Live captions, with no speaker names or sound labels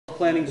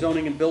Planning,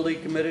 Zoning, and Building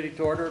Committee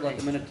to order. Let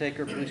the minute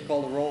taker please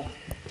call the roll.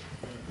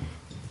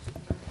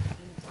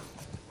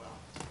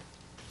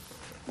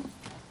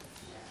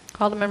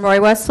 Alderman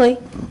Roy Wesley.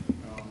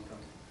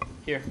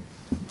 Here.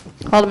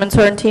 Alderman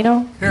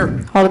Sorrentino.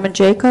 Here. Alderman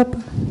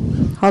Jacob.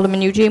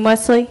 Alderman Eugene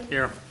Wesley.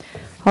 Here.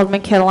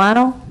 Alderman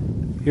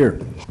Catalano.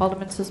 Here.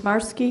 Alderman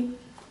Sosmarsky.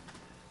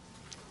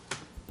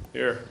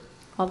 Here.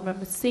 Alderman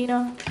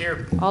Messina.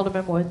 Here.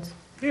 Alderman Woods.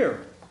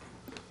 Here.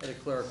 I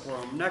declare a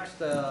quorum.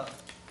 Next,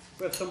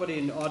 we have somebody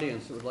in the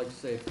audience that would like to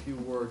say a few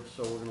words,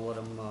 so we're going to let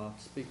them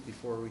speak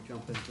before we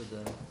jump into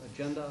the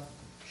agenda.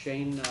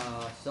 Shane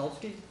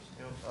Selsky.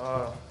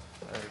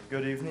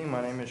 Good evening,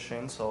 my name is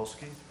Shane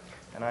Selsky,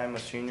 and I am a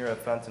senior at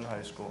Fenton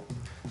High School.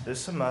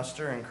 This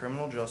semester in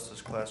criminal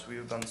justice class, we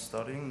have been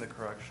studying the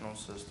correctional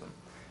system,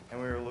 and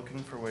we are looking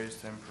for ways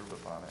to improve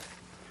upon it.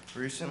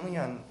 Recently,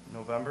 on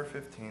November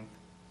 15th,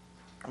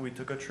 we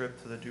took a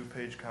trip to the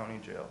DuPage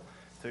County Jail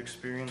to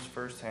experience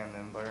firsthand the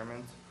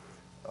environment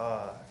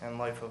and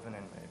life of an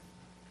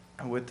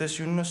inmate. With this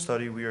unit of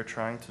study, we are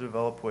trying to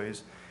develop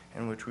ways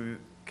in which we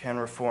can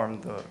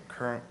reform the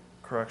current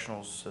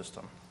correctional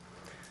system.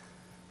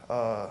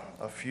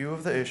 A few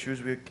of the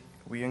issues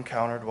we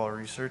encountered while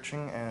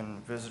researching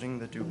and visiting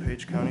the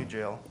DuPage County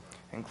Jail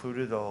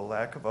included a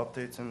lack of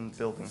updates in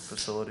building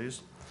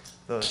facilities,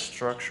 the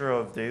structure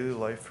of daily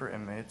life for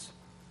inmates,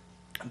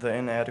 the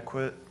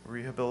inadequate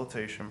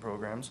rehabilitation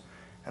programs,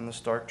 and the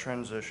stark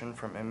transition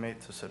from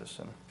inmate to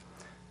citizen.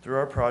 Through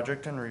our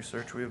project and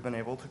research, we have been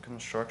able to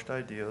construct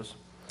ideas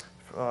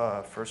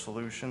for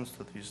solutions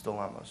to these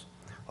dilemmas.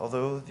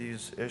 Although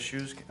these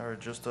issues are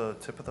just a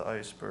tip of the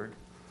iceberg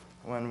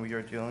when we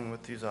are dealing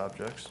with these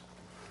objects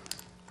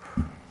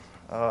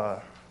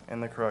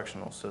in the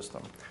correctional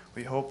system,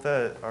 we hope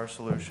that our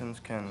solutions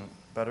can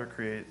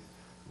create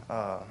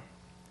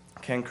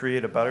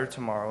a better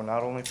tomorrow,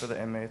 not only for the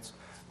inmates,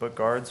 but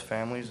guards,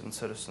 families, and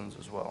citizens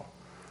as well.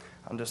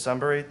 On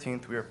December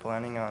 18th, we are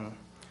planning on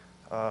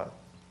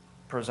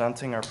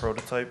presenting our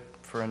prototype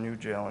for a new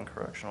jail and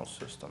correctional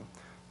system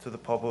to the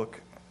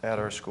public at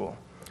our school.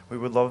 We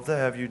would love to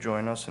have you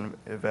join us and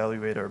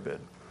evaluate our bid.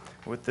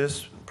 With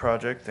this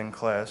project and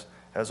class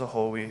as a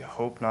whole, we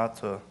hope not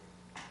to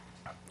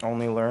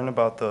only learn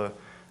about the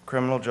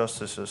criminal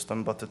justice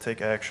system, but to take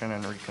action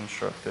and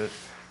reconstruct it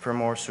for a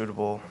more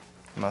suitable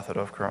method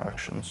of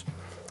corrections.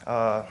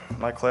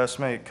 My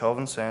classmate,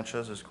 Kelvin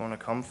Sanchez, is going to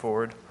come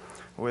forward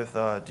with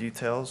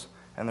details,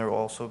 and there will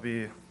also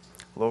be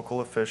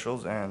local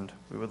officials, and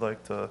we would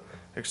like to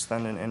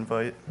extend an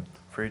invite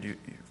for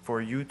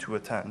you to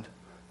attend.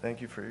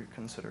 Thank you for your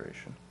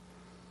consideration.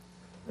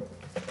 Thank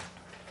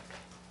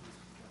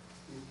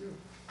you.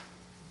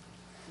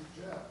 Good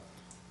job.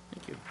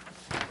 Thank you.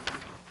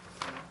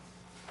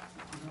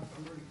 You know,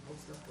 I'm already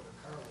hooked up with a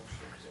car wash.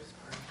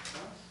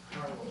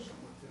 Car wash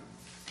with him.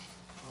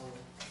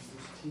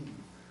 His team.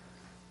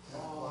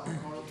 Oh,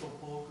 Carnival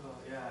Polka.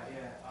 Yeah.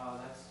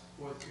 That's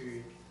fourth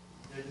period.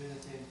 They're doing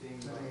the same thing.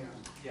 10 a.m.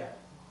 Yeah.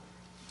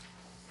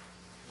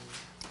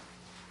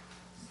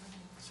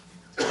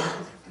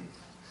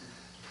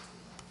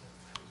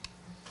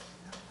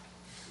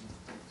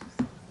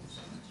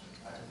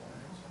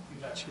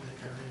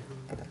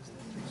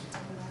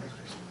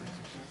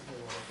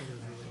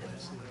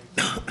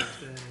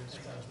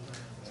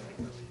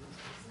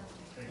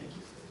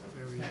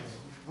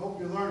 Hope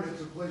you learned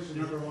it's a place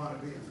you never want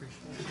to be.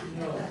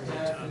 No,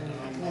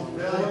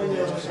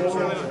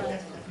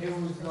 it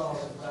was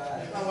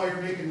bad. That's why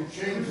you're making the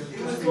changes, It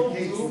just was in so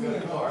case you gloomy got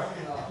and caught. dark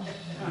and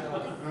All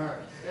right,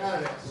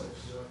 yeah, that place.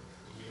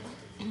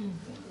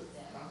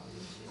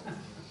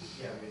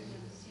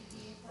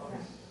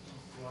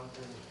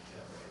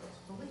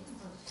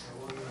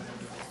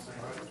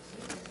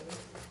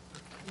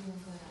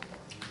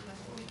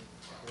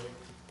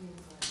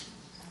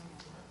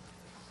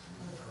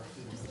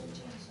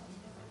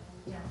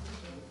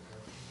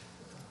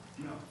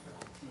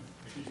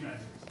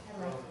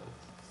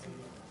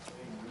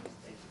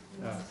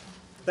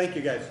 Thank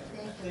you, guys.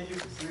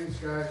 Thanks,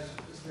 guys.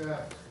 Good job.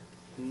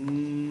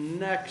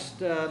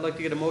 Next, I'd like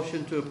to get a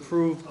motion to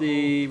approve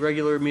the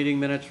regular meeting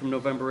minutes from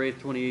November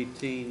 8th,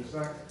 2018.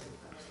 Second.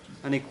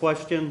 Any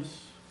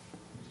questions?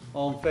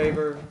 All in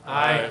favor?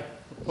 Aye.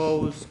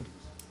 Opposed?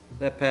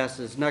 That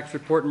passes. Next,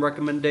 report and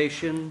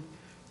recommendation.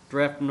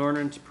 Draft an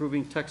ordinance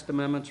approving text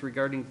amendments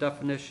regarding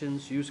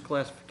definitions, use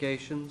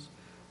classifications,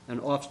 and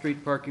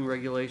off-street parking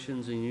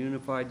regulations in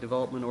Unified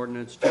Development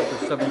Ordinance,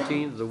 Chapter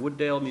 17 of the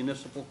Wooddale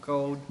Municipal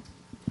Code.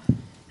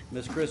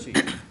 Ms. Chrissy.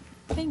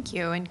 Thank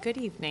you, and good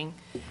evening.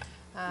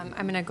 I'm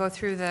going to go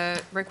through the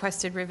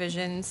requested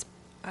revisions,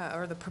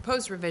 or the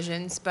proposed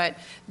revisions, but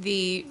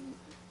the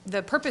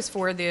purpose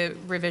for the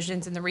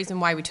revisions and the reason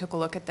why we took a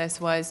look at this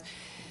was,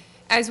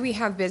 as we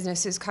have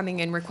businesses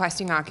coming in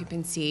requesting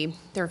occupancy,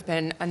 there have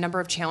been a number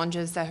of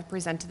challenges that have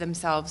presented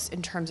themselves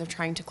in terms of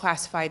trying to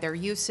classify their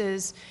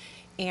uses,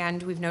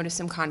 and we've noticed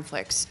some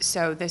conflicts.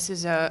 So this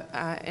is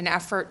an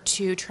effort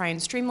to try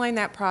and streamline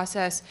that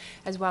process,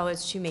 as well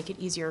as to make it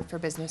easier for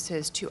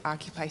businesses to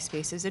occupy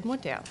spaces in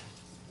Wooddale.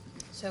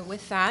 So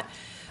with that,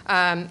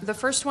 The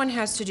first one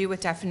has to do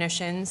with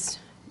definitions.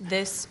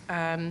 This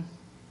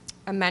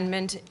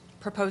amendment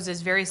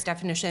proposes various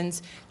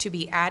definitions to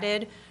be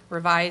added,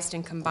 revised,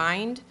 and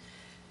combined.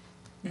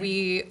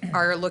 We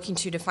are looking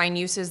to define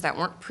uses that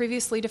weren't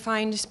previously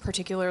defined,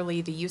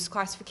 particularly the use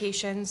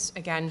classifications,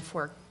 again,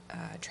 for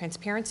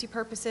transparency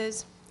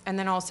purposes, and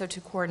then also to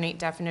coordinate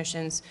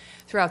definitions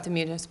throughout the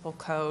municipal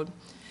code.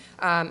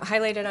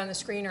 Highlighted on the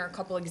screen are a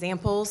couple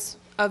examples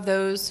of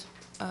those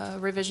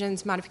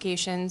revisions,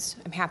 modifications.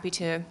 I'm happy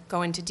to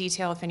go into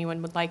detail if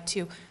anyone would like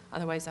to.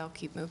 Otherwise, I'll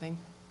keep moving.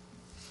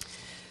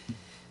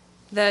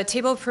 The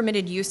table of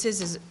permitted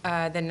uses is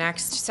the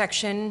next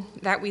section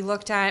that we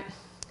looked at.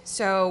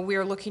 So we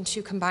are looking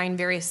to combine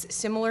various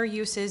similar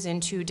uses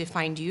into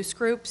defined use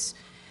groups.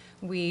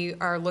 We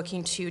are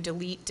looking to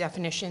delete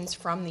definitions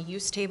from the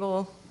use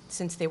table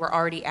since they were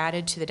already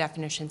added to the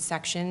definitions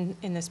section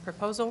in this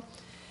proposal.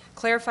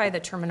 Clarify the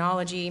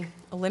terminology,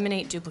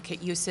 eliminate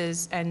duplicate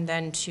uses, and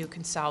then to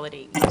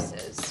consolidate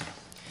uses.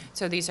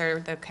 So these are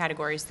the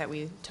categories that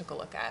we took a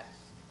look at.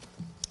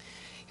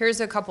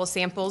 Here's a couple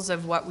samples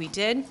of what we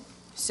did.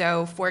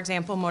 So for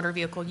example, motor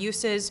vehicle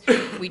uses,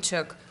 we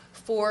took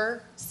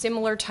 4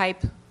 similar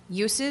type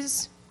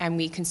uses and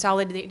we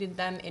consolidated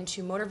them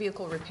into motor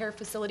vehicle repair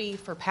facility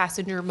for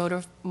passenger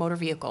motor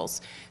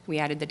vehicles. We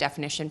added the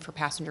definition for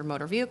passenger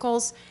motor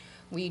vehicles.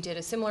 We did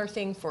a similar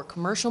thing for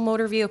commercial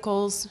motor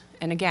vehicles,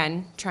 and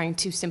again, trying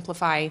to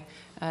simplify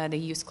the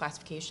use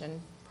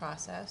classification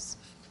process.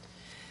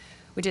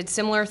 We did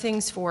similar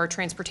things for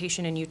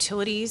transportation and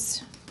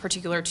utilities,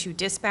 particular to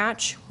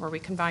dispatch, where we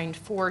combined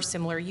 4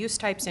 similar use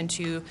types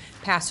into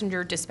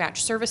passenger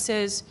dispatch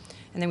services,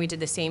 and then we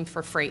did the same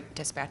for freight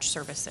dispatch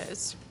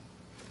services.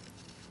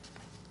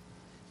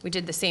 We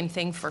did the same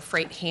thing for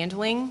freight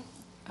handling.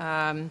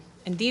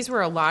 And these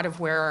were a lot of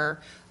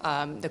where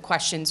the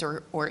questions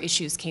or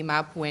issues came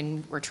up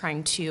when we're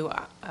trying to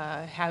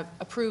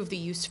approve the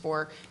use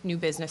for new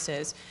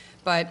businesses.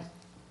 But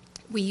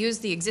we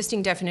used the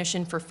existing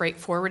definition for freight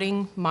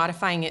forwarding,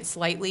 modifying it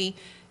slightly,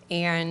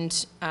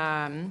 and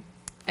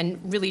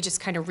really just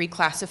kind of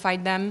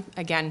reclassified them,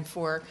 again,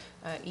 for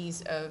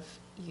ease of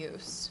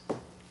use.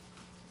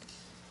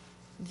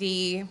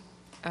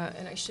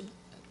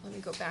 Let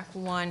me go back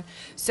one.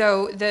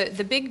 So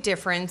the big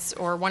difference,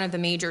 or one of the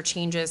major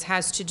changes,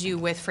 has to do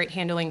with freight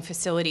handling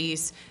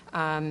facilities,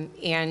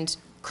 and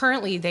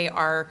currently they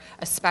are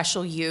a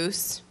special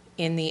use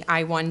in the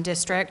I-1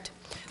 district.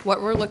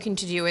 What we're looking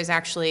to do is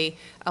actually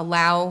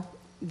allow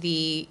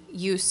the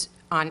use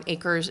on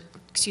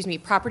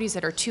properties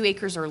that are 2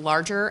 acres or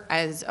larger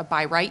as a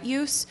by right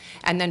use,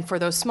 and then for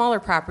those smaller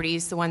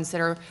properties, the ones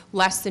that are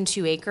less than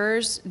 2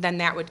 acres, then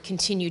that would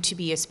continue to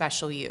be a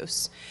special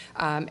use.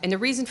 And the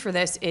reason for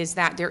this is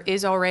that there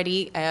is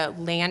already a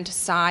land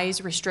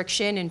size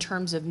restriction in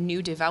terms of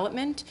new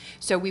development,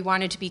 so we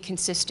wanted to be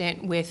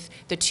consistent with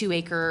the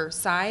 2-acre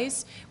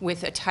size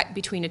with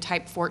between a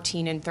type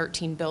 14 and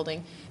 13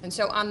 building. And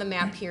so on the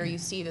map here, you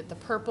see that the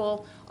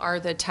purple are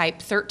the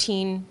type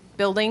 13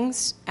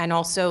 buildings and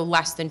also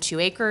less than 2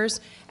 acres.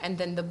 And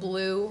then the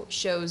blue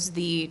shows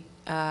the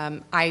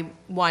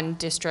I-1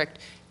 district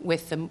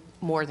with the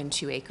more than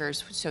 2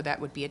 acres. So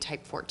that would be a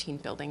type 14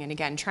 building. And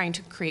again, trying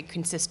to create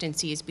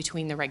consistencies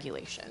between the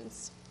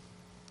regulations.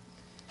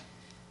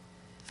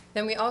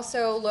 Then we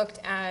also looked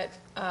at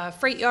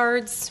freight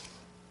yards,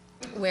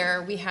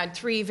 where we had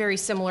 3 very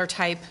similar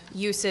type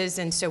uses.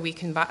 And so we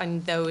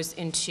combined those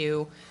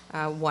into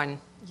one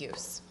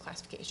use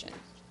classification.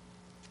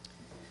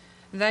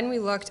 Then we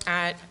looked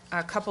at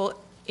a couple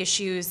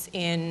issues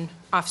in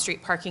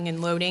off-street parking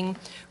and loading.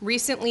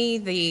 Recently,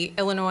 the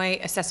Illinois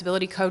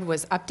Accessibility Code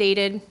was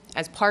updated.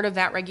 As part of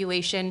that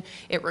regulation,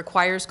 it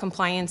requires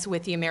compliance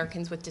with the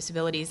Americans with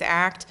Disabilities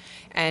Act,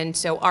 and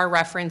so our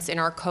reference in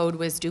our code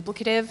was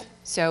duplicative,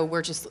 so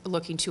we're just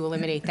looking to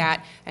eliminate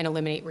that and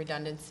eliminate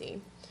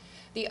redundancy.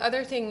 The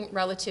other thing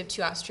relative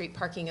to off-street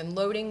parking and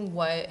loading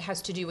has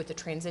to do with the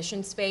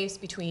transition space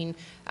between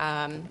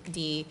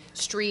the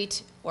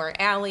street or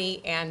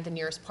alley and the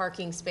nearest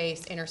parking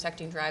space,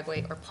 intersecting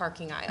driveway, or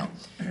parking aisle.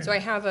 So I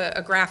have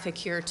a graphic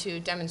here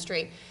to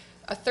demonstrate.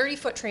 A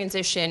 30-foot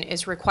transition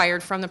is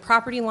required from the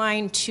property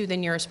line to the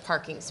nearest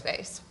parking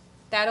space.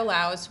 That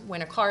allows,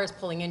 when a car is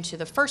pulling into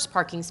the first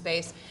parking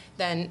space,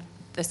 then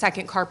the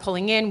second car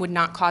pulling in would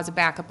not cause a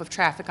backup of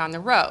traffic on the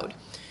road.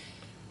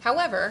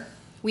 However,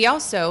 we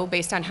also,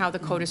 based on how the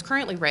code is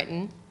currently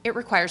written, it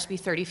requires to be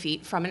 30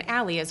 feet from an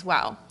alley as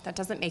well. That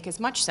doesn't make as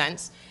much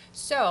sense.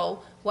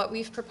 So what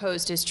we've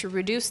proposed is to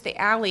reduce the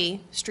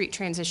alley street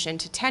transition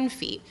to 10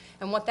 feet.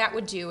 And what that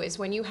would do is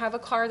when you have a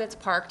car that's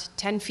parked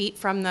 10 feet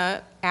from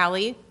the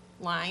alley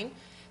line,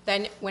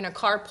 then when a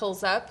car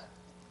pulls up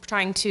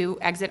trying to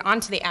exit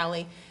onto the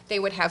alley, they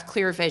would have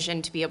clear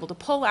vision to be able to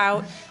pull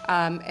out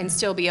and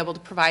still be able to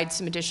provide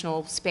some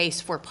additional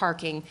space for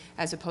parking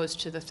as opposed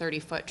to the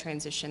 30-foot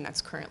transition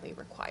that's currently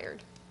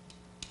required.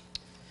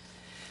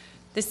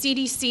 The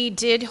CDC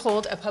did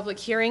hold a public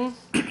hearing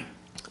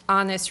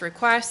on this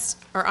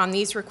request, or on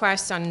these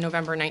requests, on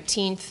November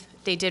 19th.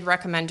 they did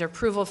recommend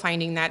approval,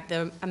 finding that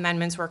the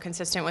amendments were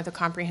consistent with the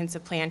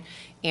comprehensive plan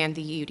and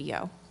the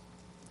UDO.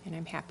 And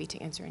I'm happy to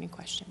answer any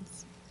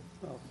questions.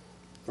 Well,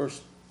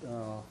 First,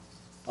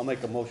 I'll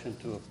make a motion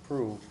to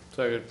approve.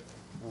 Second.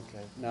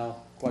 Okay, now,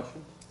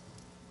 questions?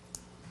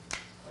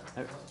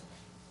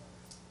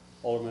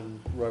 Alderman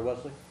Roy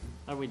Wesley,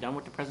 Are we done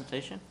with the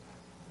presentation?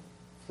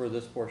 for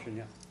this portion,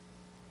 yeah.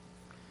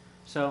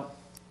 So,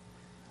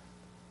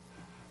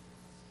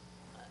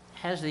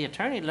 has the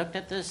attorney looked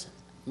at this,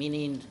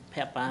 meaning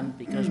Pat Bond?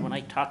 Because when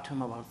I talked to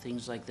him about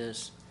things like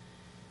this,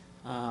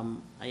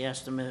 I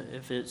asked him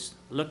if it's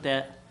looked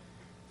at,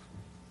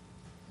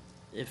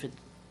 if it,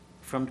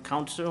 from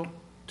council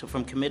to,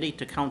 from committee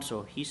to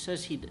council. He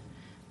says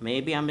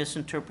maybe I'm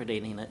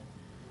misinterpreting it,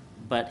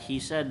 but he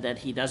said that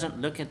he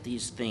doesn't look at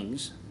these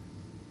things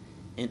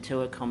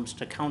until it comes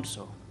to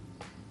council.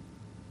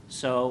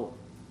 So,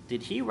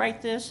 did he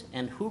write this,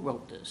 and who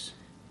wrote this?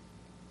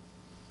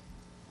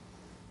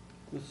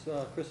 Ms.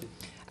 Chrissy?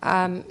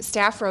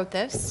 Staff wrote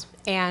this,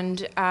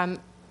 and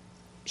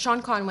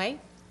Sean Conway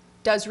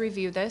does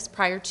review this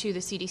prior to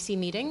the CDC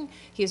meeting.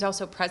 He is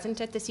also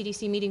present at the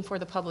CDC meeting for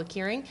the public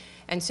hearing,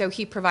 and so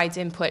he provides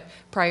input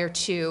prior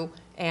to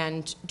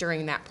and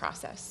during that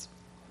process.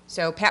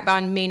 So Pat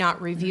Bond may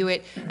not review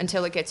it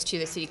until it gets to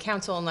the city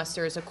council unless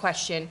there is a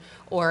question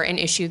or an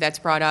issue that's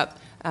brought up,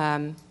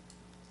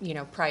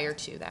 prior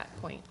to that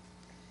point.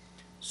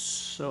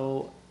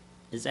 So,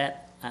 is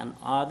that on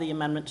all the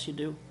amendments you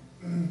do?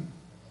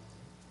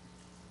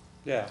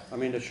 Yeah, I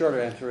mean, the short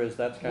answer is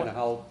that's kind of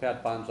how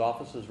Pat Bond's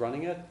office is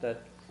running it,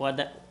 that Well,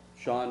 that,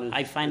 Sean is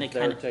I find is it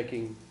there kinda-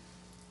 taking,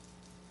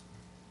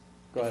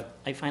 go ahead.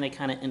 I find it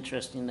kind of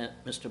interesting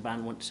that Mr.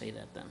 Bond wouldn't say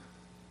that then,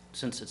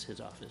 since it's his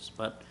office,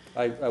 but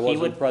I would-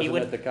 wasn't he present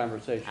would- at the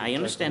conversation. I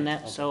understand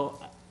that, Okay. so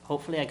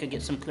hopefully I could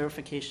get some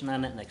clarification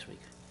on that next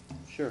week.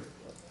 Sure.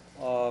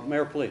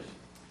 Mayor, please.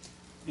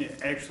 Yeah,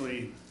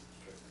 actually,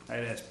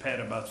 I'd asked Pat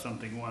about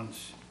something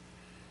once,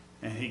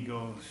 and he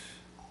goes,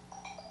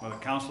 well, the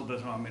council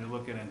doesn't want me to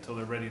look at it until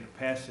they're ready to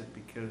pass it,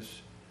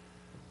 because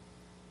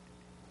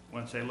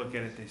once they look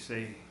at it, they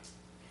say,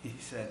 he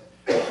said,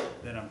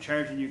 that I'm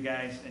charging you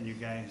guys, and you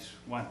guys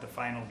want the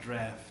final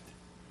draft.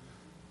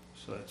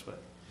 So that's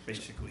what,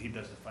 basically, he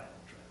does the final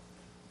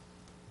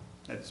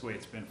draft. That's the way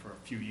it's been for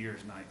a few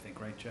years now, I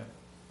think, right, Jeff?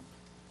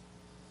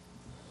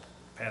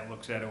 Pat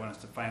looks at it when it's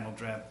the final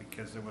draft,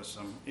 because there was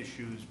some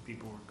issues,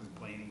 people were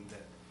complaining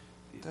that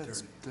the attorney.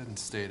 That's been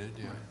stated,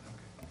 yeah. Right,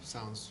 okay.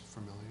 Sounds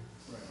familiar.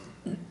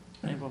 Right.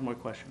 I have one more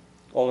question.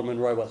 Alderman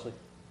Roy Wesley.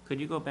 Could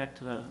you go back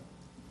to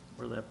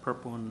where that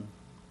purple and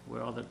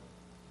where all the,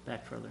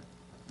 back further?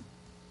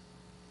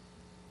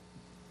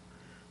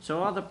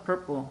 So all the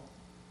purple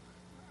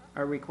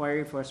are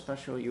required for a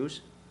special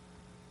use?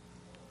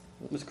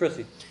 Ms.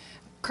 Chrissy?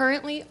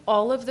 Currently,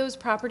 all of those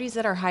properties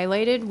that are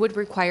highlighted would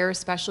require a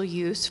special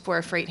use for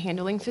a freight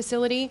handling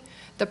facility.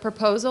 The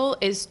proposal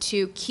is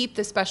to keep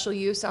the special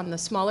use on the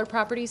smaller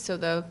properties, so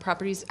the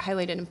properties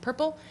highlighted in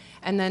purple,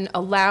 and then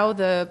allow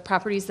the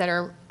properties that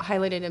are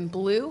highlighted in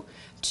blue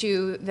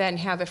to then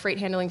have a freight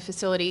handling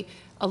facility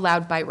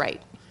allowed by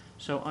right.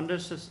 So under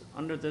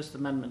this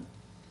amendment,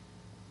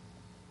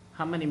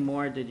 how many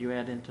more did you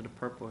add into the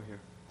purple here?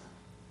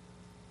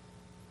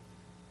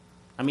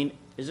 I mean,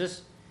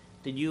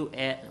 did you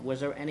add, was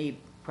there any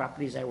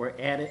properties that were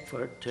added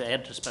to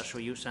add to special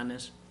use on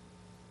this?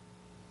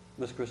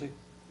 Ms. Chrissy?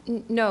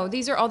 No,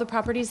 these are all the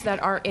properties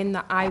that are in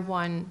the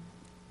I-1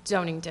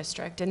 zoning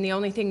district, and the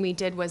only thing we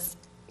did was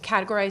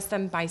categorize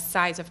them by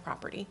size of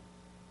property.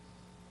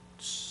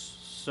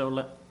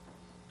 So,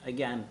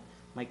 again,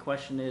 my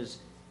question is,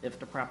 if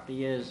the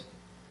property is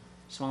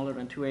smaller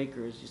than 2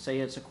 acres, you say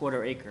it's a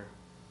 1/4 acre,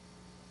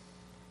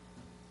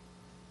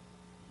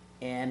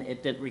 and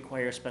it did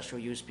require a special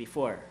use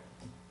before,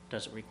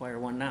 does it require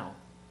one now?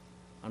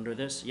 Under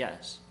this,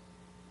 yes.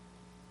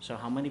 So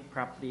how many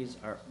properties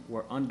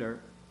were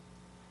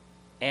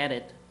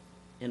added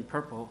in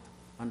purple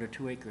under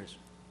 2 acres?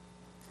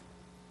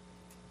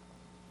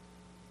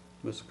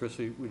 Ms.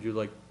 Chrissy, would you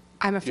like,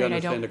 I'm Do you afraid I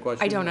understand don't. the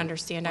question? I don't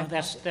understand. Well,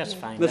 that's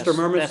fine. Mr.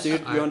 Murmas, do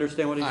you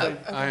understand what he's I saying?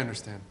 I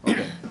understand.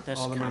 Okay. That's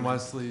Alderman common.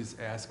 Wesley's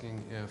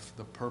asking if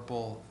the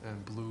purple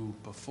and blue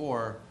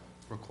before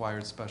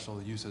required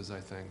special uses, I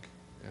think.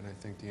 And I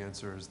think the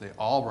answer is they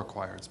all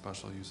required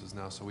special uses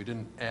now. So we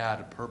didn't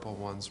add purple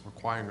ones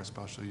requiring a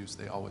special use,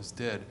 they always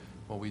did.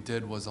 What we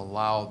did was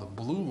allow the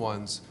blue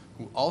ones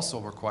who also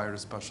required a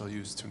special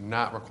use to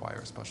not require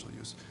a special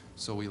use.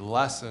 So we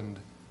lessened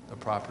the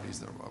properties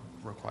that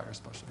require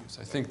special use.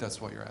 I think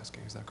that's what you're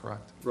asking, is that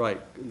correct?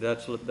 Right,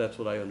 that's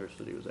what I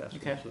understood he was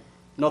asking. Okay. So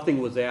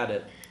nothing was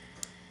added,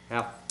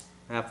 half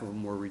of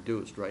them were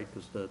reduced, right,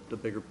 because the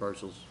bigger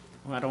parcels.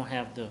 Well, I don't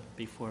have the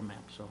before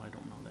map, so I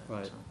don't know that.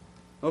 Right. so.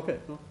 Okay,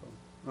 no problem.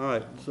 All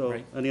right, so,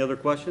 Right. any other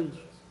questions?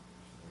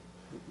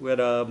 We had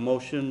a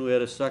motion, we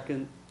had a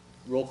second,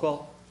 roll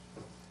call?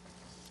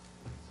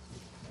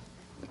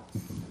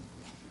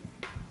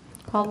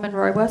 Alderman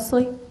Roy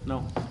Wesley?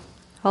 No,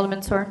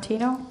 Alderman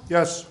Sorrentino?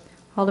 Yes.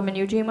 Alderman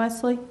Eugene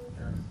Wesley?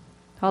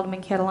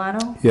 Alderman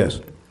Catalano? Yes.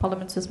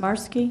 Alderman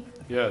Sizmarsky,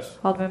 Yes.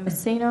 Alderman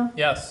Messina,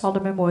 Yes.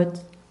 Alderman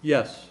Woods.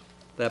 Yes,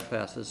 that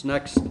passes.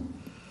 Next,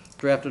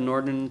 draft an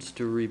ordinance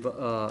to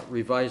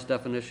revise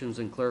definitions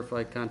and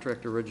clarify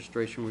contractor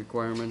registration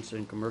requirements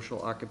in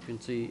commercial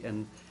occupancy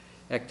and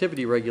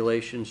activity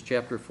regulations,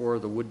 Chapter 4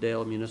 of the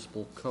Wooddale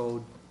Municipal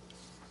Code.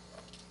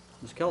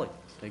 Ms. Kelly,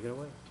 take it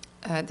away.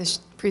 This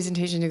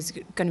presentation is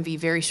going to be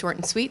very short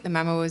and sweet. The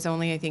memo is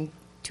only, I think,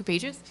 2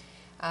 pages.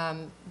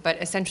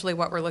 But essentially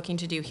what we're looking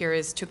to do here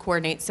is to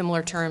coordinate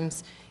similar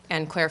terms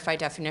and clarify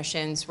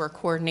definitions. We're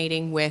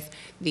coordinating with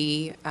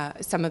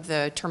some of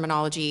the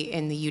terminology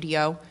in the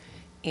UDO.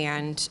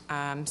 And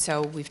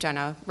so we've done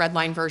a red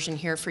line version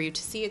here for you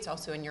to see. It's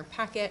also in your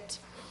packet.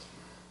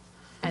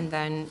 And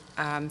then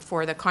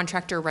for the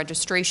contractor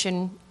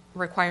registration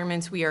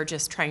requirements, we are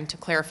just trying to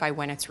clarify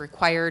when it's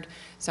required.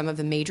 Some of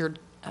the major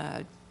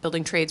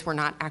building trades were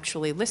not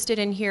actually listed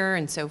in here,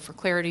 and so for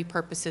clarity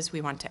purposes, we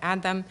want to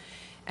add them.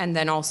 And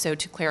then also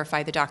to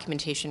clarify the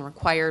documentation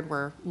required,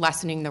 we're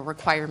lessening the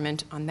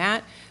requirement on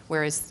that,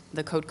 whereas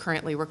the code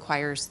currently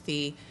requires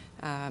the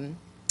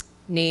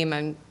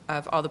name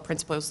of all the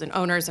principals and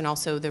owners, and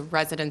also the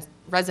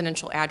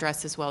residential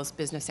address as well as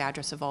business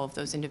address of all of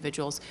those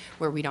individuals,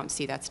 where we don't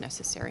see that's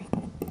necessary.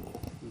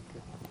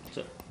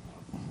 So,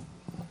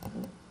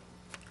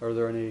 Are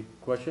there any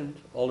questions?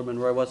 Alderman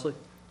Roy Wesley?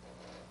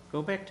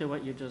 go back to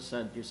what you just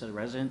said. You said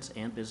residence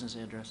and business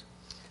address?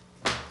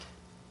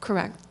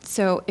 Correct.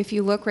 So if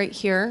you look right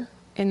here,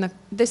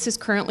 this is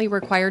currently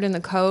required in the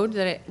code,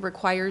 that it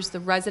requires the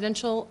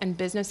residential and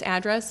business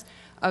address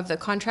of the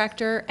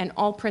contractor and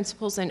all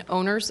principals and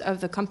owners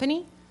of the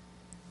company.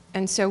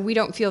 And so we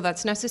don't feel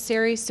that's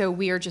necessary, so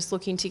we are just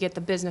looking to get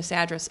the business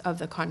address of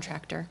the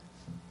contractor,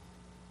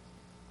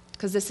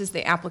 because this is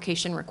the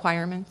application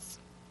requirements.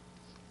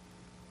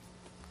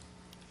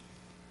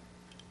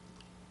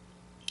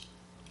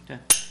 Okay.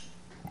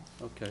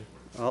 Okay.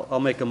 I'll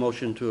make a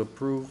motion to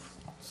approve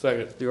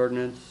Second. the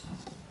ordinance.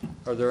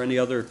 Are there any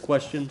other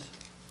questions?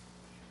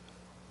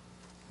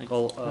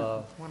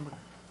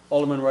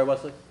 Alderman Roy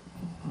Wesley?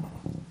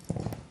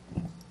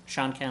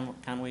 Sean,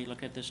 can we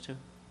look at this too?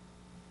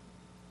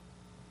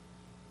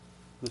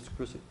 Mr.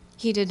 Chrissy?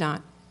 He did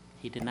not.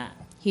 He did not.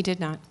 He did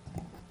not.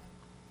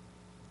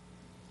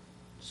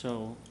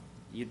 So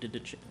you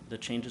did the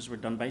changes were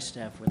done by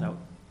staff without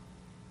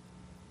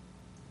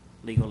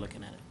legal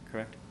looking at it,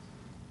 correct?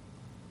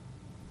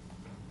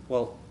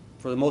 Well,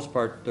 for the most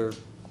part, they're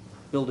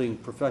building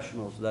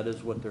professionals. That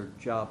is what their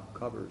job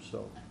covers,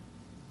 so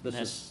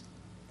this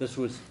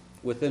was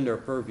within their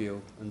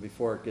purview, and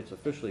before it gets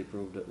officially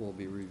approved, it will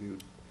be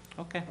reviewed.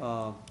 Okay.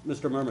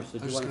 Mr. Murmas,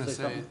 did I you was want going to to say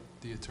say, something?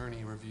 the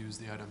attorney reviews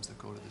the items that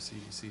go to the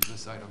CDC.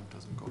 This item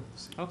doesn't go to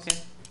the CDC.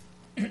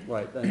 Okay.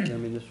 Right, I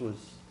mean, this was,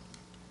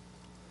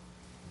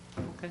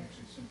 Okay.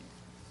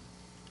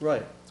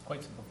 right. It's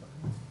quite simple.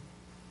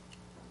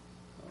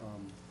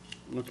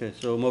 Okay,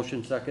 so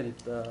motion second,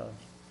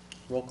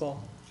 roll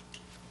call?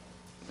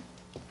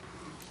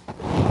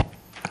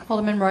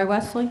 Alderman Roy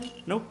Wesley,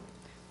 Nope.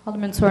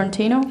 Alderman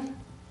Sorrentino,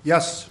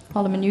 Yes.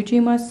 Alderman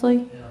Eugene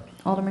Wesley,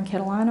 Alderman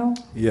Catalano,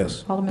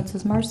 Yes. Alderman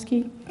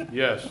Sizmarsky,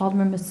 Yes.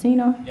 Alderman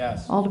Messina,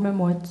 Yes. Alderman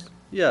Woods.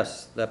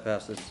 Yes, that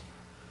passes.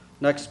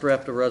 Next,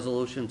 draft a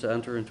resolution to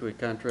enter into a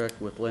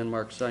contract with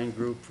Landmark Sign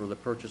Group for the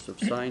purchase of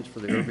signs for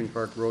the Irving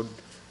Park Road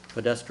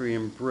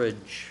pedestrian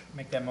bridge.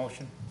 Make that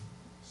motion.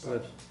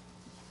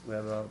 We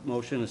have a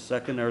motion, a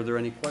second. Are there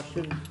any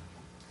questions?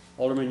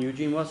 Alderman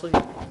Eugene Wesley?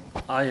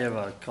 I have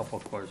a couple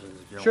of questions,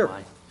 if you Sure.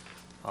 don't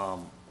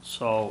mind.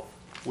 So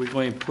we're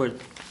going to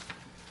put,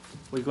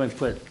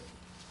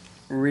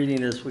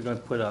 reading this, we're going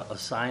to put a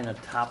sign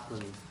atop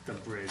of the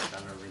bridge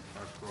on Irving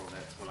Park Road.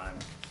 That's what I'm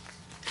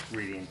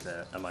reading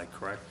to, am I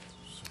correct?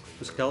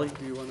 Ms. Kelly,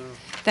 do you want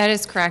to? That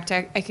is correct.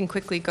 I can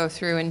quickly go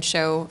through and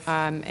show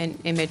an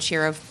image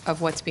here of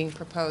what's being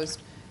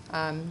proposed.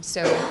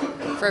 So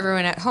for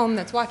everyone at home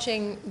that's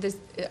watching,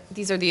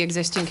 these are the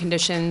existing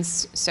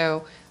conditions.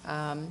 So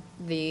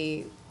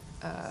the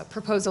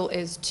proposal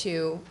is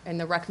to, and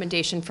the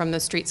recommendation from the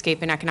Streetscape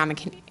and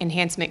Economic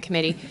Enhancement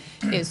Committee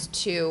is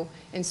to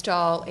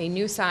install a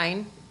new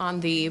sign on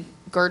the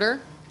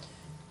girder,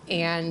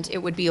 and it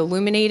would be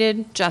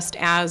illuminated just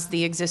as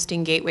the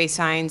existing gateway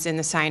signs and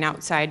the sign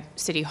outside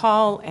City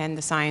Hall and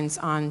the signs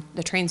on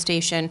the train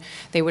station.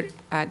 They would,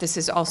 this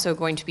is also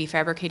going to be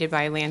fabricated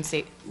by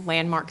a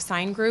Landmark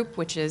Sign Group,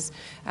 which is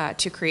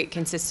to create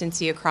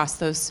consistency across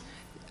those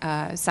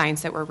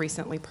signs that were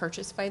recently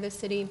purchased by the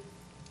city.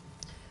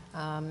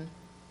 And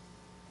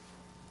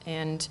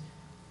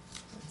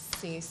let's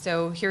see,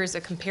 so here's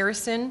a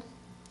comparison.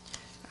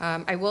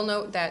 I will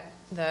note that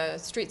the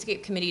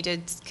Streetscape Committee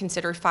did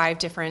consider 5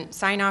 different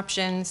sign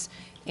options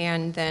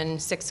and then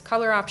 6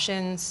 color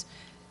options.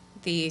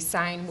 The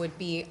sign would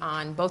be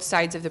on both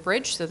sides of the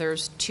bridge, so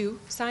there's 2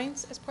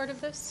 signs as part of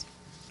this.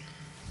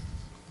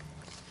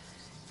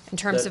 In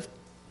terms of,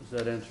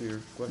 Does that answer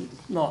your question?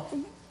 No,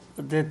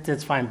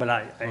 that's fine, but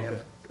I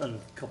have a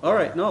couple. All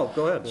right, no,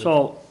 go ahead.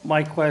 So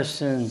my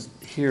question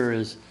here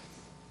is,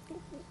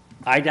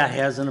 IDOT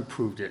hasn't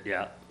approved it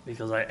yet,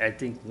 because I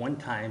think one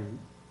time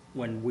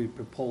when we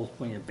proposed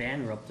putting a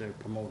banner up there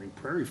promoting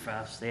Prairie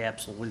Fest, they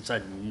absolutely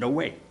said, no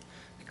way,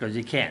 because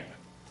you can't.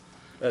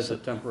 As a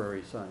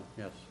temporary sign,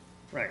 yes.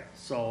 Right,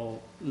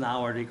 so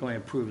now are they going to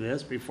approve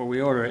this before we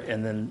order it?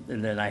 And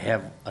then I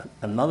have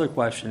another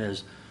question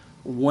is,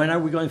 when are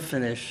we going to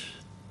finish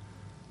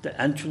the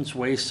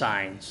entranceway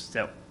signs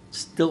that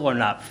still are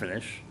not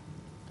finished?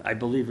 I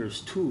believe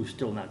there's 2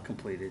 still not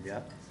completed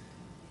yet.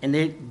 And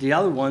the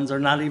other ones are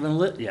not even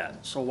lit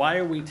yet. So why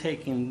are we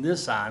taking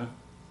this on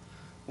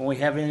when we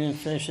haven't even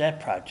finished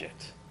that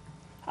project?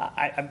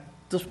 I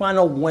just want to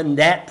know when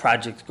that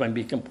project's going to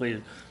be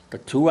completed. The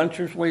 2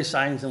 entranceway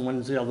signs and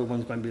when's the other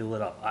one's going to be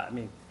lit up? I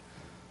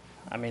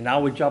mean, now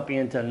we're jumping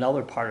into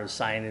another part of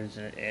signage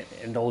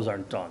and those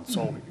aren't done.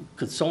 So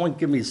could someone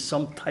give me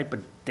some type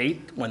of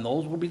date when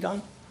those will be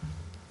done?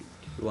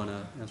 You want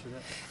to answer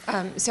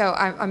that? So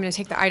I'm going to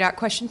take the IDOT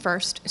question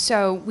first.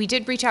 So we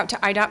did reach out to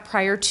IDOT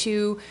prior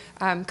to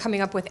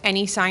coming up with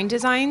any sign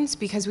designs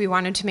because we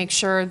wanted to make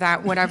sure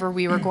that whatever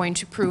we were going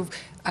to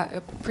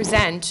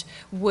present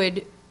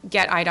would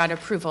get IDOT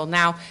approval.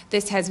 Now,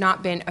 this has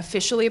not been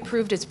officially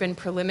approved, it's been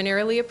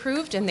preliminarily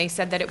approved, and they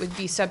said that it would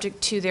be subject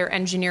to their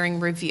engineering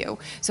review.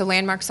 So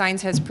Landmark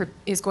Signs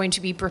is going to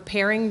be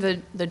preparing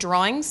the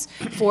drawings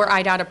for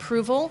IDOT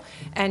approval,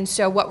 and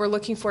so what we're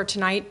looking for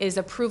tonight is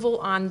approval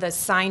on the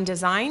sign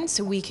design,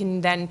 so we can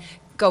then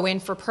go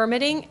in for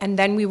permitting, and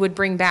then we would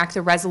bring back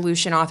the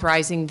resolution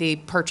authorizing the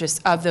purchase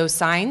of those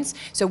signs,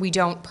 so we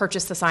don't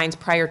purchase the signs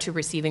prior to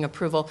receiving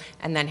approval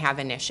and then have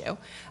an issue.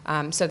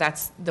 So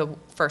that's the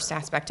first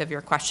aspect of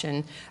your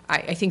question.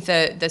 I think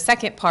the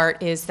second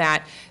part is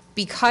that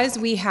because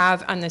we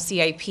have on the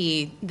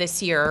CIP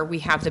this year, we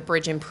have the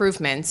bridge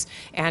improvements,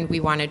 and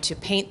we wanted to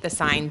paint the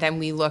sign, then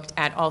we looked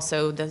at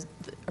also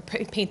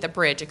paint the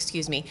bridge,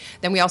 excuse me.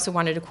 Then we also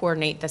wanted to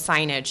coordinate the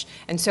signage.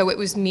 And so it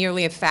was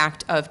merely a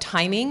fact of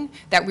timing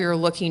that we were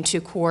looking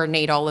to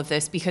coordinate all of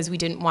this because we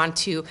didn't want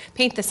to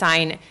paint the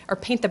sign or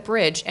paint the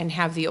bridge and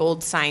have the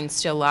old sign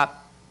still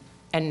up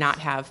and not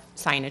have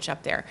signage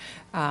up there.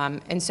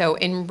 And so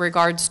in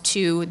regards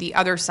to the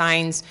other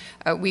signs,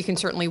 we can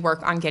certainly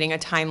work on getting a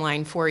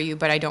timeline for you,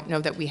 but I don't know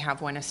that we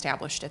have one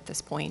established at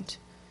this point.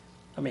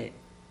 I mean,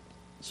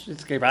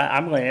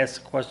 I'm going to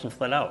ask the question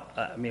flat out.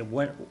 I mean,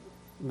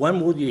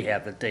 when will you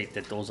have the date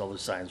that those other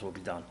signs will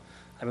be done?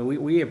 I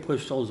mean, we have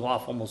pushed those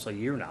off almost a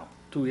year now,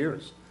 2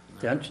 years,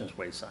 the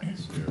entranceway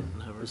signs.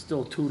 There's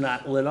still 2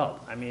 not lit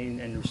up. I mean,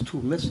 and there's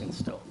 2 missing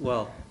still.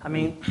 Well, I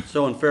mean,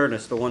 so in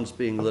fairness, the ones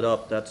being lit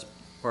up, that's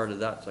part of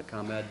that's a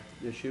ComEd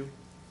issue.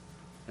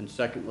 And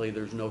secondly,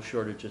 there's no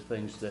shortage of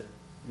things that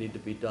need to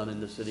be done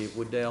in the city of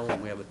Wooddale,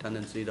 and we have a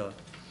tendency to,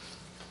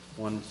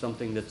 when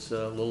something that's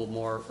a little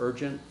more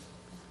urgent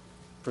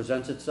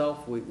presents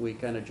itself, we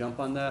kind of jump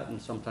on that,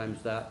 and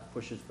sometimes that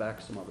pushes back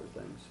some other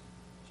things.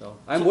 So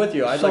I'm with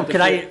you. I'd like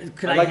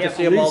to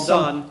see them all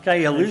done. Can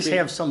I at least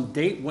have some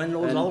date when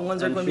those other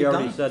ones are going to be And she done?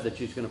 already said that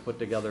she's going to put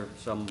together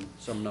some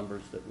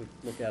numbers that we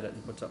look at it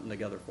and put something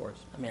together for us.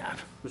 I mean,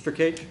 Mr.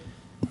 Cage?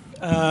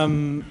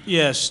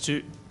 Yes,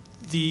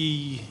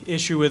 the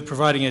issue with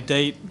providing a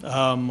date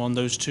on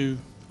those 2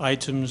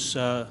 items,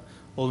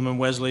 Alderman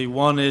Wesley,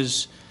 one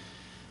is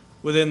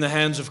within the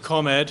hands of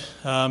ComEd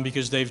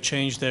because they've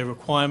changed their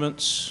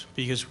requirements,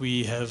 because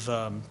we have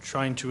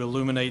trying to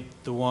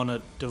illuminate the one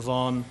at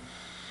Devon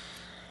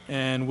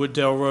and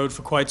Wooddale Road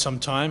for quite some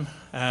time.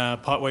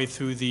 Partway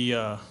through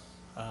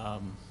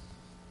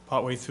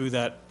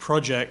that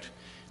project,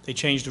 they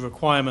changed the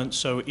requirements,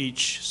 so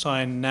each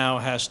sign now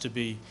has to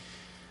be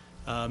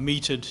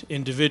metered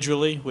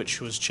individually, which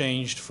was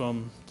changed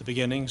from the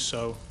beginning,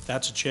 so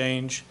that's a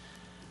change.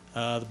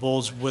 The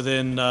ball's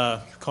within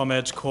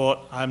ComEd's court.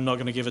 I'm not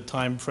going to give a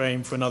time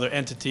frame for another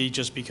entity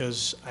just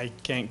because I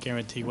can't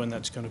guarantee when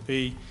that's going to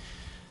be.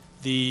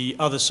 The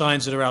other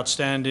signs that are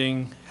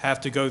outstanding have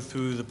to go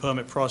through the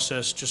permit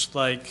process, just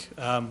like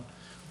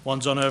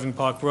one's on Irving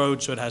Park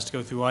Road, so it has to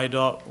go through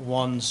IDOT.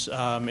 One's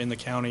in the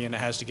county, and it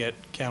has to get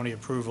county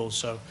approval.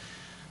 So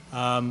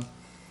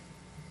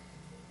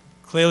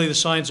clearly the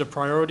signs are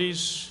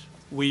priorities.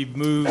 We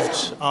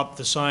moved up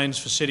the signs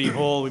for City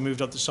Hall, we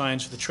moved up the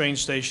signs for the train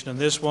station, and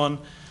this one,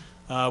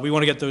 we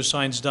want to get those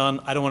signs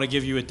done. I don't want to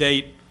give you a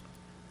date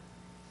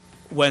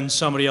when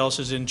somebody else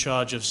is in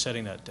charge of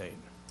setting that date.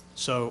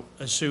 So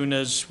as soon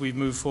as we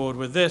move forward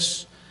with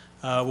this,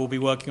 we'll be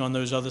working on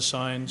those other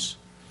signs.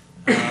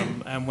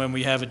 And when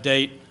we have a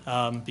date,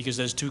 because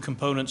there's 2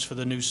 components for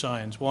the new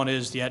signs. One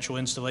is the actual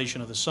installation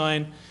of the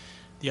sign,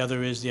 the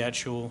other is the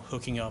actual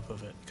hooking up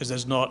of it, because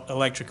there's no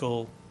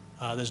electrical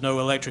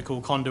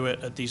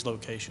conduit at these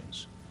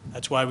locations.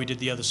 That's why we did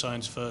the other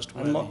signs first.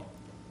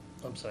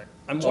 I'm sorry.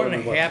 I'm more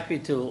than happy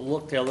to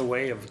look the other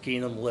way of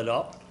getting them lit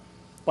up,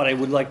 but I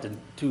would like the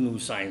 2 new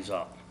signs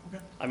up.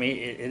 Okay. I mean,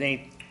 it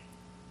ain't,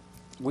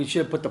 we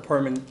should put the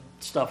permanent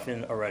stuff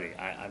in already.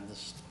 I'm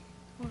just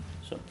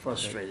so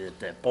frustrated at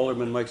that.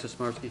 Alderman Mike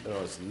Sismarski? I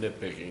know it's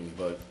nitpicking,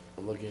 but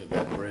I'm looking at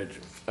that bridge.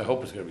 I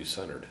hope it's going to be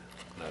centered,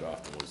 not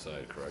off to one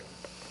side, correct?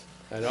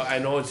 I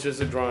know it's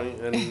just a drawing,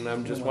 and I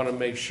just want to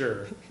make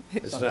sure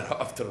it's not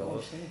off to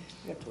the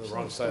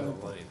wrong side of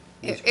the lane.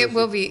 It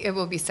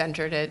will be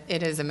centered.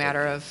 It is a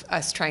matter of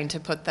us trying to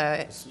put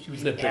the,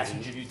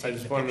 Nitpicking. I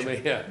just wanted to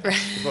make, yeah,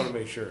 just want to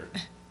make sure.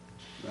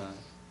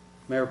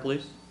 Mayor,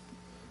 please.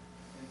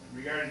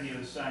 Regarding the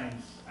other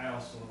signs, I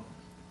also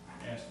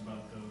asked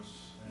about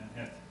those, and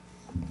had,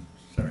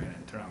 sorry, I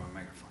didn't turn on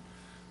my microphone.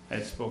 I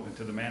had spoken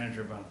to the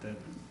manager about that,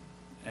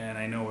 and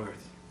I know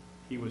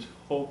he was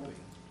hoping,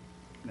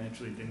 and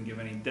actually didn't give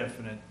any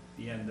definite,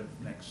 the end of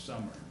next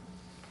summer.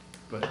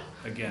 But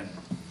again,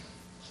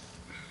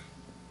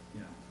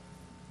 you know,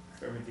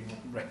 if everything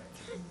went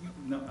right.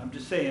 No, I'm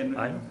just saying,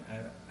 I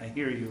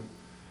hear you,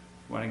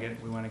 we want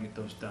to get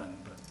those done,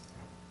 but,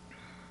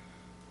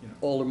 you know.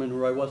 Alderman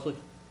Roy Wesley?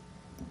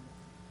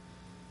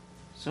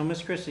 So,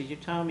 Ms. Christie, you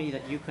tell me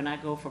that you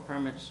cannot go for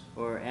permits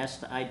or ask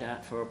the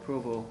IDOT for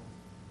approval.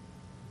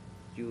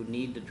 You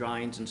need the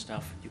drawings and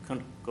stuff. You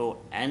couldn't go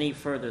any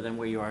further than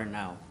where you are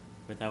now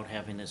without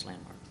having this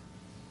landmark.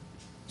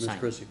 Ms. sign.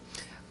 Chrissy?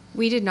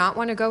 we did not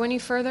want to go any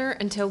further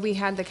until we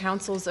had the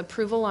council's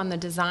approval on the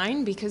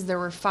design, because there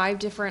were 5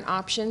 different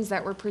options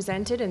that were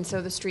presented, and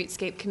so the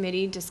Streetscape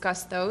Committee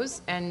discussed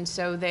those, and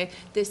so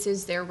this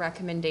is their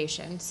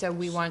recommendation. So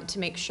we want to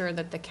make sure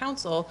that the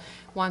council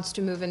wants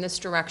to move in this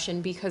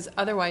direction, because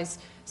otherwise,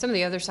 some of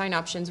the other sign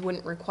options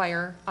wouldn't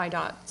require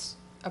IDOT's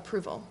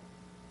approval.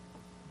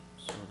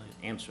 So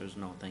the answer is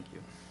no, thank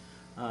you.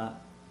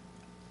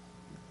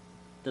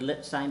 The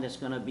lit sign that's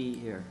gonna be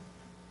here,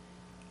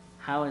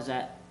 how is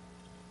that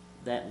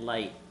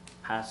light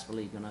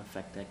possibly gonna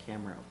affect that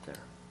camera up there?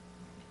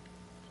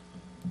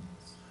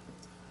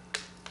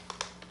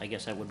 I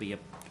guess that would be a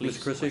police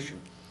Ms. Chrissy?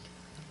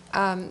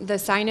 question. The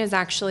sign is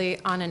actually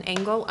on an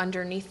angle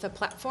underneath the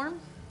platform,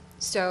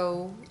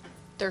 so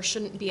there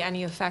shouldn't be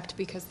any effect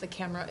because the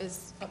camera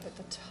is up at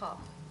the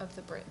top of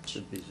the bridge.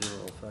 Should be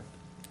 0 effect.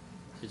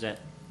 Is that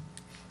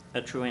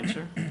a true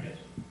answer?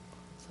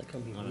 Is that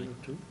gonna be All right. reading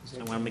too? Is I that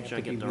wanna gonna make have sure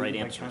I to get be the right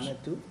reading by answers.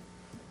 comment too?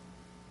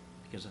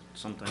 Because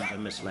sometimes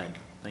I'm misled.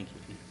 Thank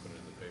you.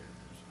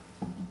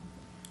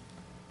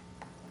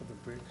 For the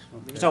bridge?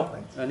 Okay.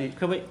 So, Any,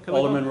 could we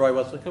Alderman go, Roy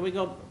Wesley? could we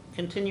go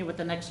continue with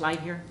the next slide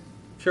here?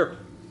 Sure.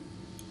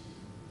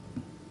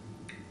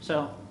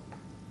 So,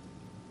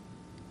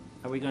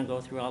 are we gonna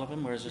go through all of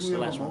them, or is this the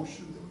last one? Did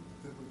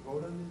we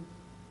vote on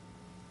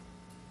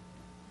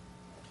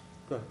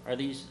Go ahead. Are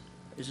these,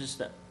 is this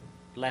the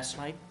last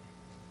slide?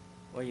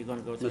 Or are you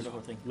gonna go through the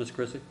whole thing? Ms.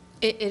 Chrissy?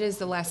 It is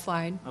the last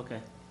slide. Okay,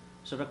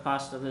 so the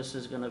cost of this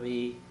is gonna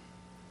be,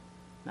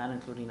 not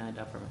including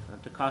IDOT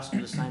permit, the cost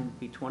of the sign would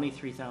be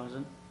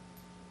 $23,000.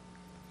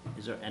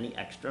 Is there any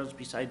extras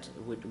besides,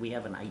 would we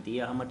have an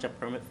idea how much a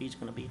permit fee is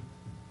gonna be?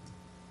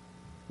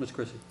 Ms.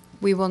 Chrissy?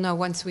 We will know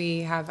once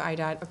we have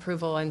IDOT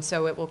approval, and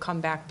so it will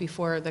come back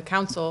before the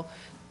council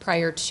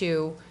prior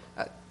to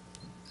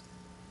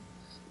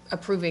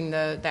approving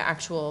the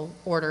actual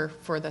order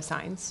for the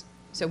signs.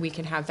 So we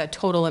can have the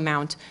total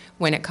amount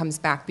when it comes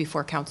back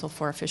before council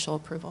for official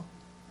approval.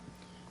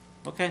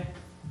 Okay,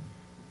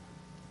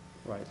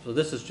 Right, so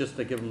this is just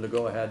to give them the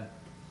go-ahead.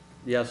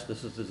 Yes,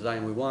 this is the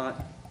design we want.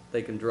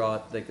 They can draw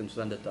it, they can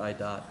send it to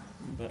IDOT,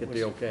 but get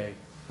the okay,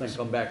 then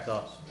come back to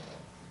us.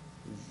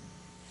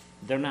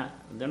 they're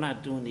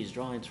not doing these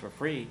drawings for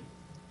free.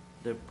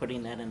 They're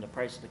putting that in the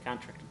price of the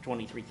contract of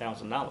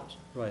 $23,000.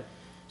 Right.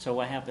 So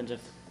what happens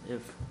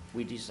if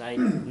we decide,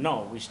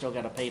 no, we still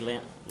gotta pay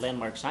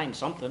landmark sign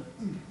something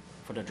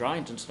for the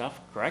drawings and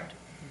stuff, correct?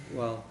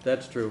 Well,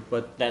 that's true,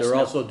 but That's they're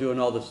not- also doing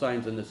all the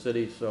signs in the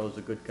city, so it's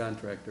a good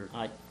contractor.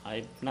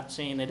 I'm not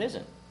saying it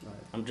isn't. Right,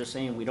 I'm just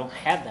saying we don't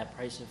have that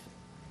price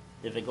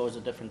if it goes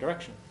a different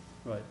direction.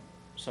 right.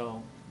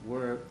 So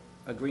we're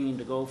agreeing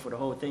to go for the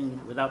whole thing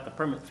without the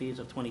permit fees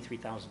of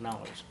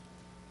 $23,000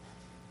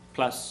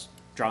 plus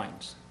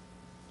drawings.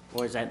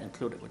 Or is that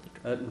included with the?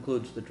 That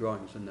includes the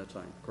drawings in that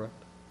sign, correct?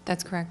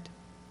 That's correct.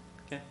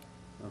 Okay.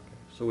 Okay,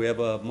 so we have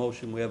a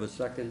motion, we have a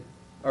second.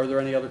 Are there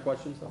any other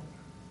questions, though?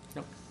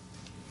 Nope.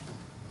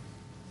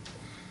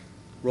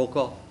 Roll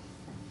call.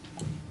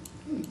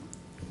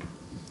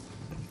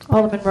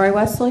 Alderman Roy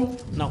Wesley,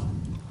 No.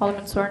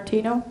 Alderman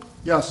Sorrentino, it?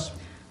 Yes.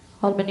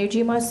 Alderman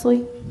Eugene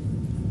Wesley,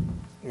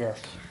 Yes.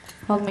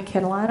 Alderman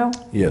Catalano,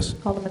 Yes.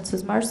 Alderman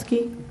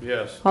Sizmarsky,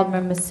 Yes.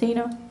 Alderman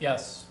Messina,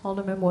 Yes.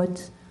 Alderman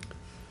Woods.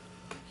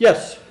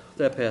 Yes,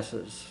 that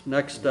passes.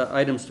 Next,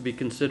 items to be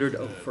considered,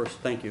 first,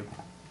 thank you.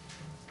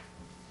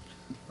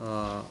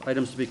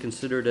 Items to be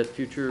considered at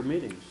future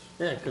meetings.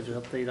 Yeah, because you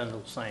update on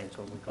those signs.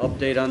 What we call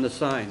Update on the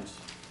signs.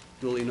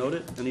 Duly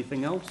noted.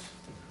 Anything else?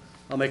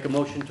 I'll make a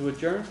motion to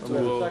adjourn. Do we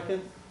have a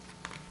second?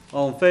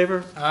 All in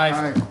favor?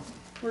 Aye.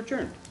 We're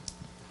adjourned.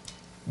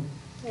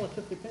 Oh, it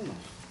took the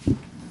payments.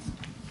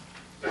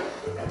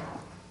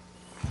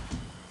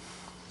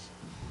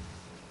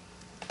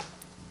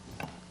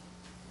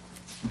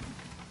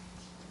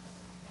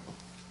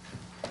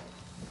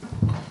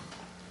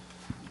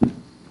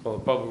 Well,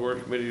 the Public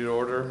Works Committee to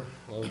order.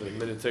 Well, the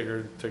minute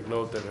taker, take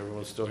note that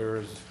everyone's still here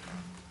as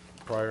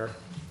prior.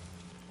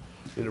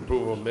 Need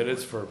approval of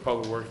minutes for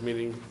Public Works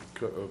meeting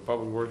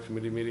Public Works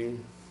Committee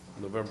meeting,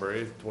 November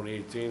 8th,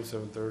 2018,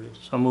 7:30.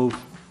 So move.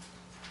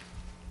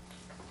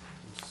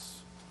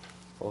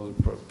 All those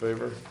in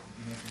favor?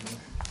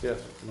 Yes.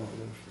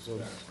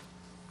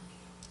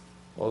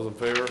 All those in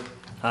favor?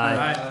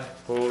 Aye.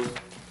 Opposed?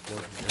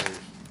 Motion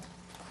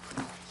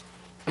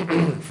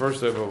carries.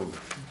 First, I have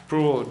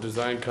approval of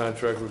design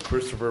contract with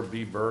Christopher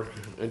B. Burke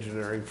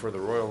Engineering for the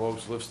Royal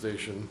Oaks Lift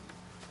Station.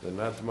 The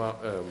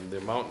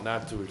amount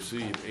not to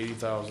exceed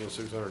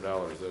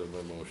 $80,600. That is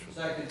my motion.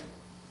 Second.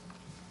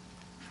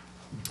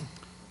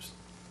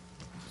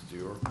 Mr.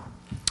 York?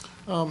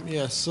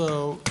 Yes,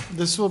 so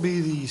this will be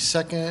the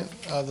second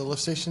of the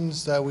lift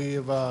stations that we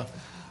have, are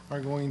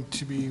going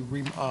to be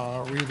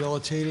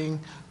rehabilitating.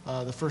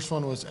 The first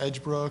one was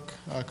Edgebrook.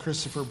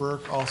 Christopher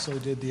Burke also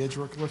did the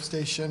Edgebrook lift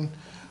station,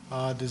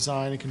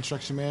 design and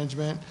construction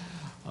management.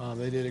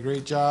 They did a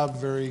great job,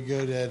 very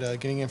good at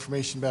getting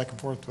information back and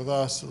forth with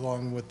us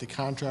along with the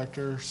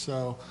contractor.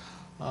 So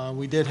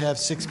we did have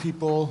 6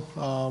 people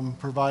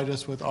provide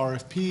us with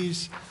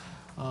RFPs.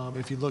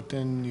 If you looked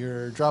in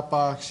your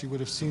Dropbox, you would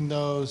have seen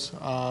those.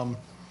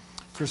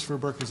 Christopher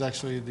Burke was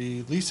actually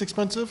the least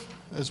expensive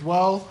as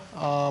well.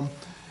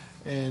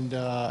 And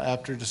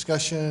after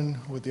discussion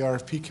with the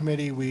RFP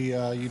committee, we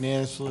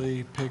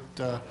unanimously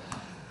picked,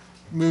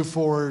 move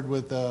forward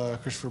with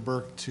Christopher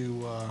Burke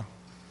to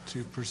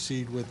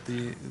proceed with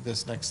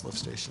this next lift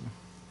station.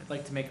 I'd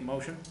like to make a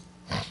motion.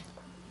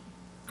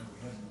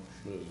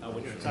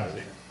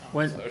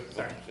 When,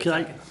 can I,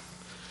 You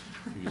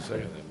can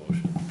second that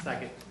motion.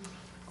 Second.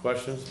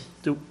 Questions?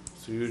 do,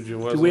 So Eugene do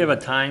Wesley? we have a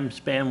time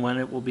span when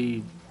it will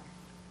be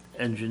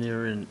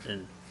engineered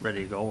and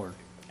ready to go, or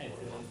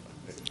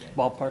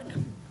ballpark?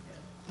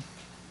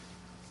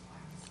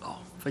 Oh,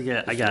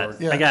 forget,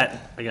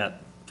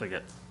 forget.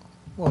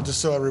 Well,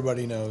 just so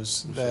everybody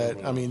knows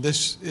that, I mean,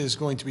 this is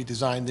going to be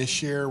designed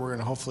this year. We're going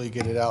to hopefully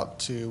get it out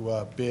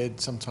to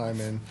bid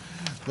sometime in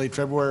late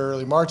February,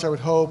 early March, I would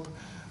hope.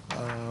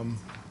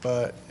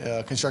 But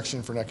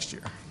construction for next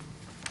year.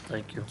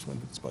 Thank you. That's when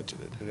it's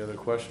budgeted. Any other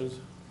questions?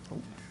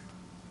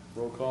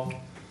 Roll call?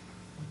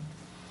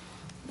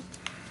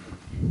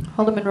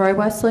 Alderman Roy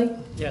Wesley?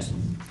 Yes.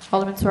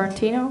 Alderman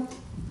Sorrentino?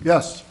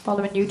 Yes.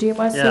 Alderman Eugene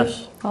Wesley?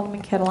 Yes.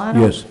 Alderman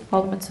Catalano? Yes.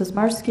 Alderman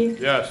Sizmarsky?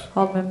 Yes.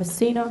 Alderman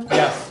Messina?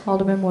 Yes.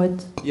 Alderman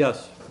Woods?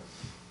 Yes.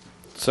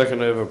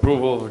 Second, I have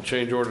approval of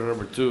change order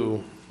number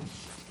 2,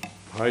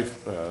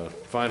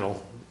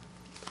 final,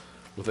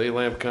 with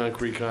A-Lamp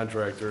Concrete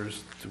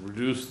Contractors to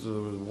reduce the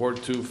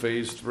Ward 2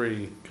 Phase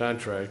 3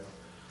 contract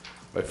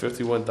by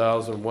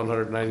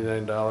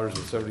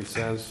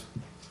 $51,199.70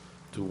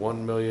 to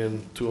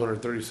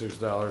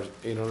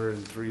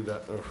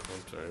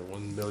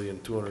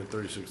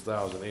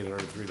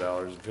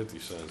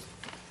 $1,236,803.50.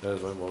 That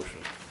is my motion.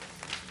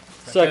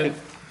 Second.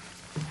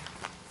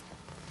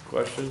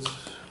 Questions?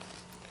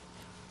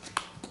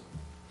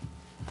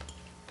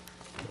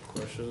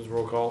 Questions,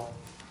 roll call?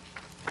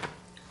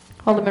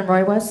 Alderman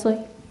Roy Wesley?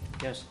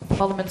 Yes.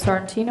 Alderman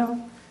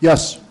Sorrentino?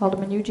 Yes.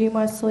 Alderman Eugene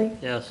Wesley?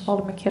 Yes.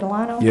 Alderman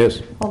Catalano?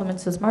 Yes. Alderman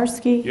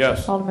Sizmarsky?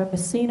 Yes. Alderman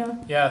Messina?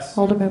 Yes.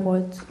 Alderman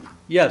Woods?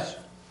 Yes.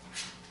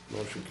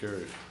 Motion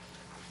carries.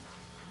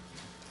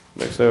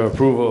 Next, I have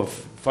approval of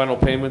final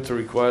payment to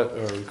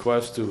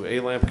request to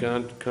A-Lamp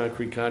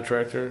Concrete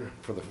Contractor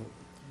for the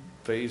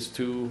Phase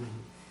 2,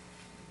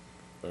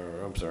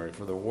 or I'm sorry,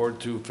 for the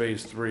Ward 2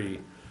 Phase 3,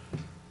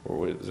 or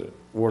what is it?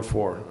 Ward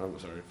 4, I'm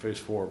sorry, Phase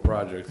 4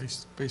 project.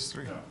 Phase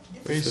 3.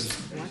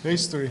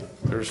 Phase 3.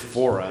 There's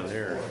 4 on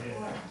here.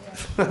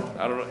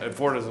 I don't know,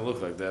 4 doesn't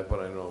look like that, but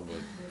I know, but.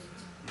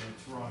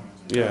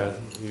 Yeah,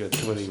 you got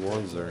too many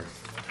ones there.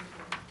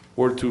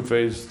 Ward 2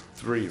 Phase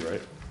 3,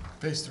 right?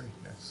 Phase 3,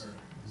 yes.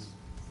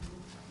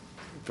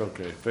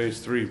 Okay, Phase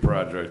 3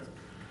 project.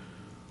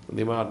 And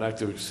the amount not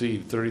to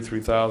exceed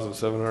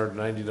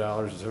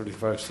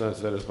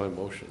 $33,790.75. That is my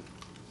motion.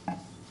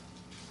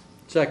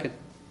 Second.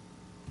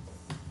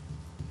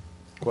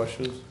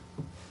 Questions?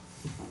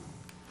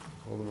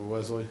 Alderman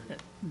Wesley?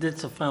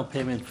 That's a final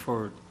payment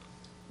for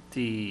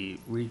the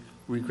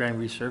regrind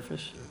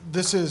resurface?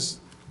 This is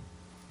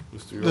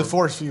Mr. the York?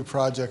 Forest View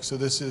project, so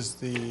this is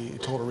the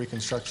total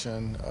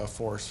reconstruction of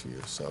Forest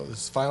View. So this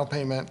is final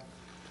payment,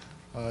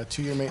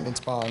 2-year maintenance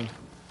bond.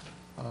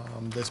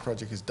 This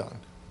project is done.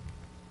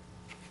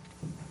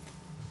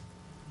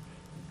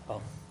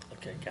 Oh,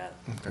 okay, got it.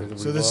 Okay.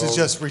 So this is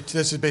just,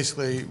 this is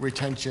basically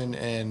retention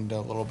and a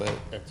little bit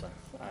That's,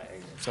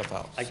 stuff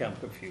out. I got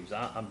confused.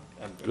 I'm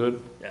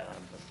Good? Yeah, I'm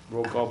good.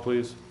 Roll call,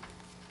 please.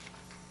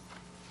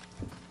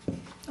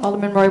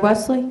 Alderman Roy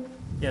Wesley?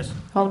 Yes.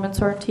 Alderman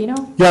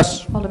Sorrentino?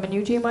 Yes. Alderman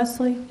Eugene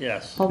Wesley?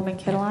 Yes. Alderman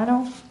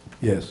Catalano?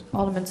 Yes.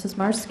 Alderman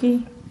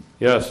Sizmarsky?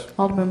 Yes.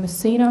 Alderman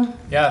Messina?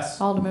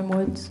 Yes. Alderman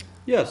Woods?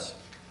 Yes.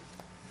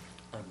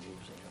 I'm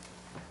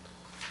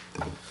losing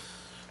it.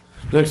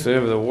 Next, I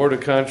have the award of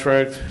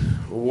contract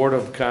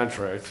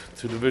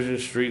to Division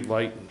Street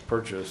Light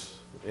Purchase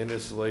and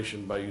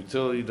Installation by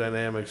Utility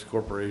Dynamics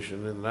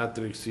Corporation in not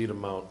to exceed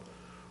amount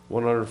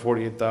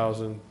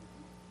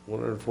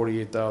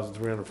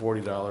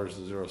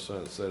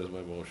 $148,340.00. That is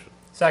my motion.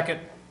 Second.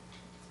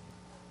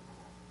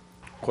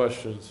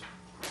 Questions?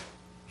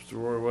 Mr.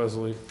 Roy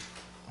Wesley?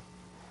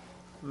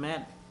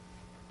 Matt,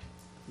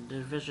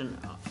 Division,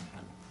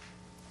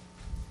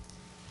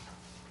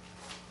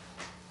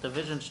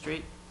 Division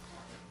Street,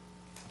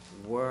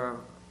 where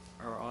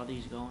are all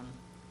these going?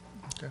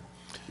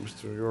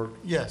 Mr. York?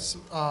 Yes,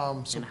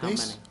 so And how many?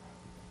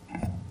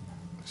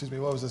 excuse me,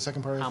 what was the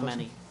second part of the How question?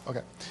 many?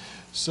 Okay,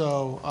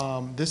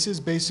 so this is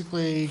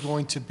basically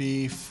going to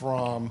be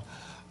from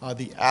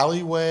the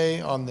alleyway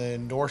on the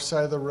north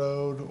side of the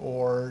road,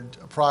 or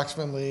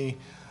approximately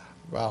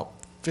about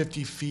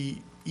 50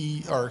 feet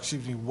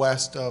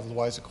west of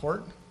Louisa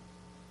Court,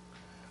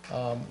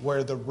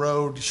 where the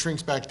road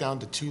shrinks back down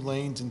to 2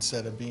 lanes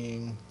instead of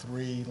being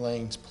 3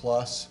 lanes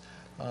plus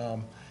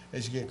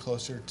as you get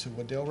closer to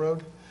Wooddale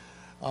Road.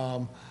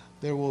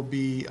 There will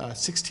be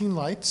 16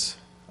 lights.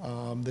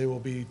 There will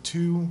be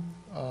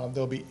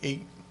there'll be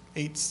eight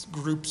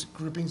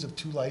groupings of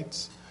 2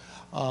 lights.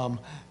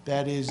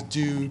 That is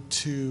due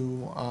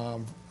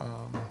to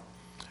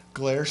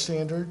glare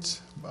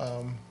standards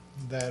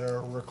that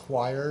are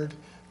required,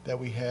 that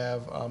we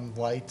have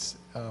lights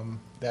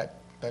that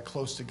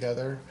close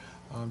together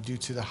due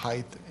to the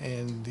height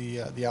and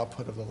the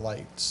output of the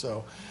light.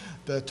 So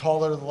the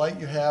taller the light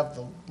you have,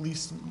 the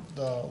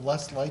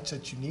less lights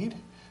that you need.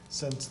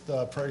 Since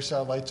the Prairie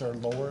Style lights are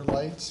lower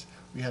lights,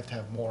 we have to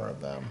have more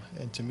of them.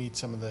 And to meet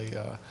some of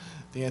the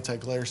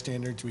anti-glare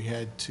standards, we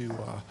had to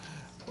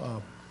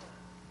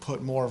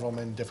put more of them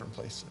in different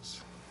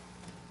places.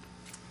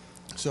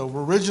 So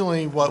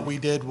originally what we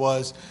did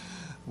was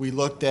we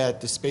looked at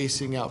the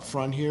spacing out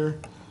front here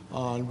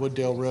on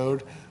Wooddale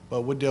Road,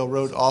 but Wooddale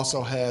Road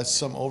also has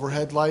some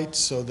overhead lights,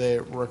 so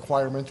the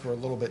requirements were a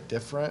little bit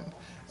different.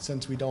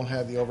 Since we don't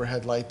have the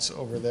overhead lights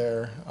over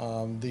there,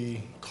 the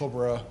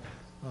Cobra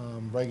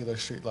regular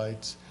street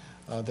lights,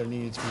 there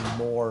needed to be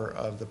more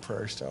of the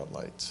Prairie Style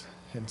lights.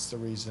 Hence the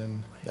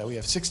reason that we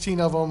have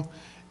 16 of them,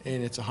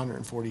 and it's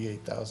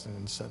 148,000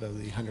 instead of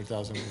the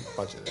 100,000 we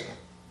budgeted.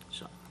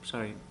 So, I'm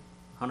sorry,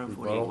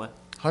 148 what?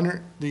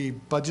 The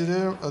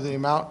budgeted, the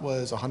amount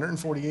was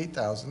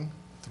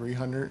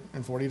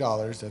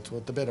 $148,340. That's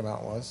what the bid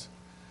amount was.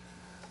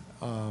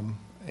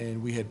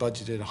 And we had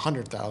budgeted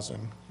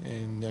 100,000,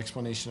 and the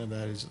explanation of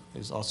that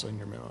is also in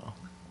your memo.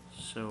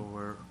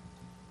 So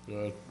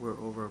Good. we're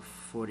over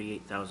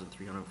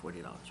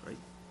 $48,340, right?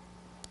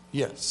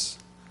 Yes.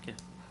 Okay.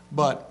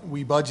 But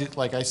we budget,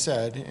 like I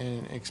said,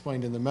 and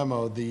explained in the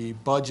memo, the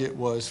budget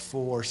was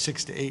for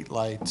 6 to 8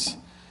 lights.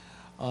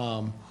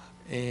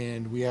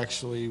 And we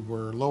actually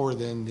were lower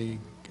than the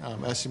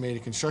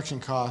estimated construction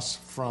costs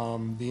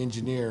from the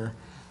engineer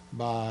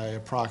by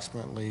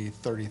approximately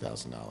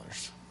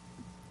 $30,000.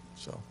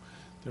 So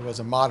there was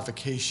a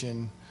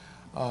modification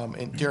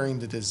during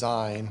the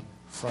design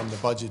from the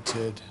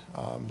budgeted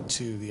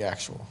to the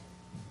actual.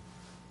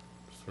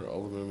 Mr.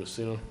 Alderman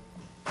Messina?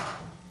 2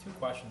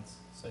 questions.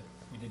 So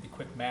we did the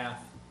quick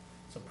math.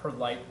 So per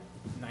light,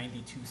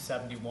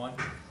 92.71,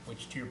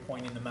 which to your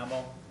point in the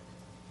memo,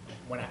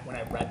 when I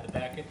read the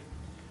packet,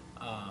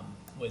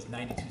 was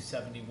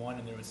 92.71,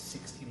 and there was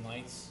 16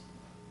 lights,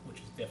 which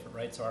is different,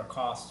 right? So our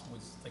cost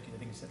was, like I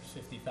think you said,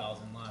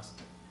 50,000 less.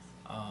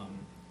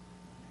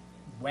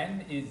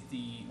 When is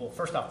well,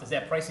 first off, does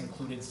that price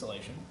include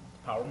installation?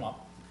 Power them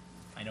up.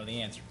 I know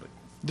the answer, but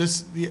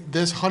This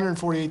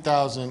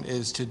 148,000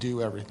 is to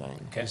do everything.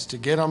 Okay. It's to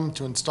get them,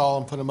 to install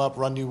them, put them up,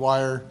 run new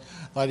wire,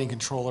 lighting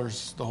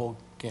controllers, the whole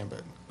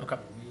gambit. okay.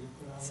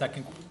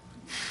 Second,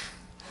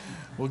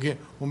 We'll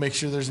make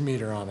sure there's a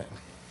meter on it.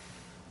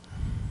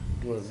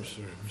 Go ahead,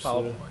 Mr.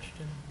 follow-up Messina.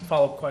 question.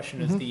 Follow-up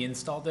question is the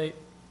install date.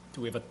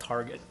 Do we have a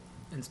target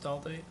install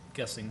date?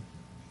 Guessing.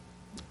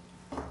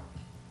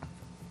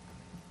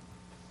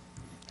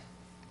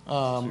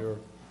 Mr.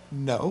 York?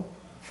 No,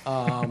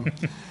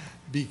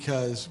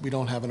 because we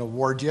don't have an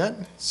award yet.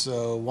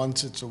 So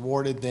once it's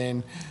awarded,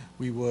 then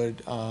we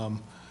would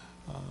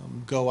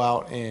go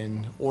out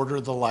and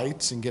order the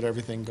lights and get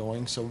everything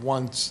going. So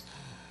once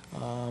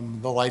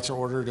the lights are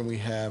ordered and we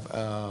have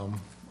a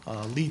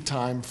lead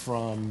time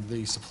from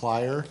the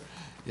supplier,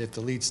 if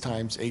the lead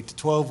time's 8 to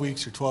 12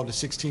 weeks, or 12 to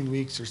 16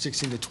 weeks, or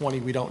 16 to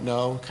 20, we don't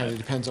know. Kind of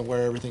depends on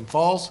where everything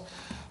falls.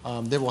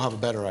 Then we'll have a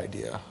better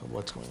idea of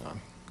what's going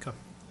on. Okay.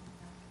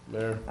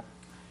 Mayor?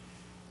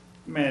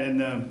 Matt, in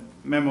the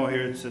memo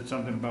here, it said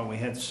something about we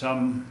had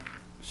some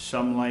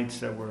lights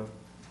that were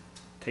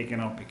taken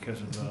out because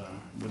of the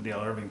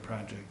Wooddale Irving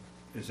project.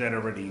 Is that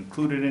already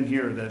included in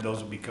here, or that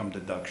those will become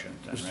deductions?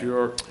 then, Mr. right?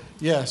 York?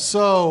 Yeah,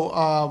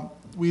 so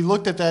we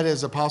looked at that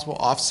as a possible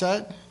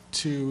offset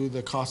to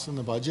the cost in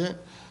the budget,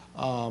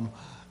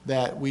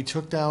 that we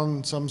took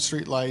down some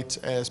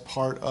streetlights as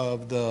part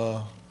of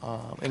the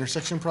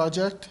intersection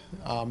project.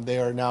 They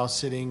are now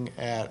sitting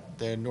at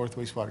the North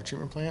Wastewater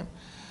Treatment Plant.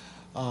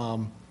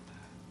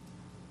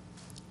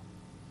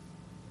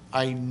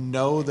 I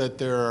know that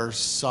there are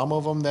some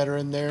of them that are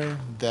in there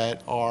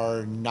that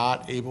are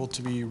not able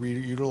to be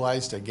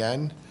reutilized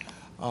again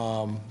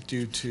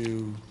due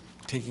to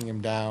taking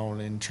them down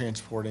and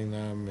transporting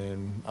them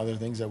and other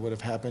things that would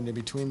have happened in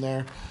between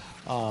there.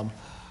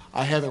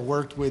 I haven't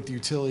worked with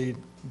Utility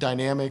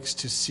Dynamics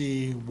to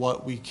see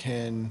what we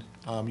can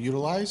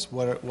utilize,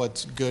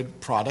 what's good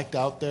product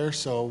out there.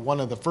 So one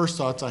of the first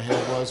thoughts I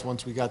had was,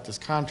 once we got this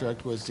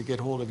contract, was to get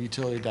hold of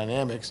Utility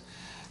Dynamics,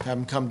 have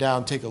them come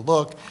down, take a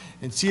look,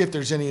 and see if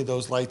there's any of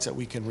those lights that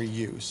we can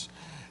reuse.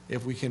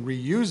 If we can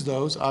reuse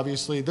those,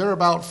 obviously, they're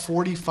about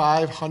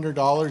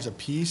 $4,500 a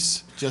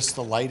piece, just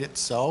the light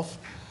itself.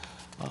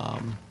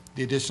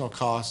 The additional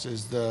cost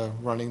is the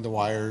running the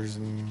wires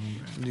and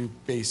new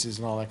bases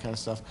and all that kind of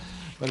stuff,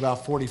 but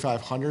about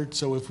 $4,500.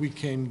 So if we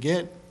can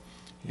get,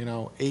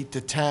 8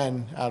 to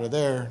 10 out of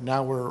there,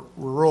 now we're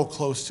real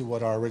close to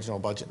what our original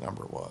budget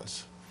number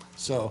was.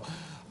 So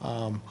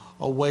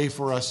a way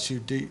for us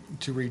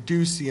to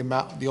reduce the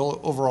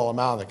overall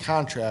amount of the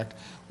contract,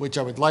 which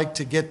I would like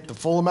to get the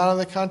full amount of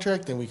the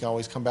contract, then we can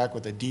always come back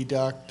with a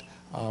deduct,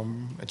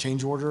 a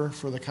change order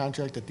for the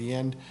contract at the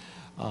end.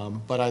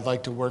 But I'd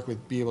like to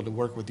be able to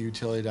work with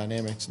Utility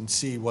Dynamics and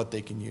see what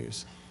they can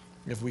use.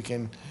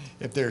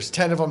 If there's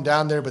 10 of them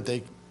down there, but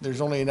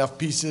there's only enough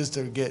pieces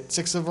to get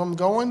 6 of them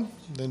going,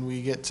 then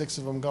we get 6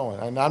 of them going.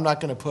 And I'm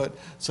not gonna put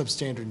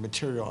substandard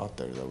material out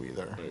there though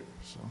either, Right.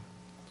 so.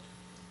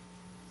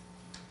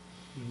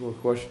 More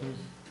questions?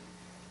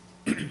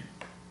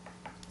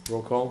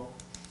 Roll call?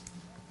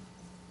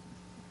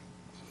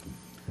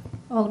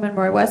 Alderman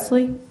Roy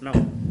Wesley, No.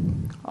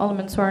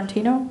 Alderman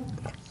Sorrentino,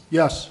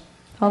 Yes.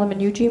 Alderman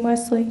Eugene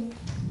Wesley,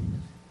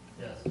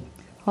 Yes.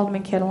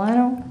 Alderman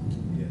Catalano,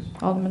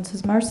 Alderman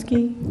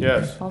Sizmarsky,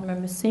 Yes.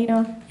 Alderman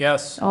Messina,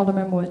 Yes.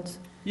 Alderman Woods.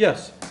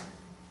 Yes.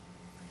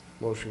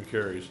 Motion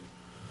carries.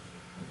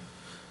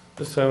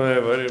 This time I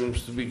have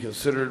items to be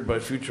considered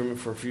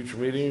for future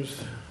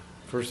meetings.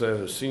 First, I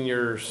have a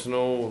senior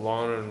snow,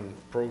 lawn,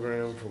 and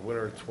program for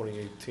winter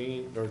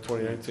 2018, or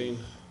 2019.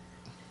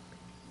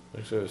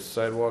 Next, I have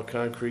sidewalk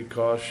concrete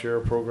cost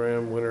share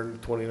program, winter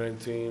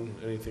 2019.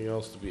 Anything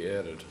else to be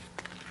added?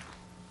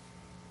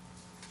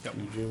 Yep.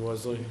 Eugene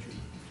Wesley?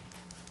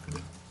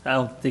 I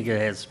don't think it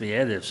has to be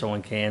added. If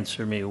someone can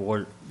answer me,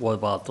 what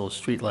about those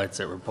streetlights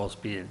that were supposed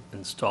to be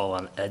installed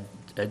on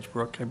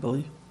Edgebrook, I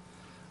believe,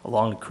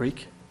 along the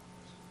creek,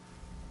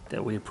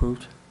 that we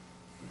approved?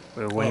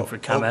 We were waiting for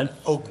comment.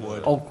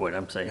 Oakwood. Oakwood,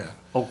 I'm saying. Yeah.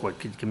 Oakwood,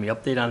 could you give me an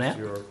update on that?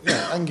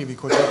 Yeah, I can give you a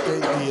quick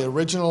update. The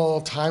original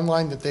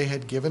timeline that they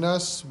had given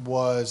us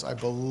was, I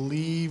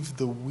believe,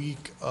 the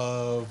week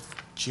of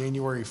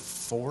January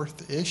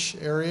 4th-ish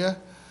area.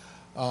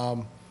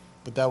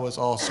 But that was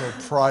also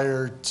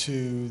prior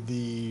to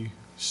the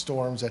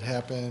storms that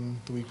happened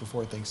the week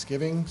before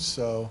Thanksgiving.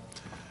 So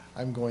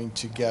I'm going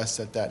to guess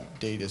that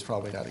date is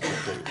probably not a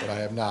good date, but I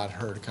have not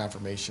heard a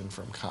confirmation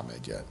from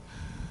ComEd yet.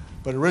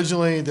 But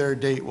originally, their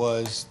date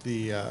was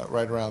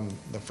right around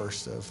the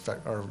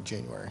 1st of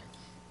January.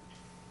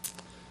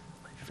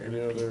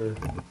 Any other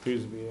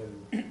please be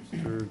added?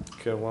 Mr.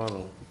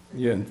 Catalano?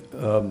 Yeah,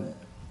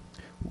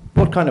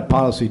 what kind of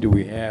policy do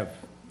we have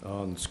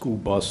on school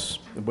bus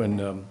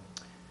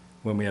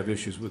when we have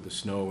issues with the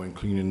snow and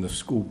cleaning the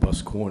school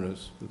bus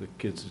corners for the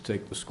kids to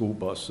take the school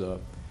bus?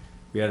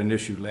 We had an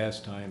issue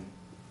last time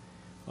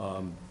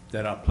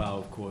that our plow,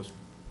 of course,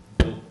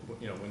 built,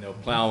 when they were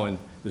plowing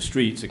the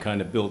streets, it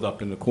kind of built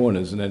up in the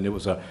corners, and then it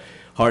was a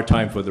hard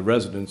time for the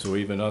residents or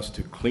even us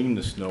to clean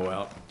the snow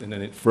out, and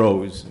then it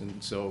froze.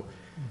 And so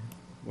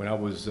when I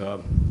was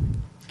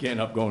getting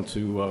up going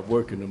to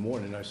work in the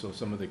morning, I saw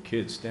some of the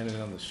kids standing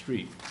on the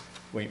street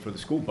waiting for the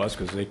school bus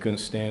because they couldn't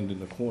stand in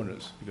the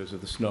corners because of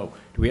the snow.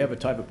 Do we have a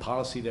type of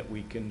policy that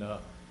we can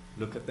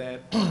look at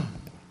that?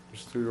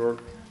 Mr.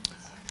 York?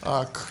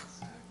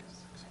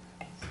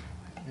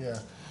 Yeah.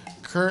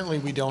 Currently,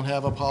 we don't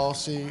have a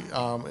policy.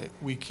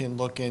 We can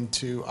look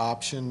into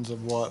options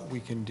of what we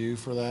can do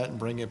for that and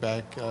bring it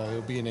back.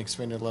 It'll be an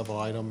expanded level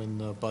item in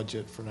the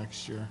budget for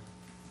next year.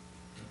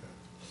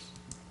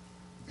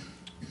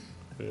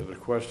 Any other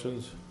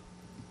questions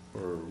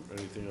or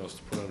anything else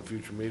to put on a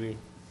future meeting?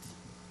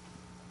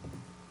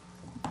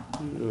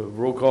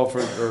 Roll call for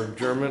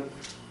adjournment.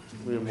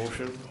 We have a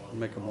motion?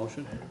 Make a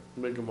motion?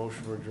 Make a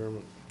motion for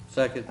adjournment.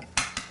 Second.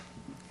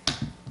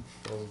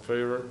 All in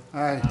favor?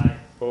 Aye.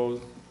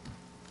 Opposed?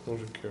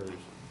 Motion carries.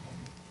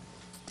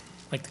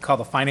 I'd like to call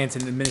the Finance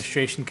and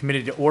Administration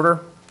Committee to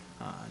order.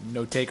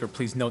 Note taker,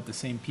 please note the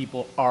same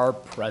people are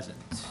present.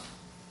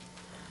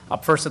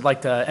 Up first, I'd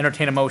like to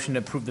entertain a motion to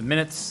approve the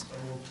minutes.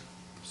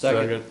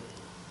 Second.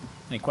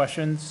 Any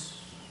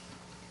questions?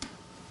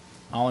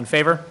 All in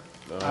favor?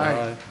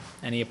 Aye.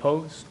 Any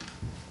opposed?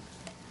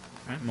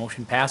 All right,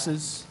 motion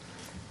passes.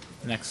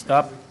 Next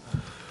up,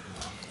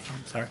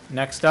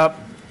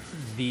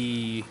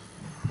 the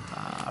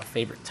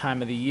favorite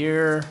time of the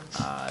year,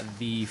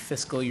 the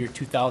fiscal year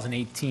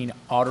 2018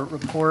 audit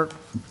report.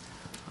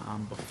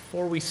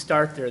 Before we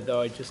start there,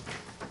 though, I just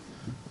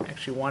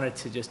actually wanted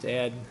to just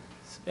add,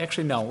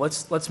 actually, no,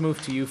 let's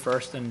move to you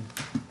first, and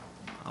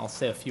I'll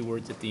say a few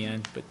words at the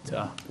end, but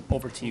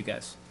over to you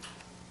guys.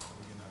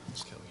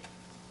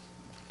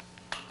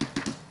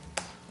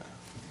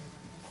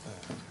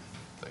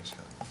 Thanks,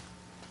 Kelly.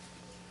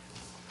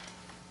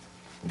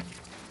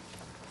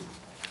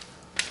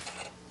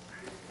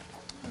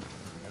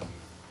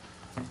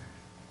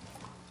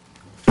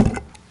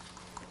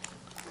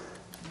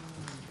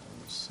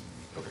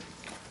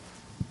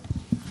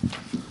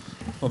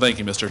 Well, thank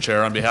you, Mr.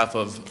 Chair. On behalf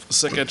of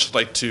Sikich, I'd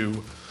like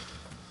to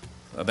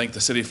thank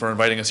the city for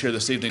inviting us here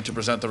this evening to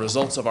present the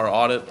results of our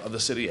audit of the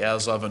city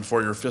as of and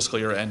for your fiscal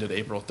year ended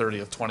April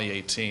 30th,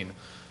 2018.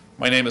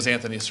 My name is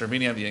Anthony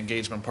Cervini. I'm the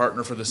engagement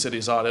partner for the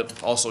city's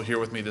audit. Also here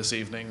with me this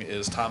evening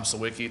is Tom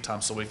Sawicki. Tom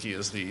Sawicki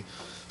is the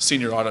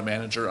senior audit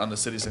manager on the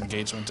city's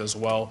engagement as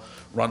well,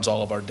 runs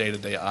all of our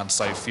day-to-day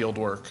on-site field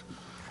work.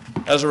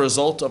 As a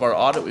result of our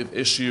audit, we've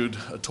issued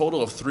a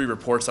total of 3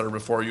 reports that are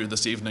before you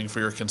this evening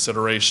for your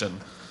consideration.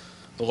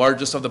 The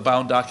largest of the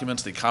bound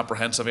documents, the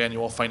comprehensive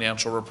annual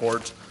financial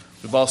report.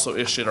 We've also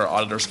issued our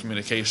auditor's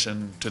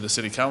communication to the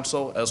City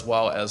Council, as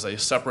well as a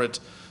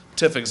separate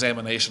TIF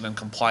examination and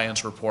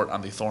compliance report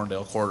on the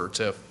Thorndale Corridor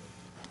TIF.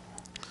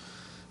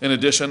 In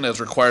addition,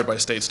 as required by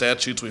state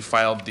statutes, we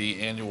filed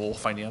the annual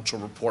financial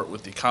report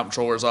with the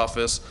Comptroller's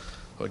Office.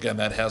 Again,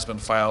 that has been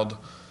filed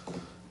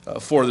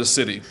for the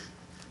city.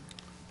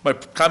 My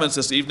comments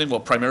this evening will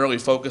primarily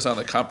focus on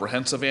the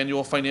comprehensive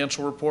annual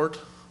financial report,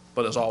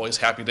 but as always,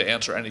 happy to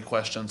answer any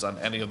questions on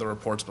any of the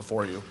reports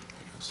before you.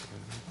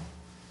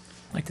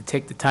 I'd like to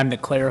take the time to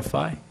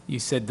clarify. You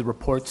said the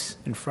report's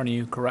in front of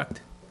you,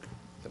 correct?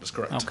 That is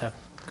correct. Okay,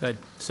 good.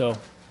 So,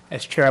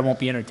 as chair, I won't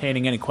be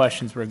entertaining any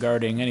questions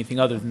regarding anything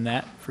other than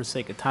that for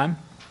sake of time.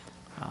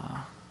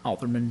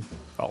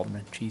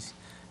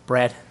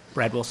 Brad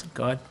Wilson,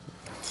 go ahead.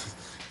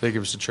 Thank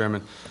you, Mr.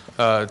 Chairman.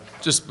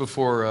 Just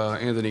before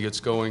Anthony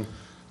gets going,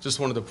 just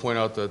wanted to point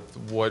out that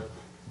what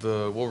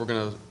we're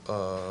going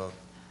to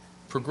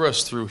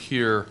progress through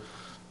here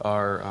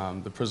are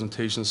the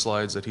presentation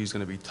slides that he's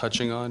going to be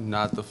touching on,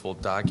 not the full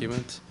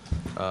document.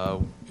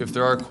 If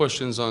there are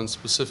questions on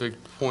specific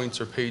points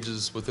or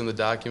pages within the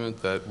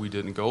document that we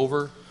didn't go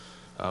over,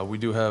 we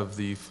do have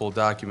the full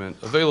document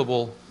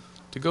available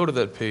to go to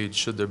that page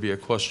should there be a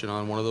question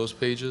on one of those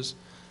pages.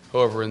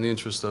 However, in the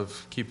interest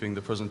of keeping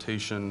the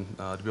presentation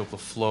to be able to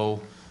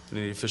flow in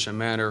an efficient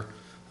manner,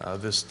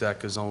 this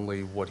deck is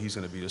only what he's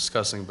going to be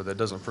discussing, but that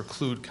doesn't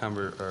preclude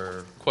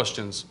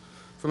questions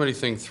from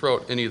anything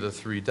throughout any of the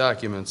 3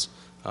 documents.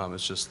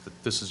 It's just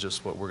that this is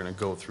just what we're going to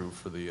go through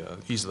for the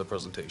ease of the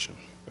presentation.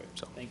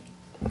 So.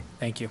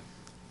 Thank you.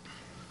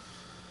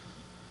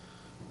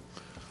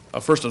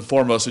 First and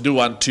foremost, we do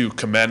want to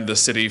commend the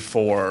city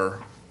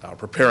for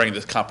preparing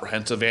this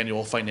comprehensive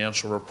annual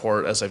financial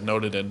report. As I've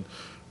noted in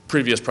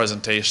previous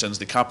presentations,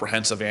 the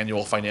comprehensive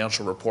annual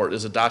financial report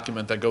is a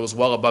document that goes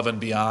well above and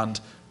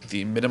beyond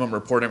the minimum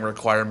reporting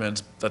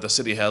requirements that the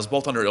city has,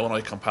 both under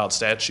Illinois compiled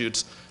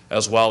statutes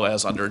as well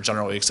as under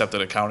generally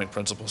accepted accounting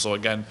principles. So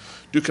again,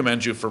 do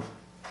commend you for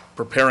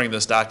preparing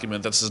this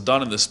document. This is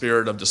done in the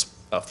spirit of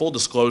full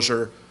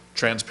disclosure,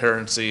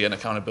 transparency, and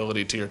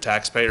accountability to your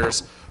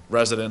taxpayers,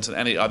 residents, and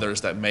any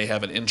others that may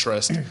have an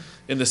interest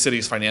in the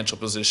city's financial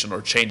position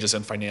or changes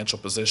in financial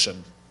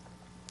position.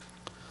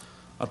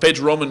 On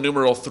page Roman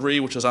numeral 3,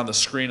 which is on the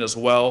screen as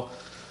well.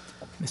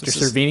 Mr.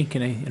 Cervini,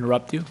 can I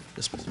interrupt you?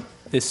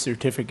 This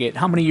certificate,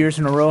 how many years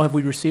in a row have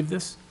we received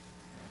this?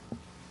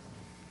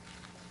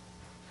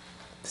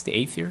 It's the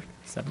 8th year,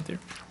 7th year?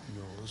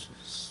 No, this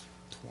is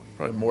 20.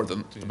 Probably more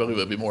than, I believe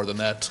it would be more than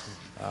that.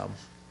 20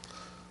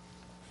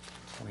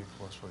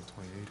 plus, probably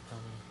 28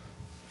 probably.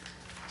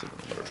 Is it in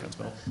the letter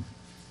transmittal?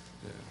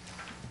 Yeah.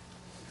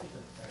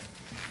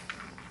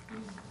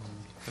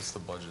 That's the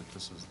budget.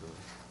 This is the.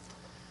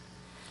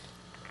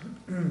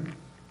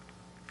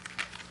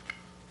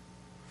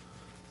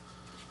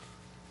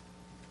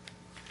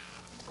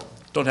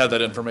 Don't have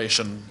that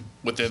information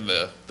within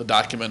the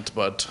document,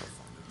 but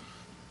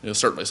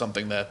certainly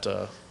something that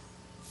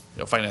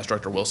Finance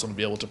Director Wilson will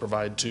be able to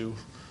provide to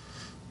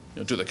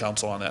to the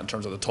council on that in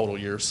terms of the total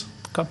years.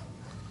 Okay.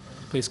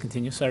 Please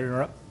continue. Sorry to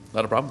interrupt.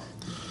 Not a problem.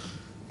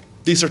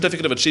 The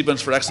Certificate of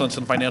Achievements for Excellence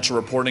in Financial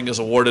Reporting is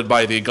awarded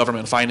by the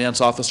Government Finance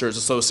Officers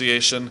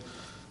Association.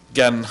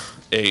 Again,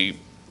 a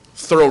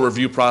thorough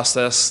review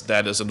process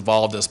that is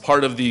involved as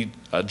part of the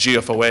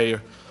GFOA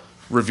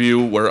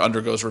review, where it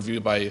undergoes review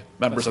by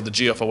members of the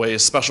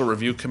GFOA's Special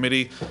Review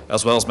Committee,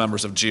 as well as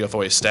members of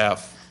GFOA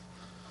staff.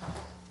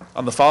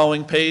 On the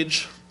following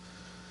page,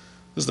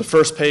 this is the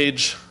first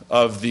page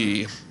of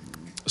the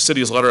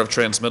city's letter of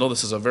transmittal.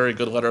 This is a very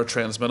good letter of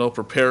transmittal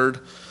prepared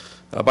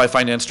by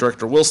Finance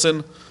Director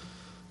Wilson.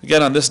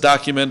 Again, on this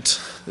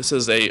document, this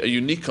is a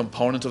unique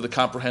component of the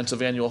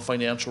comprehensive annual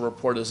financial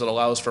report, as it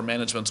allows for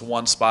management's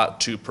one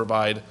spot to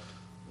provide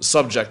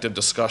subjective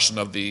discussion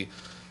of the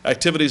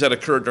activities that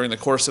occurred during the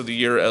course of the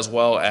year, as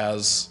well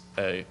as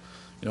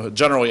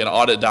generally an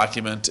audit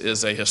document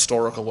is a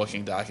historical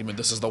looking document.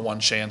 This is the one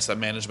chance that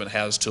management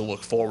has to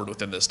look forward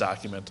within this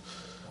document.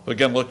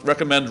 Again,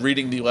 recommend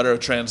reading the letter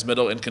of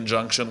transmittal in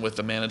conjunction with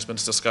the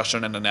management's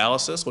discussion and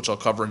analysis, which I'll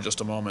cover in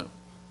just a moment.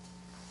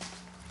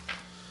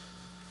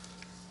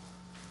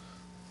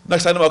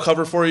 Next item I'll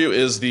cover for you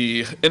is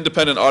the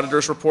independent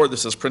auditor's report.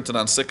 This is printed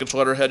on Sikich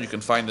letterhead. You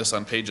can find this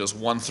on pages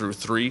 1 through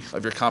 3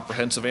 of your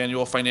comprehensive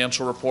annual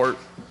financial report.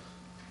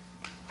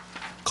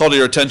 Call to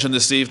your attention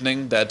this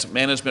evening that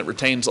management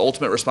retains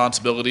ultimate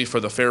responsibility for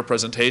the fair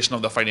presentation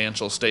of the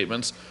financial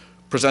statements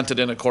presented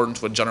in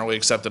accordance with generally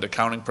accepted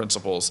accounting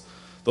principles.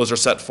 Those are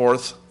set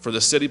forth for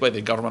the city by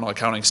the Governmental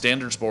Accounting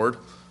Standards Board.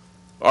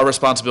 Our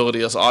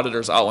responsibility as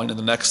auditors outlined in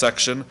the next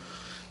section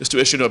is to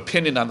issue an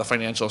opinion on the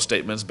financial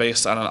statements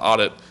based on an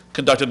audit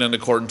conducted in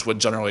accordance with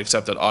generally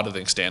accepted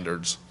auditing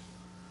standards.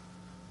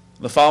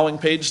 The following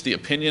page, the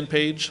opinion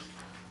page,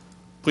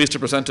 pleased to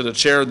present to the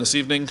chair this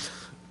evening,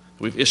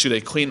 we've issued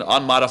a clean,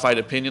 unmodified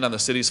opinion on the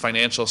city's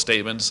financial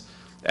statements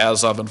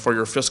as of and for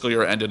your fiscal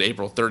year ended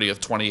April 30th,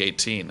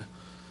 2018.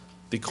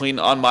 The clean,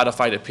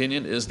 unmodified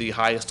opinion is the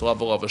highest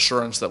level of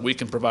assurance that we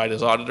can provide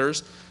as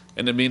auditors,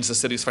 and it means the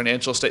city's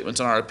financial statements,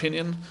 in our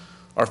opinion,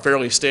 are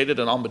fairly stated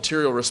in all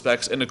material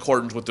respects in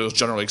accordance with those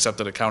generally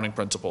accepted accounting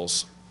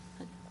principles.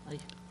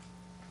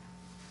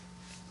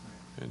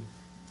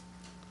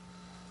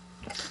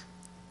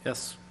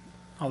 Yes.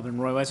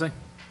 Alderman Roy Wesley?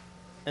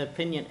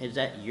 Opinion, is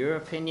that your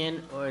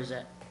opinion, or is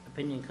that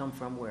opinion come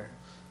from where?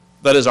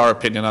 That is our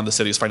opinion on the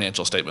city's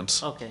financial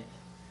statements. Okay.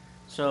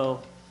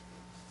 So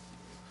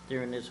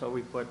during this whole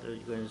report, you're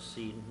going to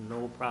see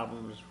no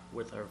problems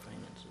with our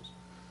finances.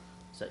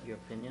 Is that your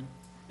opinion?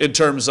 In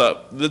terms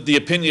of, the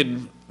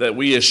opinion that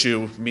we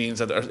issue means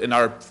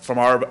that from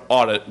our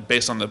audit,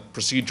 based on the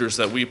procedures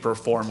that we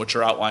perform, which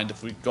are outlined,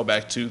 if we go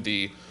back to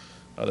the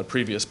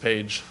previous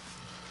page,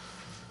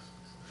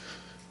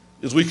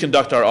 is we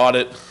conduct our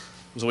audit,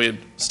 so we have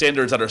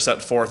standards that are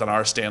set forth on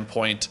our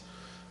standpoint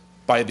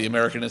by the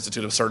American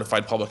Institute of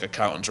Certified Public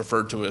Accountants,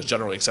 referred to as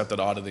generally accepted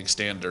auditing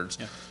standards.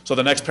 Yeah. So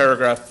the next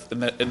paragraph in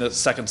the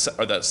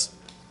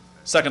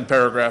second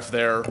paragraph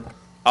there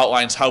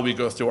outlines how we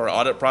go through our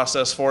audit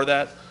process for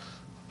that.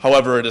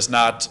 However, it is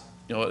not,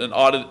 an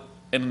audit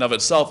in and of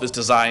itself is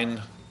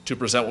designed to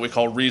present what we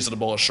call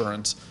reasonable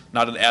assurance,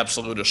 not an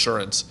absolute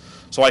assurance.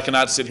 So I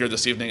cannot sit here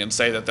this evening and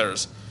say that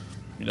there's,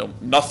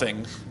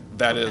 nothing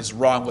that is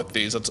wrong with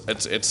these.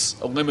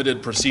 It's a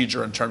limited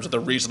procedure in terms of the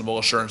reasonable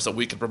assurance that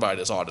we can provide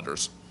as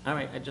auditors. All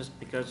right,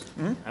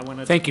 I want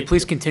to. Thank you.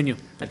 Please continue.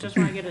 I just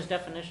want to get his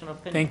definition of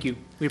opinion. Thank you.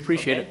 We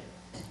appreciate it.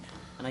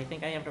 And I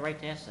think I have the right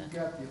to ask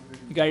that.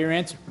 You got your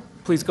answer.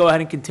 Please go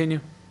ahead and continue.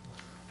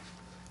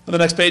 On the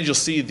next page, you'll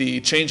see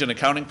the change in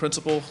accounting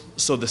principle.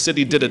 So the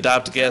city did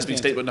adopt GASB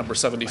Statement Number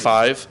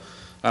 75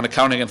 on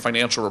accounting and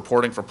financial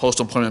reporting for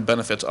post-employment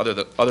benefits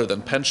other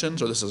than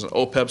pensions, or this is an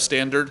OPEB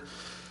standard.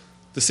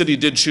 The city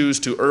did choose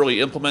to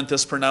early implement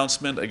this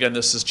pronouncement. Again,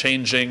 this is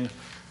changing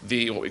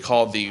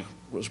what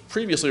was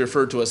previously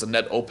referred to as a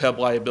net OPEB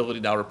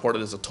liability, now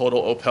reported as a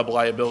total OPEB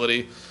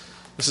liability.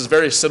 This is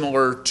very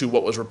similar to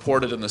what was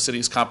reported in the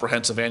city's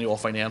comprehensive annual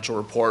financial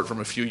report from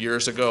a few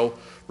years ago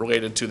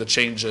related to the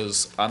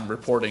changes on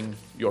reporting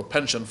your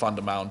pension fund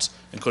amounts,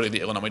 including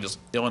the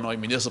Illinois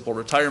Municipal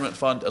Retirement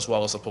Fund as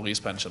well as the police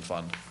pension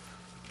fund.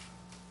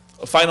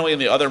 Finally, in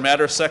the other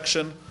matters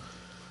section,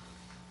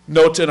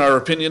 note in our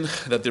opinion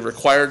that the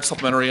required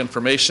supplementary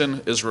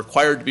information is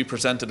required to be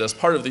presented as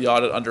part of the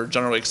audit under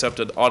generally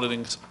accepted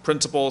auditing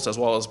principles as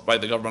well as by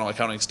the Governmental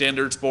Accounting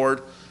Standards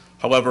Board.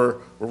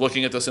 However, we're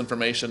looking at this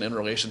information in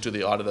relation to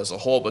the audit as a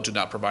whole, but do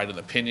not provide an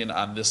opinion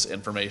on this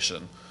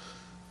information.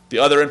 The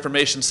other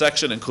information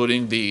section,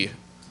 including the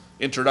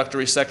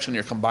introductory section,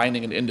 your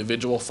combining an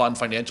individual fund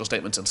financial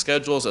statements and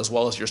schedules, as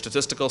well as your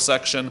statistical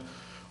section,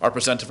 are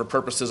presented for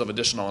purposes of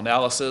additional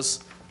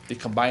analysis. The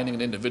combining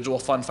an individual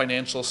fund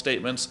financial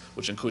statements,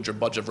 which include your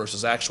budget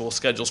versus actual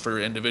schedules for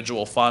your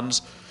individual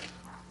funds,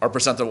 are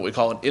presented what we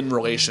call an in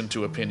relation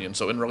to opinion.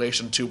 So in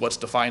relation to what's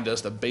defined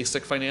as the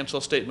basic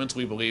financial statements,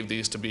 we believe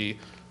these to be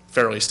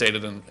fairly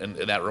stated in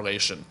that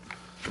relation.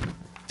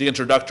 The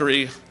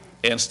introductory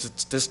and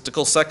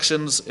statistical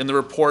sections in the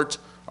report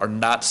are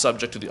not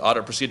subject to the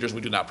audit procedures.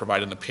 We do not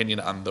provide an opinion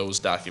on those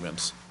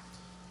documents.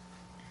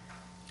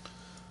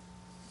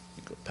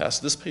 Go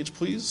past this page,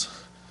 please.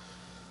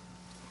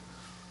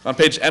 On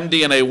page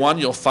MD&A1,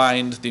 you'll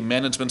find the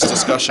management's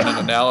discussion and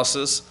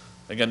analysis.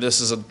 Again,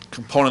 this is a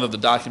component of the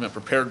document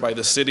prepared by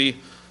the city.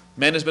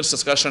 Management's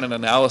discussion and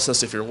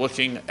analysis, if you're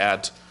looking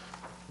at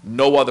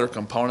no other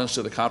components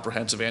to the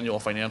comprehensive annual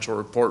financial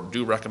report,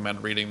 do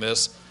recommend reading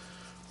this.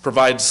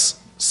 Provides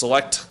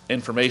select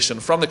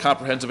information from the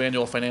comprehensive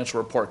annual financial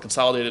report,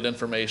 consolidated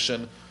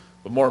information,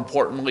 but more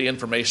importantly,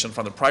 information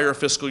from the prior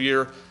fiscal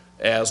year,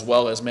 as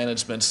well as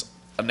management's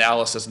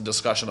analysis and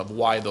discussion of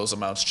why those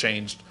amounts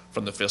changed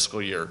from the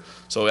fiscal year.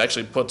 So it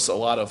actually puts a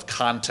lot of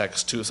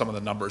context to some of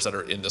the numbers that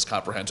are in this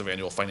comprehensive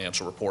annual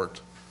financial report.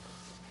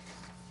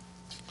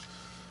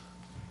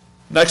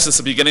 Next is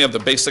the beginning of the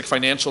basic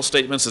financial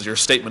statements is your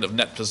statement of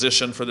net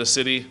position for the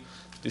city.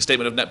 The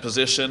statement of net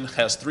position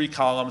has 3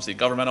 columns, the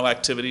governmental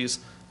activities,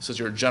 this is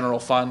your general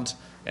fund,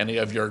 any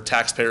of your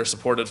taxpayer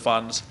supported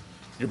funds.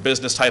 Your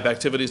business type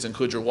activities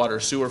include your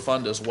water sewer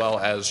fund as well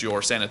as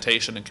your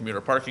sanitation and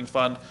commuter parking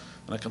fund,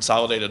 and a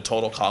consolidated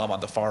total column on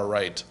the far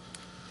right.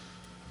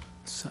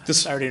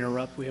 Sorry to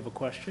interrupt. We have a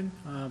question.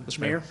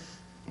 Mayor?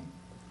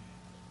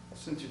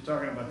 Since you're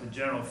talking about the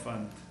general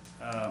fund,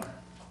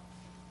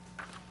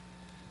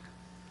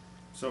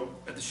 so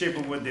at the Shape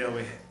of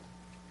Wooddale,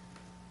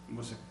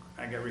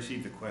 I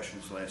received the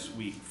questions last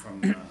week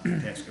from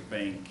Tasker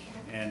Bank,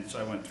 And so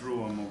I went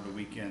through them over the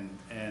weekend,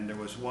 and there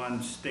was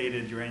one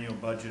stated your annual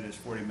budget is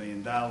 $40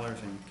 million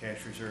and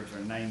cash reserves are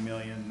 $9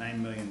 million. $9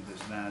 million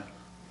does not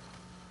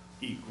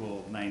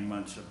equal 9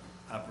 months of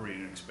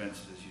operating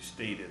expenses as you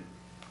stated.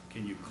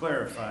 Can you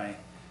clarify?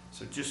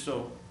 So just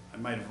so I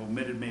might have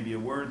omitted maybe a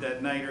word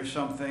that night or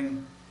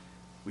something.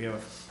 We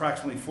have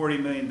approximately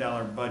 $40 million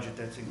budget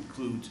that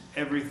includes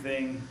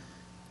everything.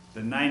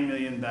 The $9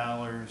 million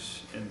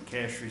in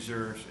cash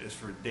reserves is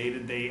for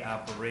day-to-day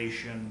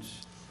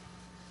operations.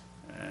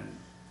 And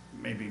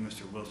maybe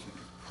Mr. Wilson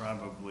could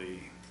probably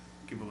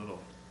give a little,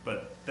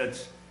 but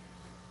that's,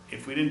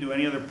 if we didn't do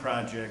any other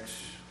projects,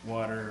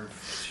 water,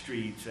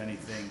 streets,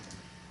 anything,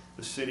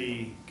 the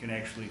city can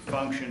actually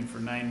function for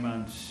 9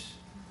 months,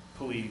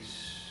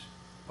 police,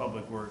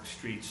 public works,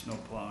 streets, snow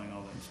plowing,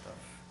 all that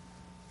stuff.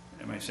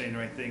 Am I saying the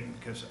right thing?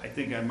 Because I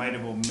think I might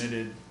have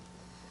omitted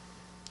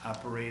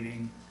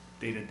operating,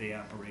 day-to-day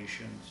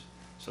operations.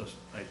 So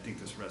I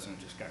think this resident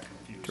just got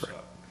confused. So,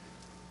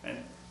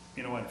 and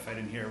you know what, if I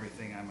didn't hear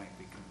everything, I might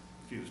be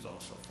confused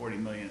also. 40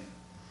 million,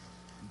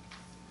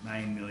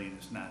 9 million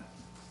is not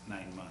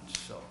 9 months,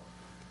 so.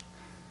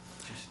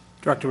 Just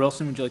Director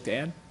Wilson, would you like to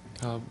add?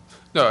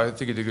 No, I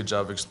think you did a good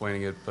job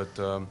explaining it, but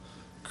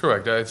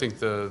correct. I think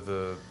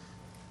the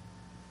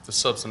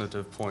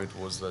substantive point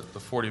was that the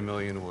 40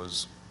 million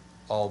was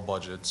all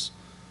budgets,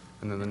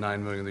 and then the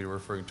 9 million that you were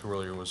referring to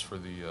earlier was for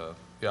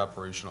the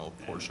operational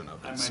portion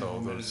of it. I might have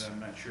omitted it, I'm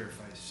not sure if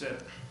I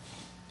said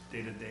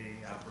day-to-day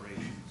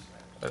operations.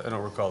 I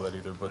don't recall that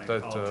either, but I that,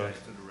 apologize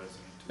to the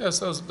resident. yes,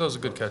 that was a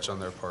good catch on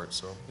their part,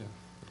 so, yeah.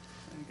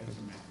 I think that's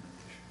a recommendation.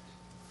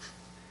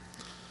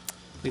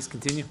 Please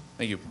continue.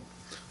 Thank you.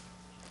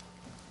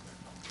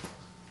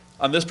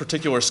 On this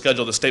particular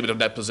schedule, the statement of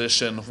net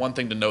position, one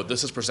thing to note,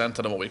 this is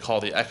presented on what we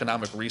call the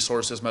economic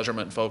resources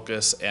measurement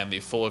focus and the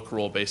full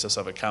accrual basis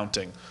of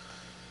accounting.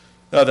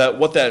 Now,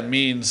 what that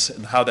means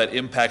and how that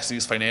impacts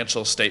these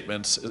financial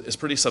statements is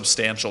pretty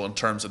substantial in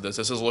terms of this.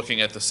 This is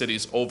looking at the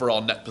city's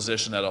overall net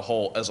position as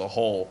a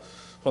whole.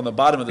 So on the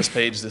bottom of this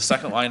page, the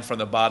second line from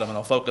the bottom, and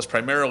I'll focus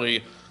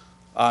primarily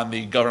on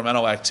the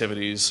governmental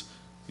activities,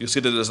 you see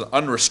that there's an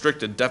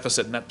unrestricted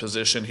deficit net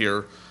position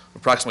here,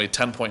 approximately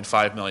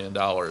 $10.5 million.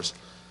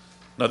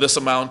 Now, this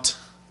amount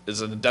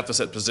is in a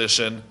deficit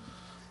position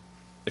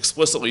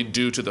explicitly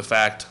due to the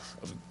fact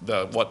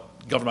of what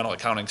Governmental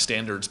Accounting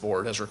Standards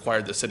Board has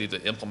required the city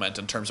to implement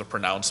in terms of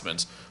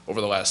pronouncements over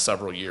the last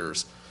several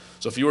years.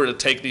 So if you were to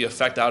take the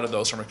effect out of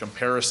those from a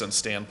comparison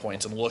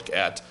standpoint and look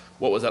at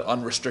what would that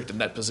unrestricted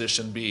net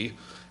position be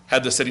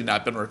had the city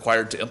not been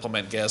required to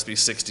implement GASB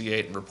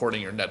 68 and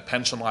reporting your net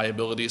pension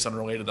liabilities and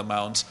related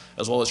amounts,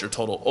 as well as your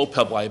total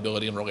OPEB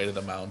liability and related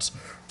amounts,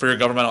 for your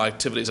governmental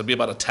activities, it'd be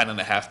about a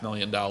 $10.5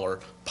 million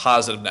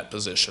positive net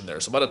position there.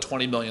 So about a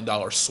 $20 million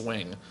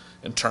swing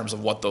in terms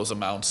of what those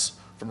amounts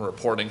from a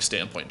reporting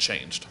standpoint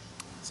changed.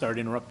 Sorry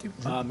to interrupt you.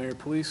 Mayor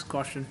Police,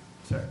 question?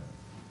 Sorry.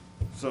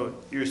 So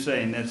you're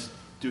saying that's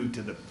due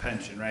to the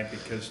pension, right?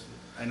 Because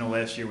I know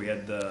last year we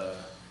had the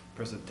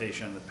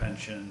presentation on the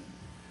pension.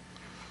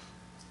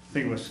 I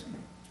think it was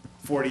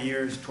 40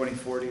 years,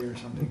 2040 or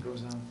something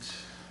goes out.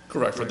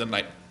 Correct, for the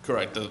night,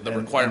 correct, the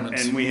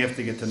requirements. And we have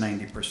to get to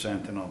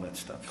 90% and all that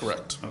stuff.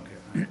 Correct.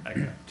 Okay, I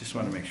got it. Just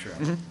want to make sure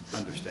I'm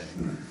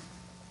understanding.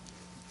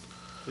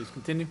 Please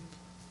continue.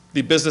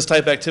 The business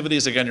type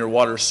activities, again, your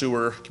water,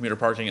 sewer, commuter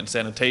parking, and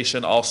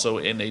sanitation, also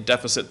in a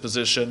deficit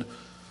position.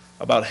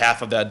 About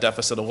half of that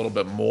deficit, a little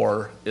bit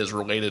more, is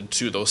related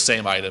to those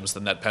same items, the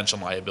net pension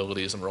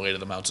liabilities and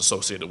related amounts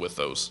associated with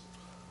those.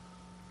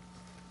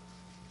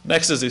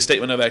 Next is the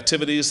statement of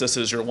activities. This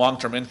is your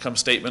long-term income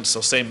statement,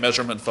 so same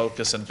measurement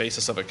focus and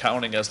basis of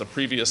accounting as the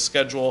previous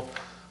schedule.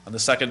 On the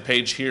second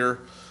page here,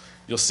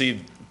 you'll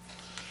see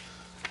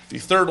the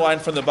third line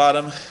from the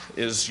bottom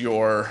is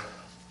your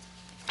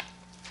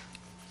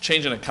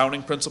change in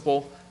accounting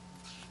principle.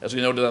 As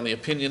we noted on the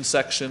opinion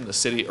section, the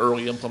city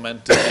early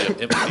implemented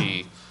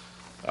the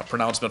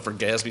pronouncement for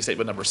GASB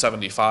statement number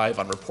 75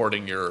 on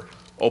reporting your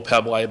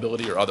OPEB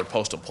liability or other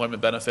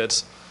post-employment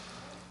benefits.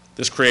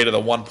 This created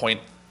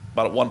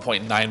about a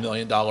 $1.9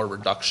 million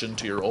reduction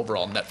to your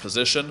overall net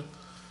position.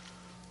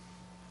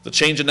 The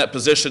change in net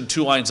position,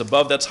 2 lines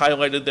above that's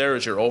highlighted there,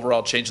 is your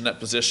overall change in net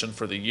position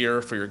for the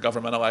year. For your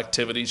governmental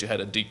activities, you had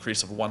a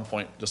decrease of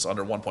just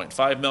under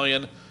 1.5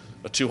 million,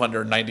 a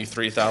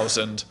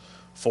 293,000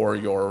 for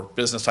your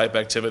business type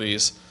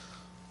activities,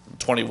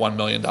 $21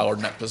 million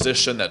net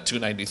position. That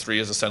 293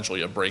 is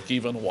essentially a break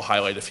even. We'll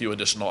highlight a few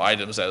additional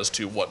items as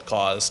to what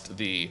caused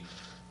the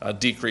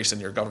decrease in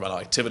your governmental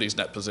activities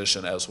net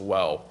position as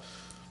well.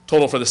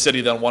 Total for the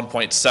city then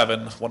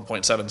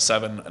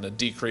 1.77 and a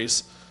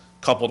decrease,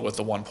 coupled with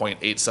the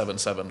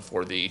 1.877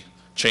 for the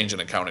change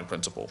in accounting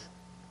principle.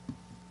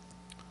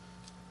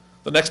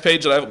 The next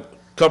page that I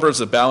covers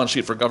the balance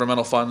sheet for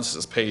governmental funds.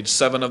 This is page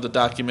 7 of the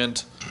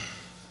document.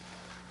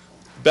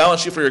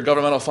 Balance sheet for your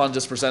governmental funds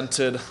is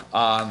presented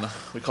on,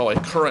 we call a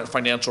current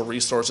financial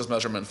resources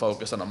measurement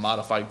focus and a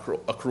modified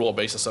accrual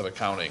basis of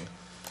accounting.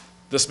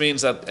 This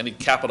means that any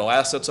capital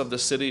assets of the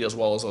city, as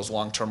well as those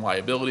long-term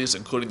liabilities,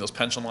 including those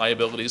pension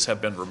liabilities,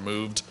 have been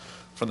removed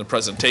from the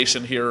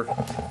presentation here,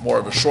 more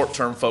of a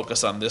short-term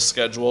focus on this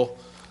schedule.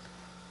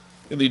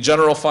 In the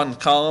general fund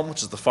column,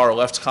 which is the far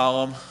left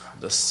column,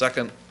 the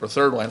second or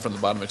third line from the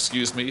bottom,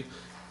 excuse me,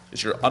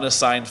 is your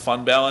unassigned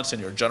fund balance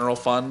in your general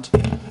fund,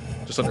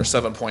 just under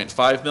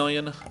 7.5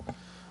 million.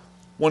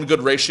 One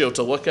good ratio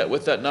to look at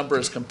with that number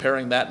is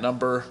comparing that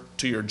number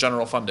to your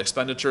general fund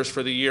expenditures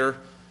for the year.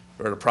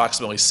 You're at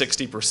approximately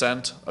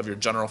 60% of your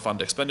general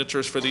fund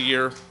expenditures for the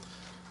year.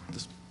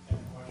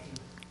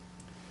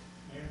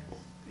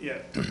 Yeah.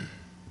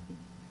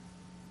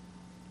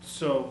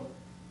 So,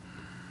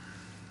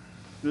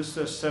 this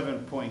says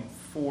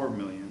 7.4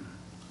 million.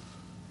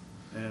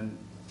 And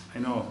I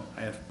know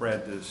I ask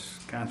Brad this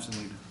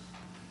constantly,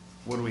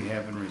 what do we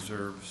have in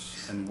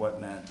reserves and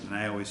whatnot? And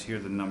I always hear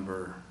the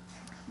number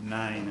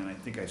 9, and I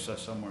think I saw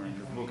somewhere in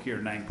your book here,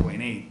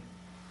 9.8.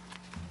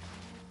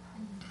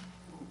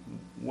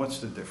 What's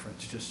the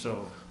difference, just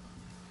so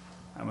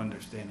I'm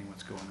understanding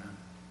what's going on?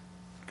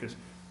 Because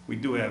we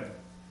do have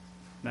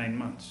 9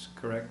 months,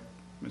 correct?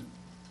 Mr.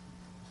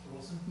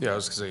 Wilson? Yeah, I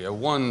was gonna say,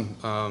 one,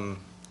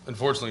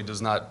 unfortunately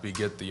does not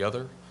beget the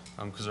other,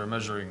 because they're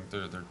measuring,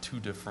 they're two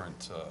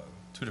different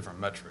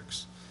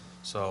metrics.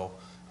 So,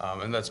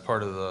 and that's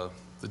part of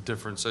the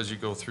difference as you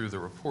go through the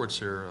reports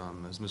here,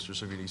 as Mr.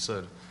 Savini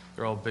said,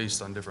 they're all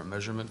based on different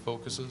measurement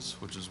focuses,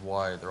 which is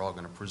why they're all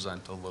gonna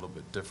present a little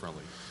bit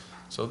differently.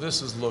 So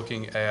this is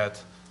looking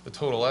at the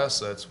total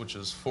assets, which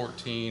is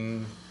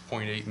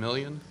 14.8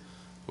 million,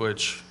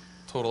 which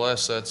total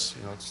assets,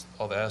 you know, it's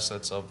all the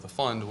assets of the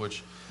fund,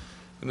 which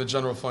in the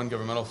general fund,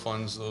 governmental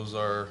funds, those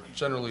are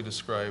generally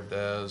described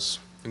as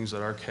things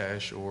that are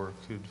cash or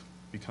could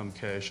become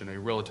cash in a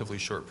relatively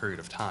short period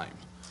of time.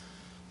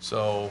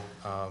 So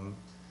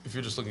if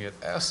you're just looking at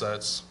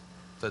assets,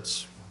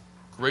 that's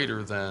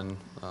greater than,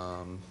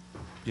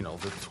 you know,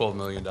 the $12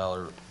 million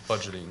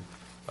budgeting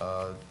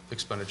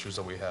expenditures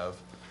that we have,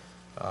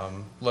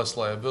 less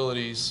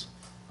liabilities,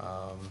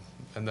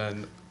 and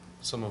then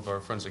some of our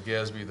friends at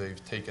GASB,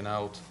 they've taken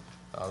out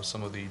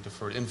some of the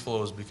deferred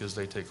inflows because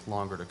they take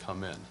longer to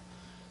come in.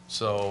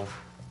 So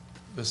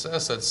this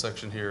assets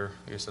section here,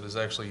 like I said, is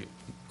actually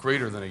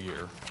greater than a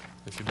year.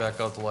 If you back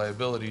out the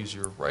liabilities,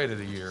 you're right at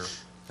a year,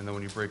 and then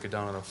when you break it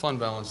down on a fund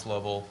balance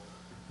level,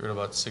 you're at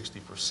about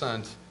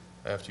 60%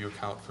 after you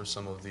account for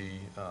some of the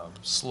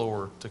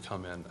slower to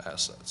come in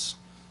assets.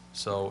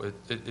 So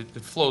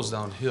it flows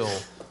downhill.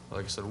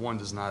 Like I said, one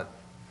does not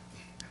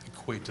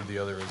equate to the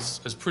other.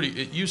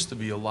 It used to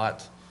be a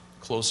lot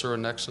closer a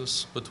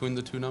nexus between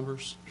the two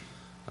numbers,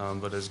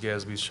 but as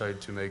GASB's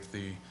tried to make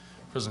the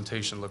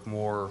presentation look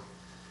more,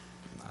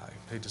 I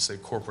hate to say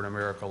corporate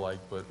America-like,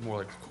 but more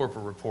like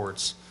corporate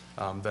reports,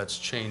 that's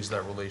changed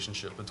that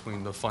relationship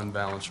between the fund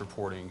balance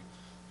reporting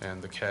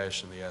and the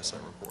cash and the asset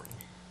reporting.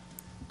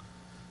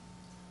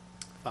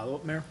 Follow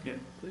up, Mayor? Yeah,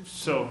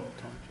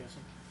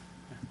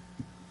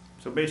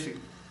 so basically,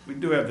 we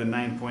do have the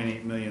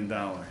 $9.8 million,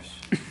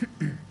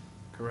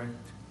 correct?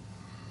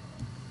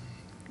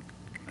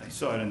 I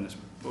saw it in this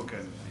book, I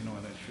know I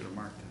should have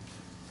marked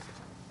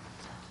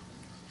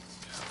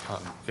it.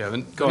 Yeah, the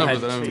Go number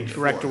ahead, that I'm.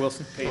 Director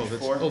Wilson. Page Oh, that's-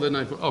 4? Oh, the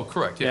 9, oh,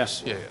 correct,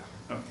 yes, yeah,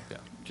 yeah. Okay. Yeah,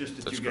 Just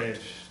that that's you correct.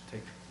 guys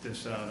take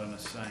this out on the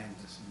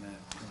signs, this and that,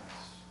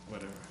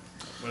 whatever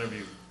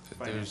you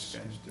finance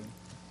guys do.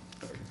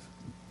 Okay.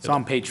 So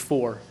on page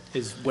 4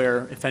 is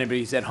where, if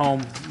anybody's at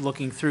home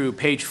looking through,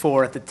 page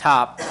 4 at the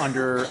top,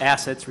 under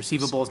assets,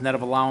 receivables, net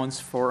of allowance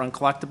for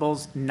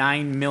uncollectibles,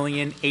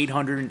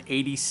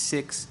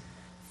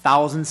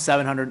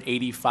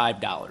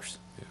 $9,886,785 Yeah,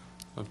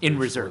 in page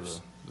four,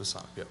 reserves. The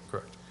sign, yeah,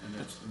 correct. And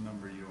that's the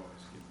number you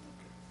always give,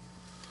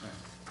 okay. All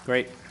right.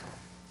 Great.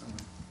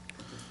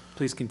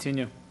 Please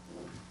continue.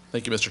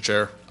 Thank you, Mr.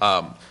 Chair.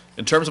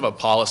 In terms of a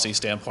policy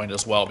standpoint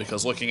as well,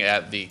 because looking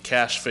at the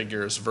cash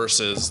figures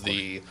versus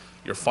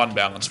your fund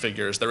balance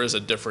figures, there is a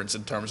difference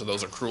in terms of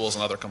those accruals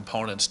and other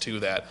components to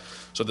that.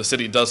 So the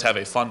city does have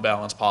a fund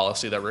balance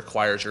policy that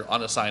requires your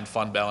unassigned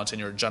fund balance in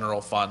your general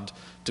fund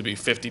to be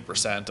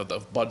 50% of the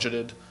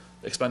budgeted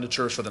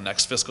expenditures for the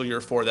next fiscal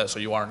year for that, so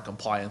you are in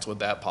compliance with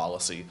that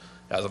policy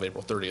as of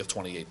April 30th,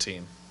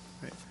 2018.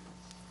 Right.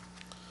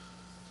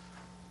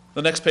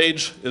 The next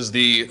page is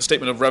the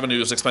statement of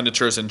revenues,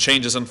 expenditures, and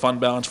changes in fund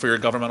balance for your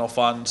governmental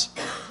funds.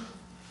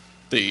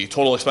 The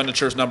total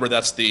expenditures number,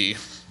 that's the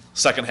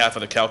second half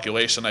of the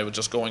calculation I was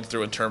just going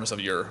through in terms of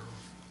your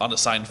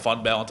unassigned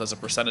fund balance as a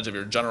percentage of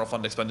your general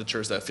fund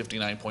expenditures, that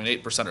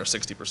 59.8% or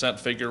 60%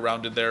 figure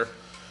rounded there.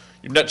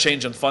 Your net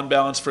change in fund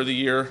balance for the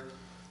year,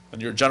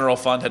 and your general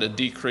fund had a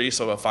decrease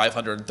of about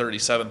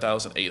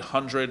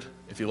 $537,800.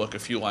 If you look a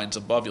few lines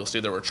above, you'll see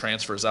there were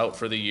transfers out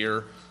for the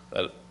year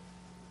that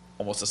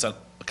almost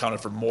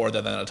accounted for more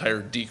than an entire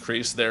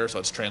decrease there, so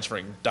it's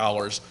transferring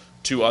dollars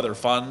to other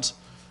funds.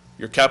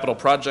 Your capital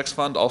projects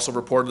fund, also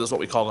reported as what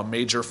we call a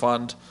major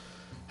fund,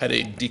 had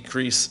a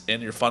decrease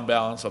in your fund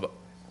balance of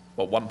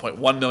about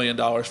 $1.1 million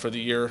for the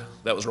year.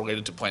 That was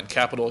related to planned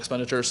capital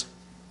expenditures.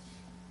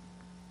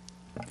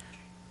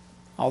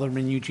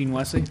 Alderman Eugene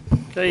Wesley.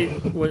 Okay,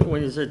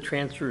 when you said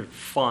transfer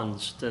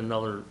funds to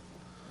another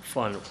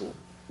fund,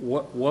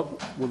 what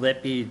will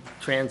that be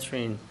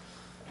transferring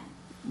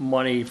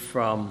money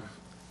from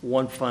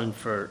one fund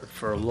for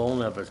a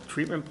loan of a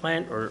treatment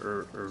plant,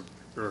 or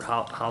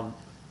how,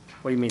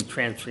 what do you mean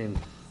transferring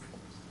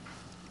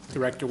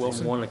Director from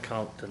Wilson? one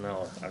account to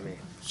another? I mean,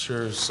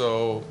 Sure,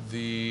 so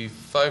the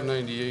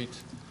 598,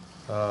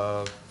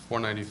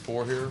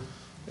 494 here,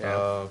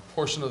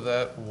 portion of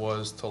that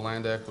was to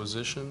land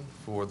acquisition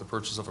for the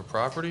purchase of a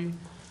property,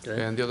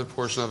 Okay. and the other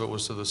portion of it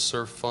was to the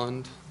SURF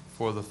fund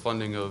for the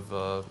funding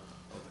of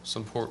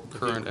some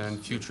current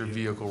and future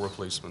vehicle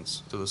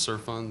replacements. To the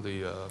SURF fund,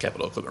 the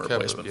Capital Equipment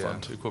Replacement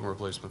Fund. Equipment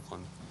Replacement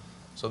Fund.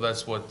 So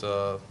that's what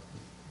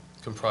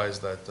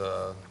comprised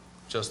that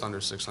just under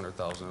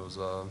 600,000. It was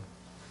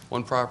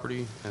one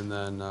property and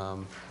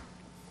then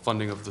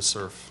funding of the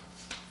SURF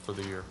for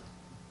the year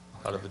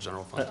out of the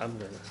general fund.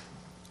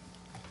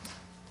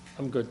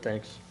 I'm good,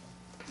 thanks.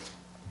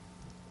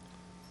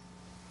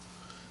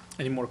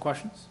 Any more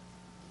questions?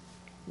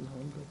 No,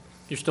 I'm good.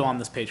 You're still on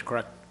this page,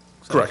 correct?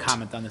 So Correct.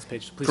 Comment on this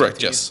page. Please Correct,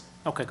 continue. yes.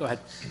 Okay, go ahead.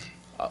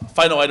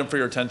 Final item for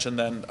your attention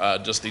then,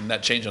 just the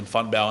net change in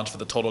fund balance for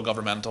the total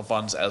governmental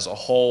funds as a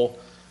whole,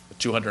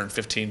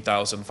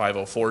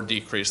 215,504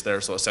 decrease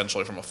there, so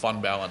essentially from a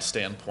fund balance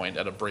standpoint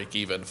at a break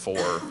even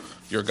for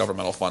your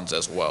governmental funds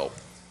as well.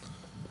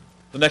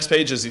 The next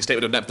page is the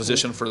statement of net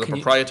position for the Can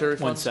you- proprietary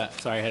One funds. sec,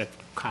 sorry, I had a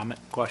comment,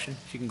 question.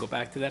 If you can go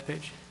back to that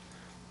page.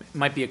 It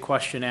might be a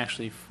question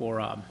actually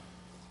for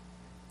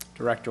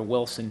Director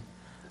Wilson.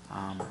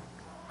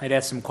 I'd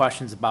asked some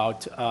questions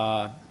about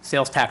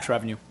sales tax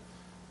revenue.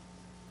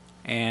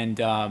 And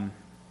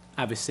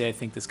obviously, I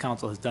think this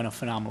council has done a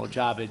phenomenal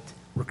job at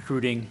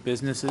recruiting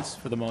businesses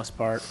for the most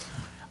part.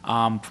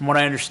 From what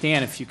I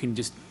understand, if you can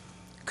just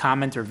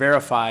comment or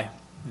verify,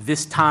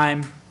 this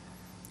time,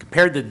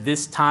 compared to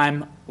this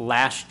time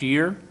last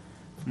year,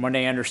 from what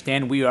I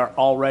understand, we are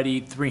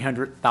already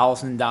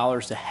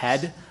 $300,000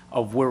 ahead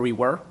of where we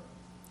were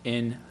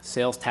in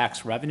sales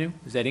tax revenue.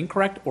 Is that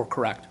incorrect or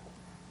correct?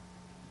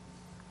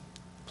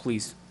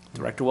 Please,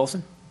 Director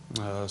Wilson.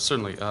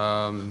 Certainly.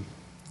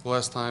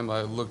 Last time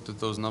I looked at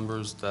those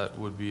numbers, that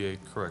would be a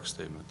correct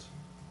statement.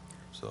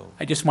 So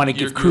I just want to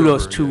give year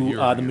kudos over to year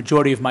over the year.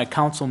 majority of my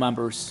council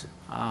members,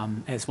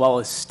 as well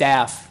as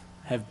staff,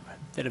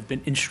 that have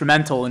been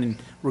instrumental in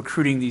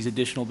recruiting these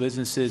additional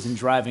businesses and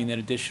driving that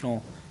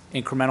additional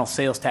incremental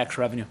sales tax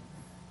revenue.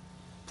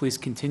 Please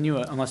continue,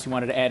 unless you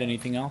wanted to add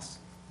anything else.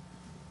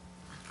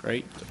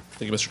 Great.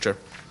 Thank you, Mr. Chair.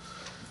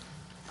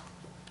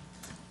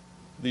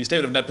 The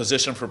statement of net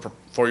position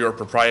for your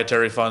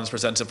proprietary funds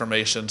presents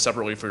information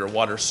separately for your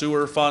water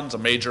sewer funds, a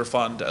major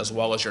fund, as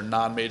well as your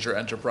non-major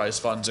enterprise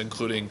funds,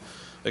 including,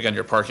 again,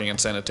 your parking and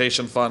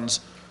sanitation funds.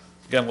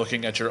 Again,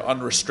 looking at your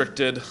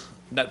unrestricted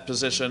net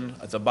position,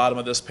 at the bottom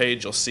of this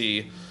page, you'll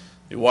see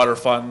the water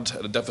fund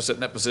at a deficit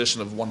net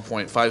position of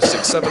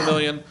 $1.567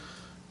 million,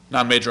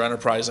 non-major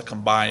enterprise, a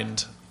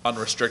combined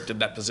unrestricted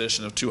net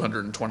position of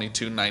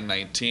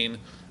 $222,919.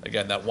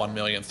 Again, that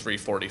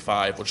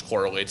 $1,345,000, which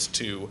correlates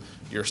to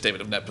your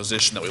statement of net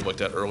position that we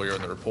looked at earlier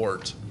in the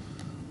report.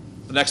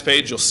 The next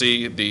page, you'll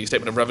see the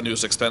statement of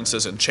revenues,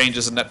 expenses, and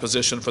changes in net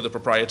position for the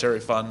proprietary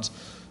funds.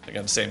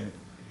 Again, same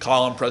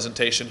column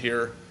presentation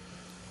here.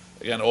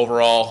 Again,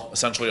 overall,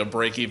 essentially a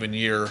break-even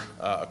year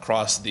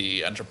across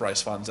the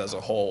enterprise funds as a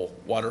whole.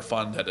 Water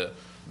fund had a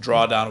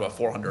drawdown about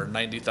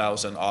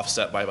 $490,000,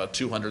 offset by about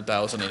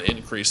 $200,000 in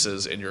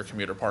increases in your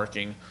commuter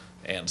parking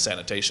and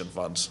sanitation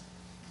funds.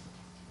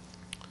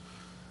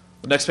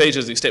 The next page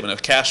is the statement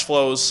of cash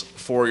flows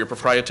for your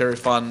proprietary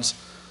funds.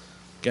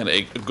 Again,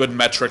 a good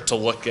metric to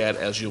look at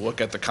as you look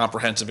at the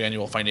comprehensive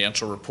annual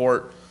financial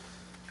report.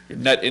 Your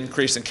net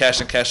increase in cash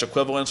and cash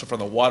equivalents from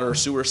the water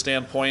sewer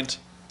standpoint,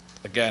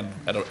 again,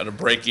 at a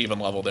break-even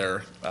level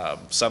there,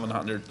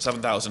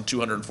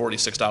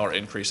 $7,246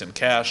 increase in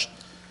cash.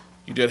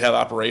 You did have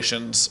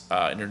operations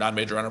in your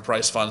non-major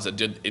enterprise funds that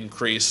did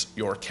increase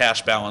your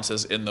cash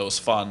balances in those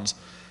funds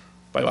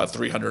by about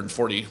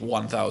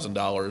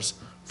 $341,000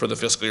 for the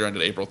fiscal year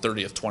ended April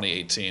 30th,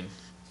 2018.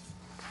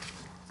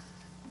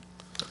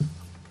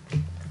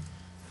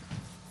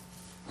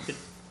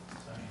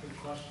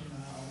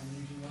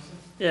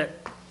 Yeah,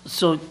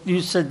 so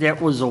you said that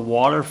was a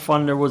water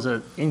fund, there was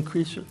an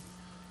increase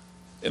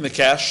In the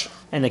cash?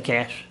 in the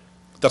cash?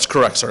 That's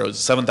correct, sir. It was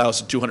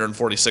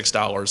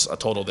 $7,246 a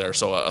total there,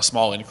 so a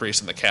small increase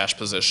in the cash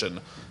position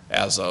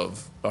as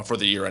of, for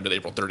the year ended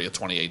April 30th,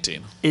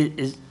 2018.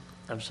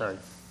 I'm sorry.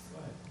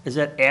 Is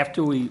that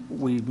after we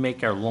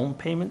make our loan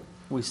payment?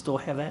 We still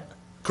have that?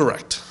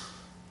 Correct.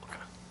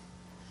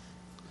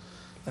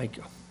 Thank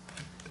you.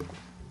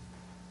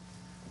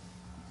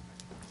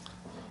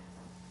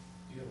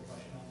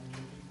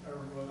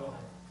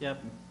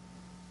 Yep.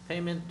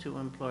 Payment to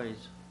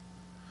employees.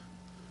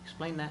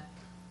 Explain that.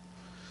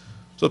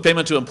 So the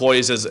payment to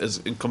employees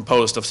is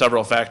composed of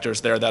several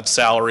factors there. That's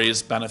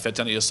salaries, benefits,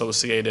 any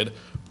associated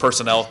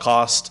personnel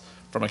cost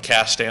from a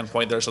cash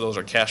standpoint there. So those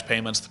are cash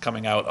payments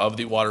coming out of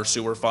the water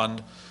sewer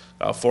fund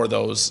for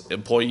those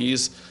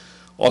employees.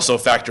 Also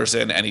factors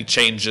in any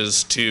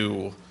changes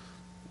to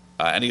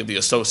any of the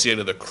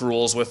associated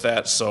accruals with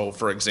that. So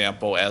for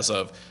example, as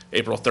of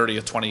April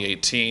 30th,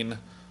 2018,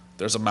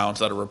 there's amounts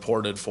that are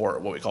reported for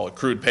what we call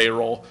accrued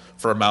payroll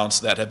for amounts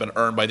that have been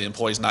earned by the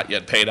employees not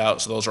yet paid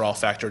out. So those are all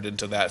factored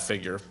into that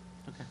figure.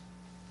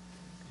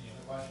 Any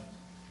other questions?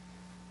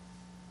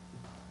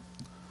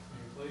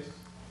 Mayor, please.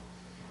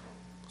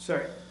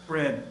 Sorry,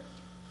 Brad,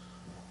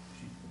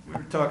 we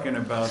were talking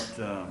about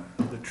the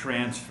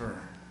transfer,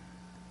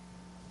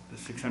 the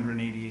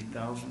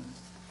 688,000.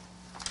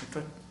 I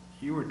thought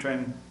you were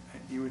telling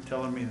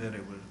me that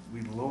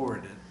we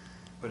lowered it,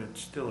 but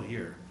it's still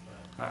here.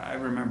 I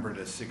remembered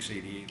it as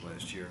 688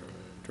 last year.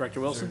 Director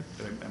Wilson?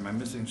 Am I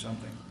missing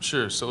something?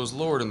 Sure, so it was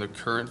lowered in the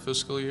current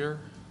fiscal year,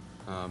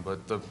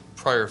 but the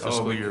prior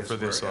fiscal year for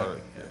this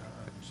audit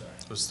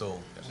was still.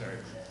 Sorry.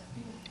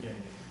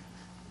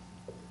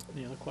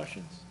 Any other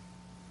questions?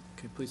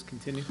 Okay, please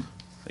continue.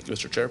 Thank you,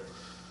 Mr. Chair.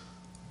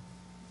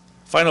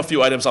 Final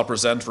few items I'll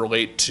present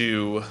relate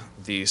to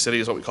the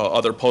city's what we call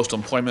other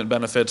post-employment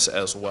benefits,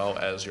 as well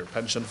as your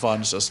pension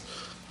funds. Just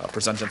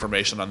present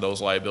information on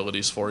those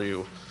liabilities for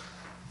you.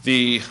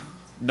 The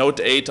Note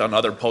 8 on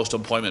other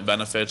post-employment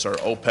benefits, or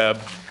OPEB,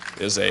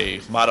 is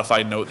a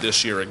modified note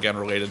this year, again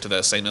related to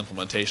that same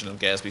implementation of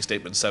GASB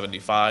Statement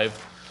 75.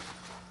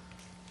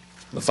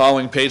 The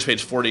following page,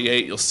 page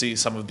 48, you'll see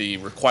some of the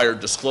required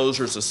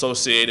disclosures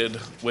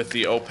associated with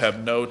the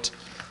OPEB note.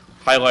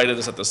 Highlighted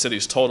is that the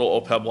city's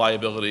total OPEB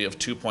liability of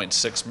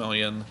 $2.6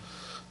 million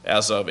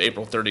as of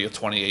April 30th,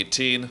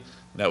 2018.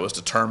 That was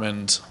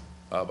determined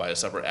by a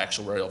separate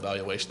actuarial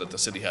evaluation that the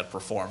city had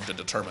performed to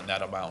determine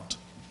that amount.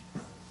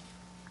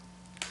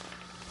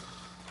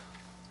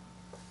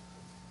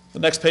 The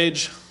next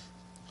page,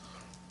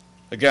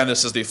 again,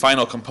 this is the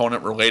final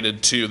component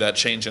related to that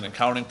change in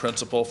accounting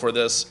principle for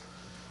this.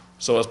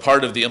 So as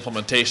part of the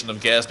implementation of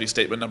GASB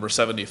Statement number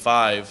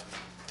 75,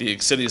 the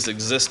city's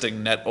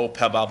existing net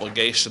OPEB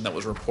obligation that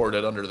was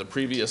reported under the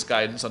previous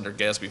guidance under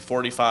GASB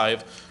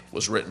 45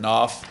 was written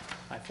off.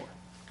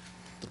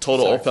 The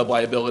total OPEB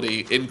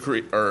liability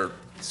increase, or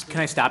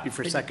Can I stop you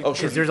for a second? Oh,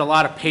 sure. Because there's a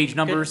lot of page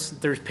numbers.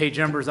 There's page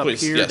numbers up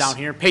Please, here, yes. down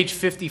here. Page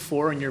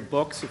 54 in your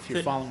books, if you're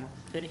Could- following.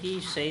 Could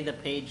he say the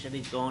page that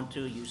he's going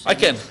to? You I said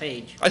can. which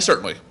page. I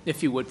certainly.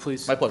 If you would,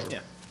 please. My pleasure. Yeah.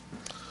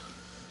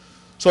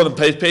 So on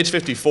page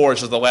 54,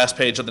 which is the last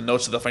page of the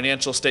notes of the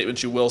financial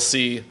statements, you will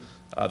see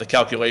the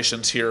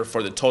calculations here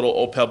for the total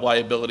OPEB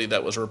liability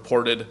that was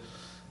reported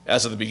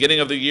as of the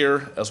beginning of the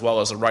year, as well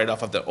as a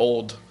write-off of the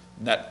old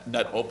net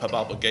OPEB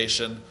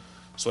obligation.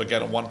 So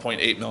again, a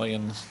 $1.8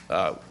 million,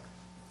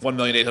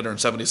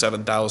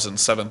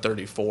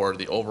 $1,877,734,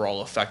 the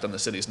overall effect on the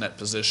city's net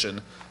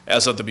position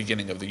as of the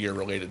beginning of the year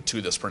related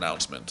to this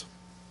pronouncement.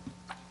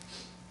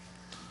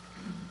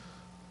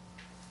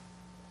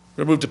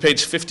 We're going to move to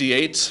page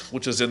 58,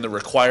 which is in the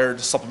required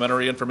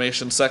supplementary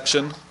information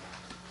section.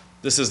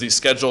 This is the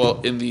schedule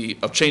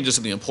of changes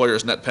in the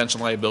employer's net pension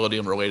liability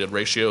and related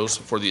ratios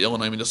for the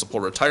Illinois Municipal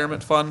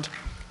Retirement Fund.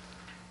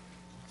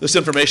 This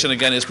information,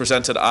 again, is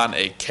presented on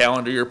a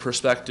calendar year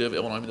perspective.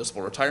 Illinois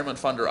Municipal Retirement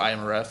Fund, or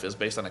IMRF, is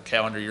based on a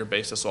calendar year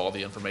basis, so all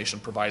the information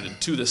provided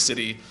to the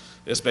city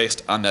is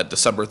based on that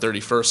December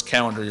 31st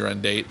calendar year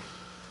end date.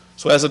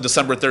 So as of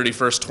December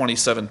 31st,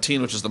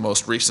 2017, which is the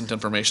most recent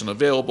information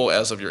available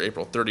as of your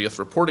April 30th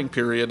reporting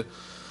period,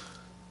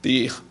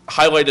 the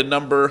highlighted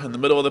number in the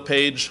middle of the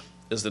page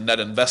is the net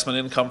investment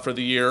income for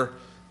the year.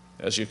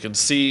 As you can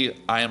see,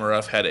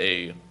 IMRF had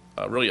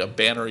really a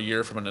banner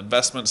year from an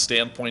investment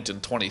standpoint in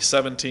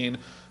 2017,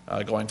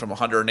 going from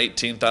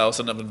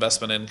 $118,000 of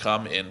investment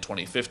income in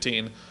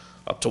 2015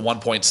 up to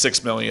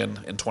 $1.6 million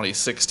in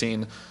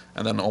 2016,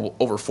 and then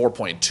over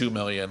 $4.2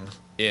 million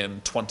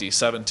in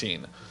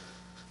 2017.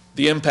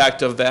 The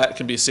impact of that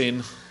can be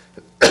seen.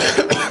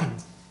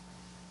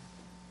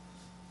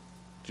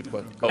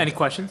 Any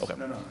questions? Okay.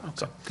 No.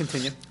 Okay,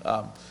 continue.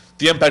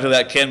 The impact of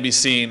that can be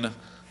seen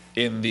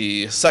in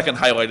the second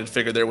highlighted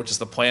figure there, which is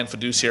the planned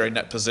fiduciary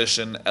net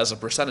position as a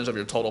percentage of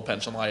your total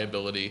pension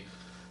liability.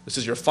 This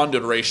is your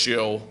funded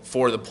ratio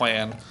for the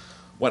plan.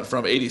 Went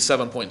from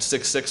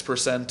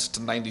 87.66% to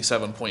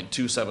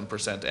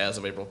 97.27% as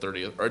of April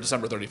 30th, or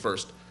December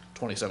 31st,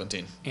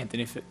 2017.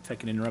 Anthony, if I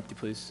can interrupt you,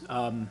 please.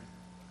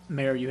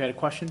 Mayor, you had a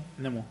question,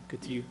 and then we'll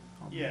get to you.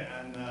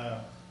 Yeah,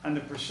 on the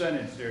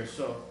percentage there,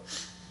 so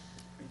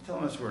you're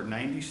telling us we're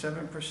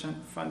 97%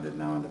 funded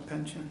now on the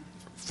pension?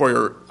 For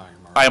your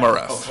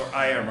IMRF. Oh, for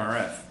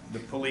IMRF. The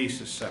police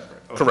is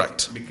separate. Okay.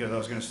 Correct. Because I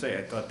was gonna say,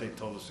 I thought they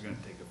told us it's gonna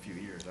take a few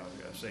years. I was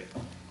gonna say,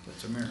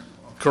 that's a miracle.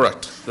 Okay.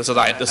 Correct. This is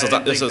I didn't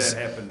think that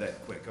happened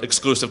that quick. Okay.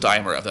 exclusive to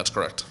IMRF, that's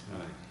correct.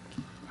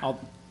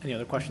 Any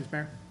other questions,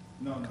 Mayor?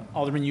 No.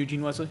 Alderman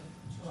Eugene Wesley?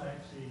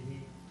 Actually,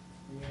 he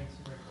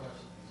answered my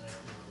question.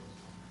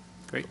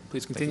 Great,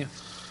 please continue.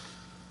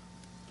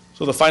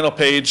 So the final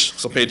page,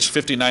 so page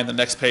 59, the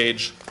next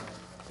page,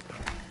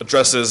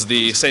 addresses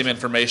the same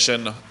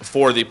information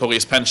for the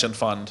police pension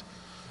fund.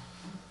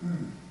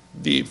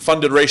 The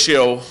funded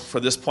ratio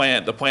for this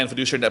plan, the plan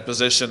fiduciary net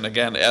position,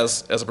 again,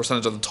 as a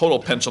percentage of the total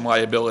pension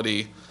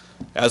liability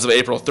as of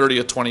April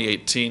 30th,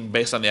 2018,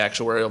 based on the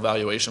actuarial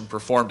valuation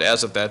performed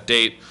as of that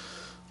date,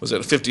 was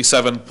at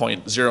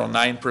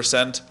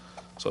 57.09%,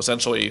 so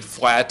essentially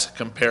flat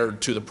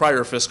compared to the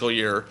prior fiscal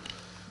year.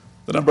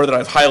 The number that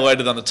I've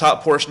highlighted on the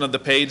top portion of the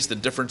page, the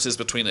differences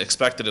between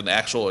expected and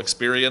actual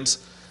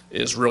experience,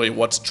 is really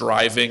what's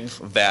driving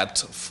that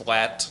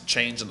flat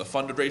change in the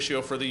funded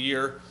ratio for the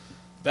year.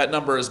 That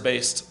number is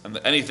based on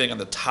anything on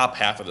the top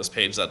half of this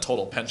page, that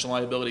total pension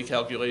liability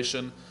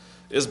calculation,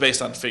 is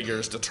based on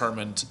figures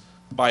determined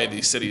by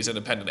the city's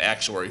independent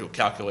actuary who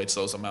calculates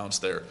those amounts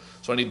there.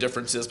 So any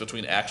differences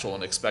between actual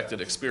and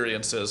expected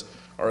experiences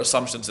are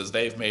assumptions that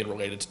they've made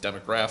related to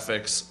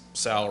demographics,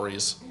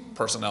 salaries,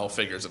 personnel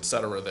figures, et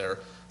cetera there,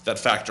 that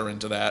factor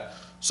into that.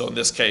 So in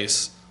this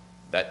case,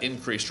 that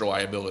increased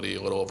reliability,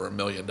 a little over $1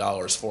 million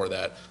for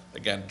that,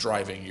 again,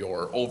 driving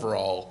your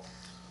overall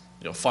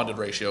funded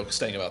ratio,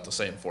 staying about the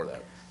same for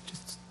that.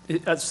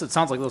 It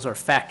sounds like those are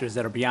factors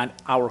that are beyond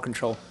our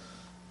control.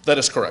 That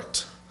is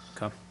correct.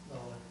 Okay.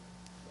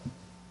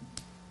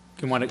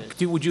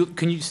 If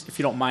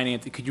you don't mind,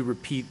 Anthony, could you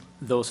repeat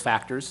those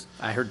factors?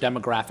 I heard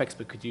demographics,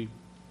 but could you?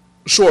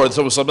 Sure.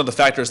 So some of the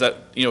factors that,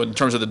 in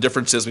terms of the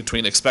differences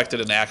between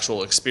expected and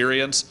actual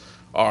experience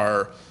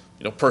are,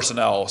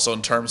 personnel. So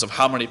in terms of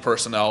how many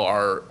personnel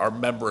are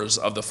members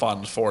of the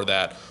fund for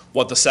that,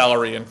 what the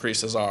salary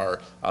increases are,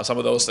 some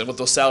of those things, what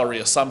those salary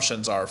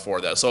assumptions are for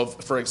that. So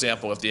for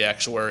example, if the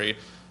actuary,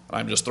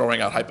 I'm just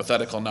throwing out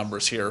hypothetical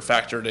numbers here,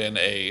 factored in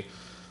an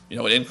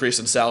increase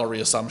in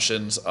salary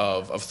assumptions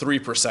of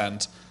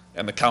 3%,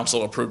 and the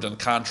council approved in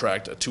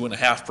contract at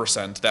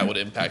 2.5%, that would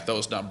impact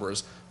those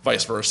numbers,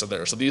 vice versa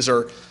there. So these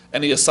are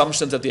any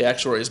assumptions that the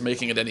actuary is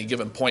making at any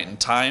given point in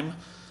time,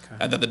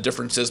 and then the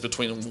differences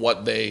between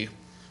what they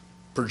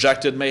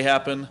projected may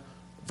happen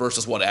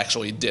versus what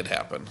actually did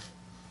happen.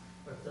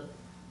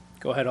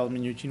 Go ahead,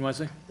 Alderman Eugene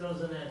Wesley.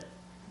 Doesn't it,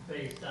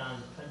 based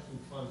on pension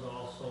funds,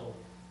 also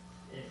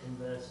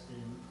invest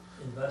in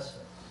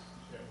investments,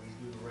 that we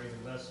do the right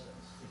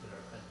investments to get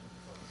our pension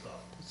funds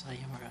up? It's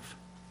IMRF.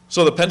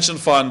 So the pension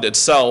fund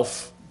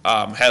itself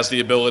has the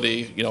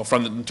ability,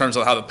 in terms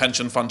of how the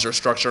pension funds are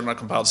structured under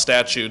compiled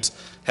statutes,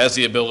 has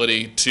the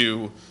ability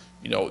to,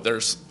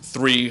 there's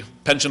 3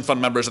 pension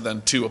fund members and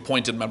then 2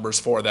 appointed members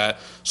for that.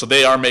 So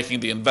they are making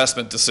the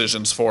investment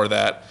decisions for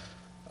that.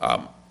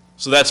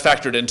 So that's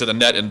factored into the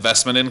net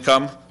investment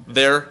income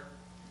there.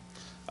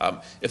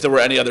 If there were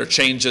any other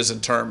changes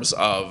in terms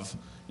of,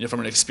 from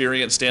an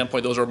experience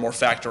standpoint, those are more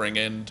factoring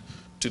in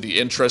to the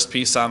interest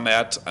piece on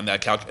that, and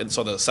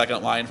so the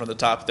second line from the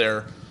top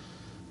there.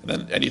 And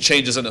then any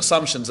changes in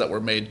assumptions that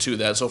were made to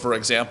that. So for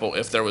example,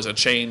 if there was a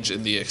change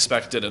in the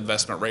expected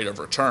investment rate of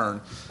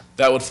return,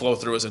 that would flow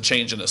through as a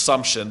change in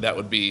assumption. That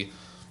would be,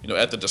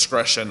 at the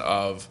discretion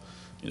of,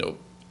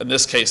 in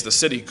this case, the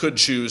city could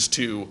choose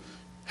to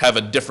have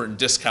a different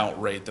discount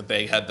rate that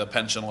they had the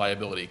pension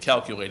liability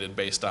calculated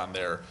based on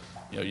their,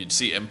 you'd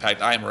see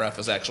impact. IMRF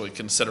is actually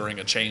considering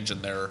a change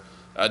in their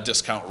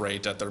discount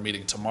rate at their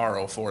meeting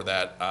tomorrow for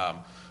that.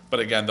 But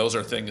again, those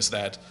are things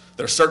that,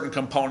 there are certain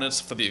components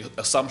for the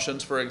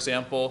assumptions, for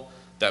example,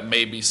 that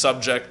may be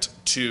subject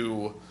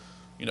to,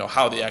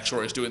 how the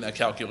actuary is doing that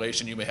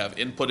calculation. You may have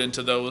input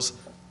into those.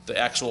 The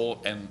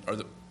actual or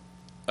the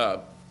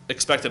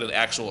expected and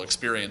actual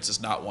experience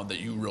is not one that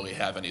you really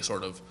have any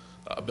sort of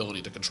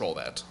ability to control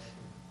that.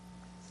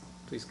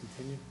 Please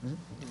continue.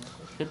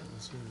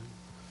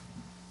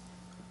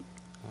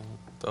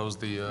 That was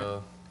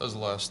the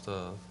last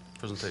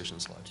presentation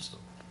slide. So.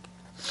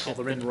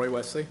 Alderman Roy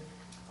Wesley.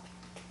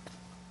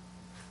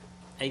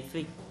 I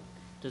think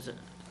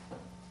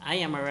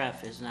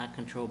IMRF is not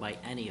controlled by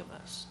any of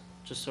us,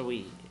 just so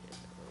we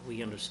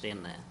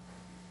understand that.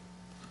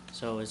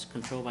 So it's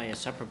controlled by a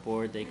separate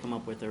board. They come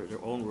up with their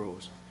own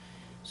rules.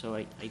 So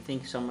I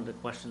think some of the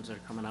questions that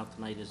are coming out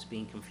tonight is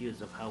being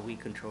confused of how we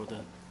control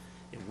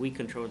if we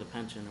control the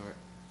pension or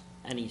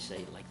any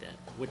say like that,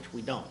 which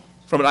we don't.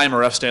 From an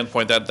IMRF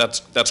standpoint,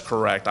 that's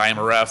correct.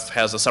 IMRF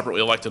has a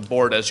separately elected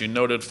board, as you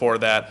noted, for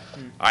that.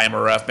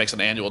 IMRF makes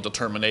an annual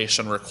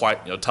determination,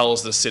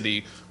 tells the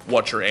city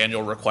what your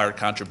annual required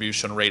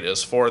contribution rate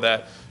is for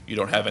that. You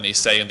don't have any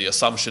say in the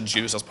assumptions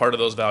used as part of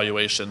those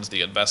valuations,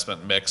 the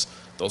investment mix.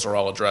 Those are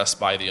all addressed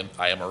by the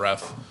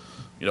IMRF,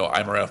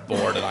 IMRF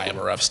board and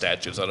IMRF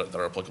statutes that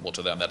are applicable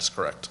to them. That's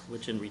correct.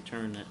 Which in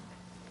return,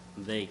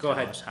 they tell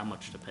us how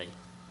much to pay.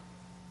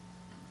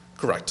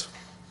 Correct.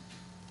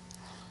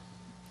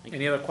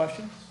 Any other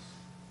questions?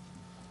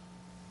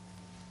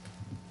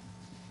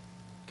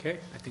 Okay,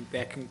 I think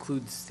that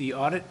concludes the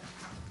audit.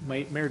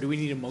 Mayor, do we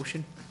need a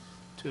motion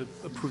to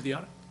approve the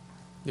audit?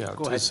 Yeah,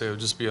 Go ahead. say it would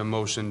just be a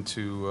motion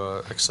to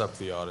accept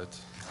the audit.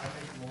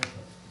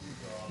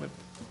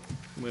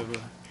 We have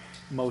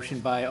a motion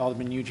by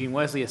Alderman Eugene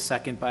Wesley, a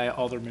second by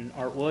Alderman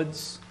Art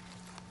Woods.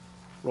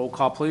 Roll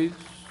call, please.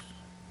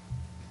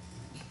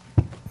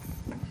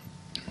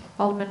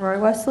 Alderman Roy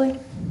Wesley?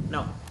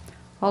 No.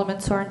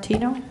 Alderman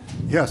Sorrentino?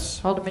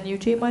 Yes. Alderman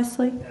Eugene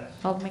Wesley? Yes.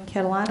 Alderman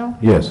Catalano?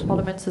 Yes.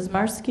 Alderman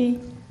Sizmarsky?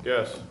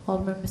 Yes.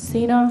 Alderman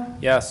Messina?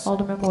 Yes.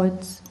 Alderman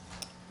Woods?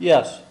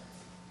 Yes.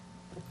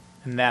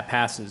 And that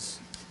passes.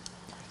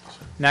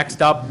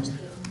 Next up,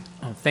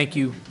 thank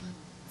you.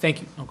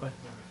 Oh, go ahead.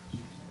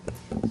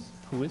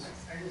 Who is?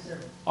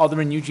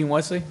 Alderman Eugene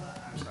Wesley?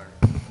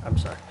 I'm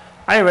sorry.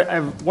 I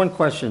have one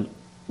question.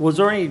 Was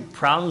there any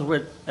problems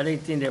with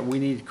anything that we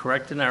need to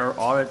correct in our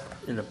audit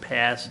in the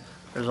past?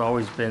 There's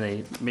always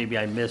been maybe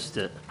I missed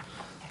it.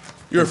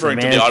 You're referring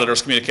to the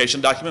auditor's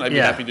communication document? I'd be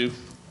Yeah. happy to.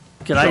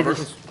 Can I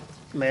just,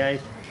 may I,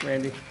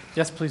 Randy?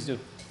 Yes, please do.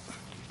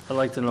 I'd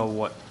like to know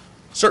what.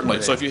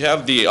 Certainly. So if you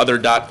have the other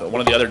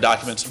one of the other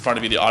documents in front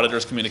of you, the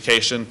auditor's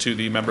communication to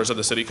the members of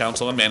the city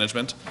council and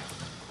management,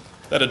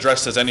 that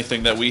addresses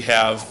anything that we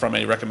have from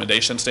a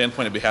recommendation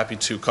standpoint, I'd be happy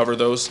to cover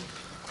those.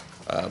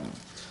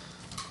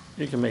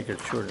 You can make it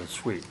short and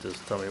sweet.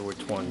 Just tell me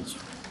which ones.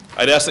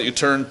 I'd ask that you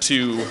turn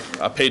to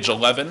page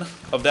 11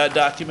 of that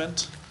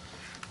document.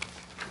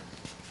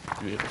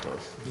 You able to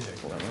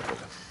pull that up?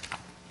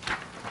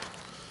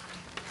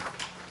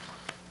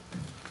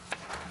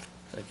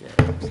 Okay.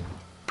 Okay.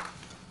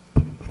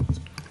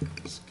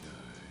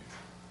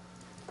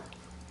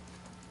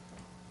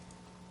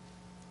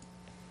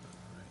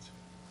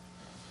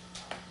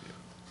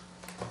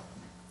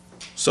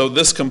 So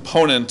this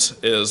component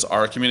is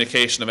our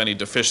communication of any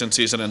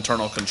deficiencies in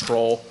internal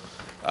control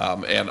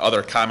and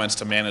other comments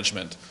to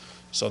management.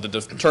 So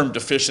the term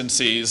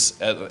deficiencies,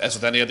 as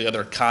with any of the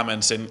other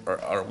comments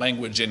or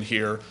language in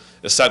here,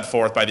 is set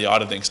forth by the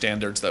auditing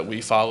standards that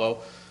we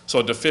follow. So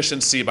a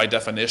deficiency by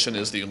definition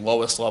is the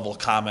lowest level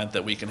comment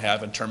that we can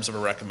have in terms of a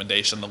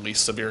recommendation, the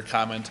least severe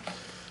comment.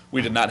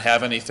 We did not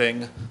have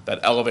anything that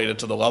elevated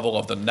to the level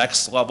of the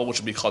next level, which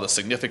would be called a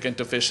significant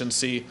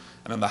deficiency,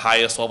 and then the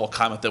highest level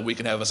comment that we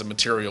can have is a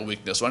material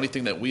weakness. So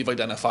anything that we've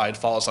identified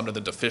falls under the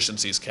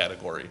deficiencies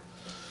category.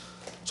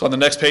 So on the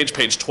next page,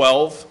 page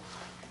 12,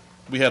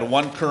 we had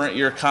one current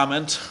year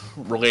comment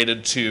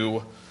related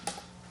to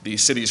the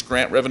city's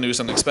grant revenues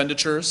and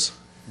expenditures.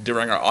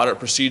 During our audit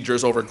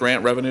procedures over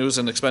grant revenues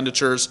and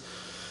expenditures,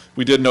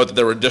 we did note that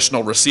there were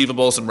additional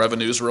receivables and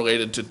revenues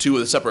related to two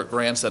of the separate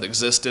grants that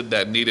existed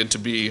that needed to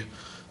be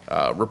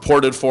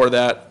reported for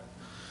that.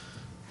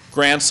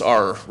 Grants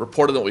are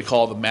reported what we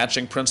call the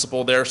matching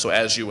principle there. So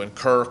as you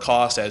incur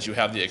costs, as you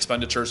have the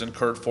expenditures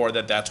incurred for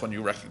that, that's when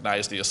you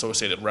recognize the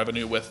associated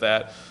revenue with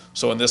that.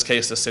 So in this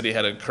case, the city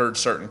had incurred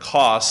certain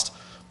costs,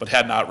 but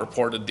had not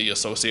reported the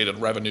associated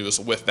revenues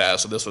with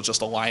that. So this was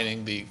just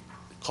aligning the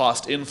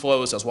cost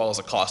inflows as well as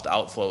the cost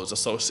outflows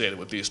associated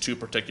with these two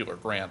particular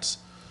grants.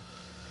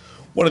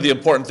 One of the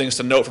important things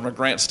to note from a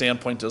grant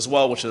standpoint as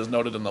well, which is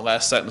noted in the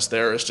last sentence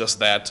there, is just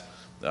that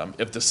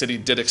if the city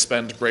did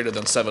expend greater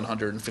than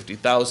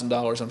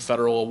 $750,000 in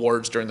federal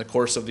awards during the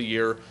course of the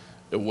year,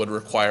 it would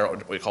require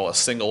what we call a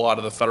single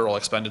audit of the federal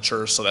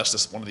expenditures. So that's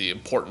just one of the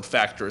important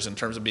factors in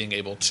terms of being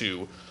able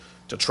to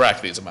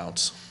track these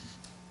amounts.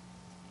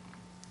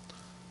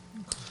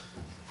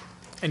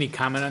 Any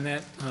comment on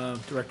that,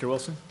 Director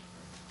Wilson?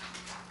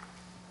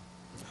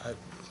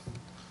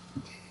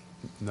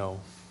 No.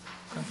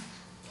 Okay.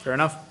 Fair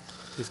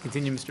enough. Please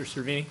continue, Mr.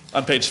 Cervini.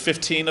 On page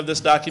 15 of this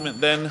document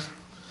then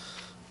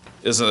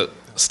is a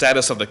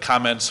status of the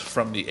comments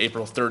from the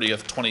April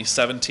 30th,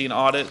 2017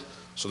 audit.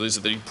 So these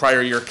are the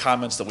prior year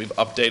comments that we've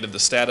updated the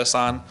status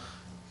on.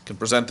 Can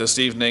present this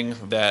evening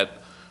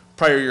that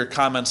prior year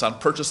comments on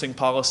purchasing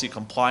policy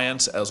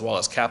compliance as well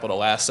as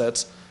capital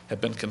assets have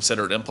been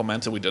considered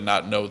implemented. We did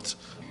not note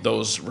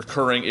those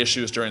recurring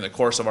issues during the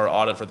course of our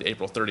audit for the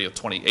April 30th,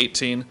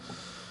 2018.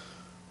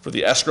 For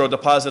the escrow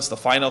deposits, the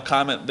final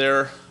comment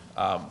there,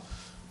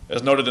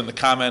 as noted in the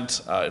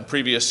comment in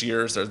previous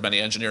years, there's many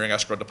engineering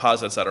escrow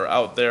deposits that are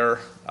out there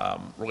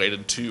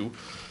related to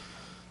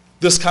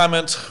this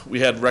comment. We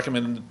had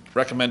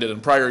recommended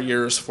in prior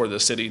years for the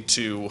city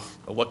to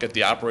look at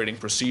the operating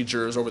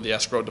procedures over the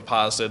escrow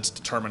deposits,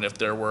 determine if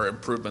there were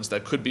improvements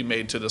that could be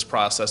made to this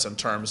process in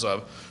terms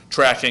of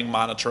tracking,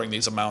 monitoring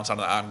these amounts on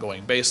an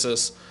ongoing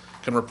basis.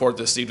 Can report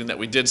this evening that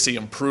we did see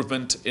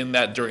improvement in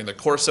that during the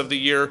course of the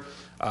year.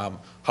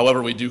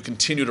 However, we do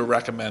continue to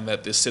recommend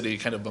that the city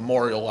kind of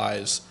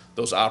memorialize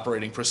those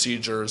operating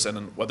procedures,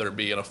 and whether it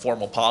be in a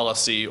formal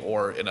policy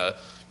or in a,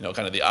 kind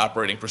of the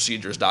operating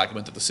procedures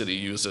document that the city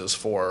uses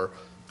for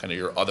kind of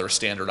your other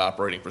standard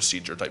operating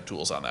procedure type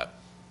tools on that.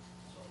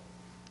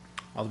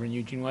 Alderman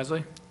Eugene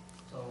Wesley.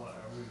 So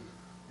is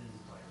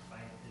the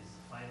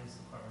finance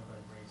department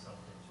going to bring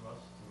something to us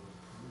to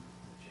approve,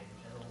 to change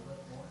that a little bit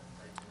more?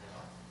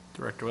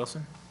 Director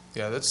Wilson.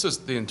 Yeah, that's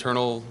just the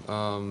internal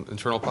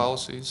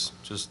policies,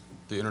 just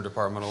the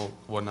interdepartmental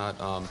whatnot.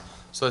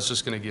 So that's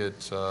just going to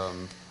get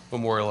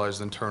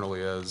memorialized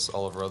internally as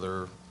all of our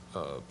other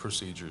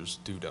procedures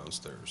do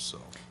downstairs. So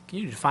can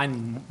you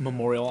define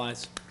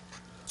memorialize?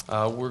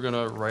 We're going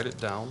to write it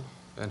down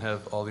and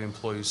have all the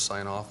employees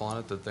sign off on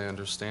it, that they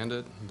understand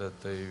it,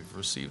 that they've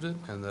received it,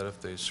 and that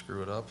if they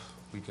screw it up,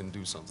 we can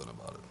do something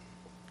about it.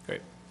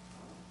 Great.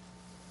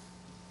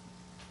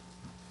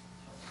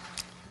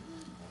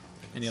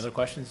 Any other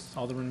questions?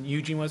 Alderman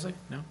Eugene Wesley?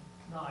 No?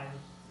 No, I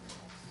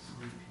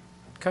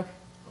Okay.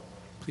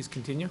 Please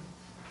continue.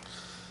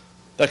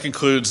 That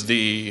concludes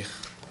the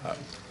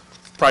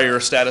prior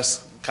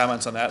status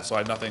comments on that, so I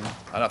have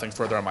nothing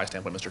further on my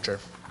standpoint, Mr. Chair.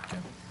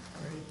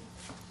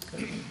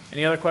 Okay.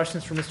 Any other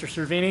questions for Mr.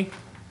 Cervini?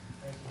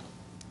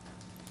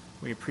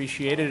 We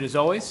appreciate it as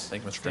always.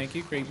 Thank you, Mr. Chair. Thank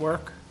you, great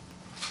work.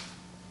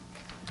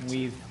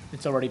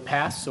 It's already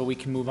passed, so we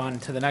can move on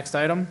to the next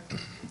item,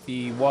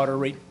 the water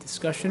rate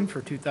discussion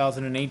for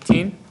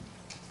 2018.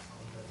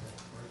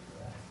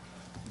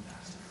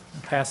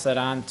 Pass that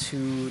on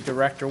to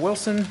Director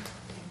Wilson.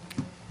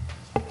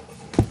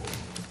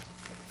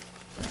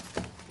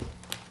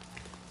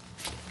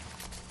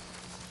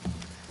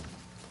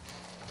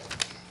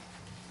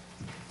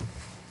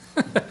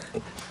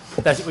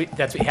 That's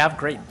what we have,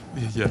 great.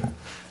 Yeah.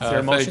 Is there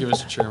a motion? Thank you,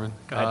 Mr. Chairman.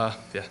 Go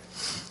ahead.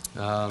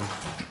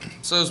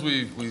 So as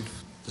we've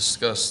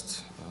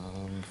discussed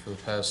for the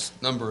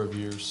past number of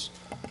years,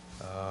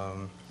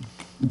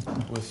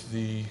 with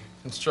the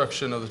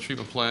construction of the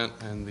treatment plant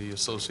and the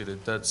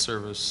associated debt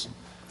service,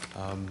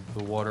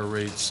 the water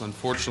rates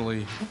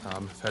unfortunately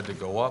have had to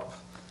go up.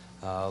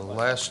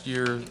 Last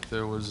year,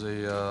 there was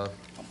a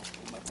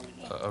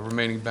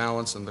remaining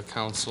balance, and the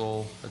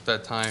council at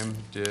that time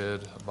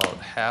did about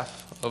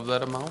half of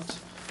that amount.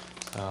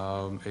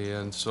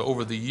 And so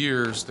over the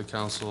years, the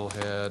council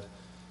had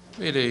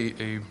made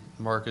a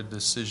market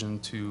decision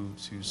to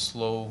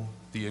slow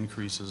the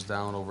increases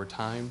down over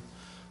time,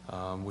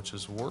 which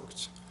has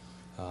worked.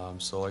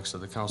 So like I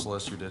said, the council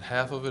last year did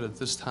half of it. At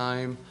this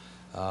time,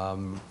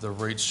 the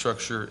rate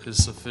structure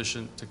is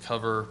sufficient to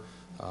cover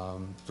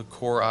the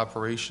core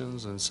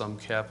operations and some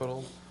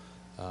capital.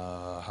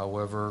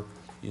 However,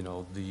 you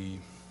know,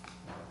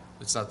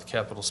 it's not the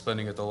capital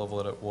spending at the level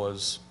that it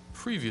was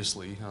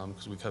previously,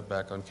 because we cut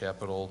back on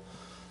capital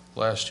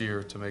last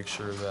year to make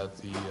sure that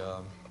the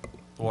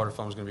water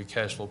fund was going to be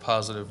cash flow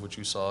positive, which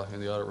you saw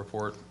in the audit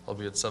report,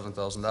 albeit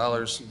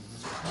 $7,000.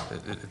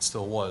 It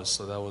still was,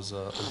 so that was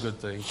a good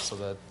thing.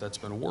 So that's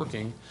been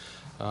working.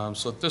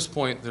 So at this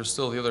point, there's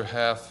still the other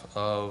half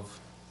of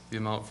the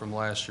amount from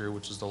last year,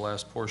 which is the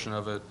last portion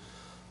of it,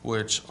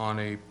 which on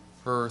a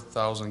per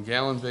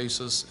 1,000-gallon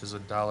basis is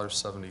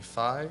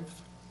 $1.75,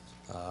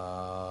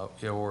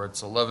 or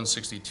it's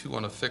 $11.62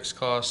 on a fixed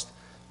cost.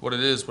 What it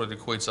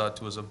equates out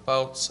to is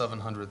about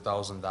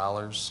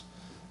 $700,000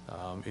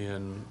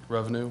 in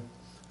revenue,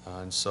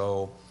 and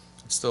so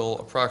it's still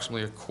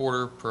approximately a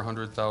quarter per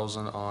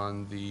 100,000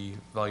 on the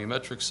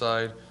volumetric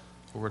side,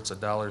 or it's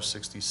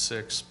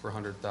 $1.66 per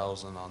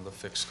 100,000 on the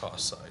fixed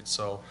cost side.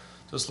 So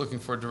just looking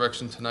for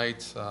direction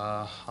tonight,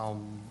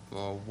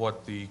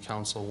 what the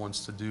council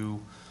wants to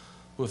do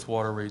with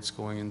water rates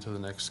going into the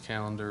next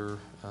calendar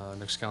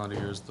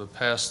years. The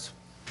past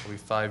probably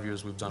 5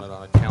 years, we've done it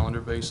on a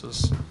calendar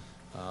basis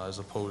as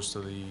opposed to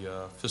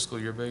the fiscal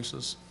year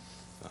basis.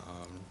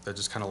 That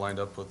just kind of lined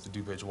up with the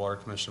DuPage Water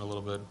Commission a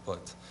little bit,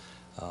 but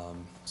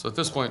so at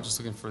this point, just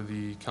looking for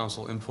the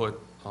council input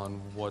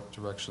on what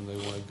direction they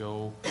want to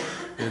go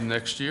in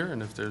next year,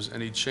 and if there's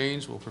any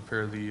change, we'll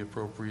prepare the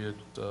appropriate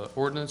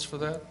ordinance for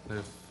that.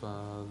 If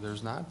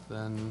there's not,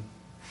 then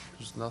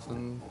there's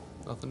nothing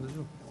to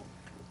do.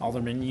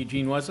 Alderman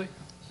Eugene Wesley.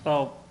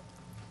 So,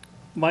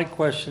 my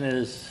question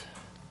is,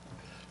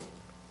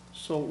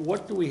 so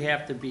what do we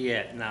have to be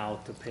at now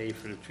to pay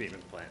for the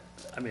treatment plant?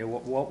 I mean,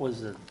 what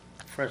was it,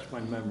 refresh my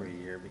memory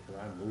here, because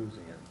I'm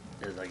losing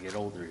it as I get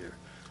older here.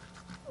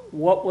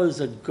 What was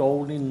the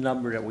golden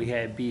number that we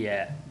had to be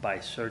at by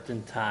a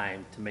certain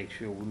time to make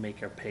sure we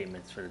make our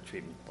payments for the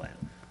treatment plant?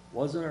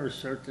 Wasn't there a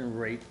certain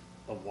rate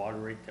of water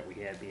rate that we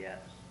had to be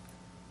at?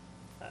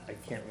 I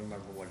can't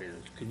remember what it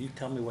is. Could you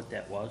tell me what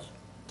that was?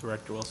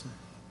 Director Wilson.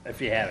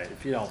 If you have it.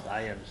 If you don't,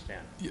 I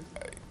understand. Yeah,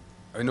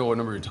 I know what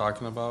number you're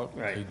talking about.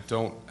 Right. I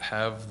don't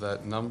have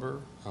that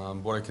number.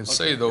 What I can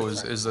say, though,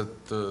 is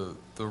that the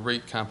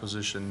rate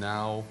composition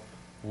now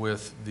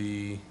with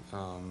the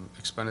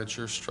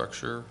expenditure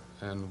structure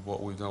and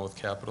what we've done with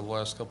capital the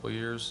last couple of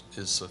years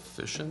is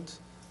sufficient.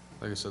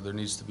 Like I said, there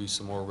needs to be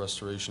some more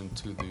restoration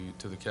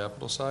to the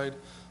capital side,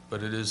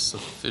 but it is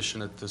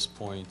sufficient at this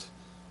point,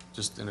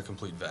 just in a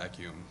complete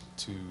vacuum,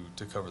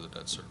 to cover the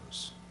debt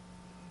service.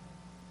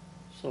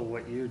 So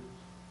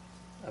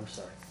I'm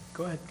sorry.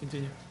 Go ahead,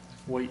 continue.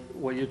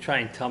 What you're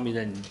trying to tell me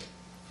then,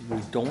 we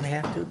don't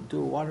have to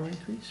do a water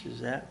increase?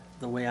 Is that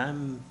the way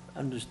I'm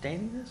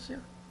understanding this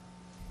here?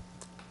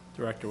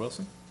 Director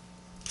Wilson.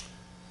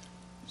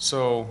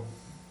 So,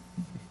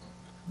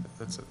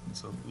 that's a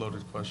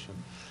loaded question.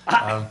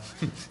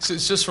 So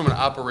it's just from an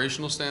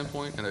operational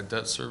standpoint and a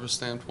debt service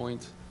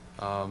standpoint,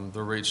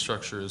 the rate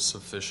structure is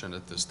sufficient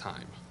at this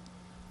time.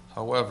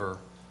 However,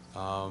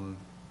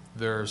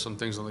 there are some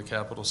things on the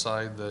capital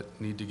side that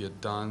need to get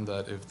done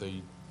that if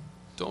they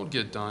don't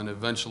get done,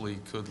 eventually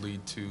could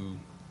lead to,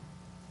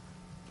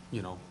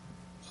 you know,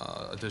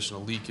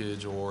 additional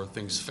leakage or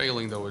things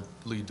failing that would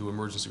lead to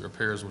emergency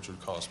repairs, which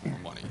would cost more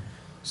money.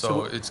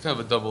 So it's kind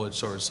of a double-edged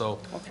sword. So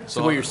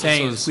what you're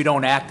saying is if we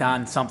don't act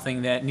on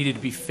something that needed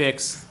to be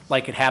fixed,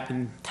 like it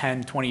happened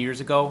 10, 20 years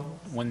ago,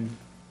 when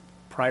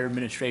prior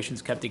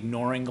administrations kept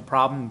ignoring the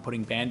problem and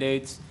putting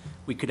Band-Aids,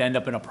 we could end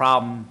up in a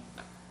problem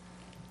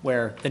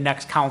where the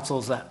next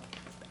councils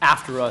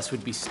after us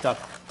would be stuck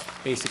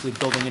basically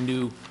building a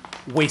new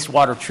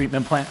wastewater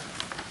treatment plant?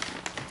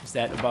 Is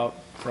that about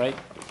right?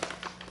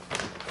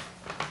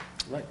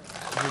 Right.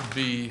 would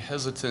be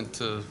hesitant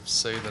to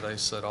say that I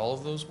said all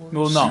of those words.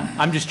 Well, no,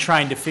 I'm just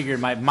trying to figure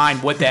in my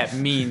mind what that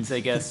means, I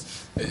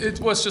guess. It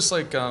was just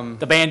like,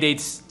 The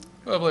Band-Aids,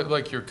 well,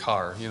 like your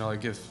car, you know,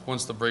 like if,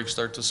 once the brakes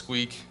start to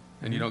squeak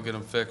and you don't get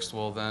them fixed,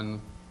 well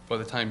then, by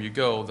the time you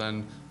go,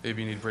 then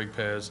maybe you need brake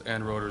pads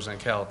and rotors and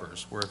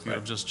calipers. Where if you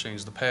have just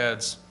changed the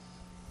pads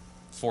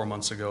 4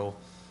 months ago,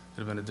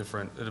 it'd have been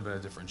a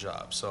different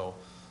job. So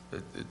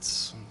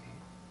it's,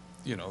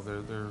 you know,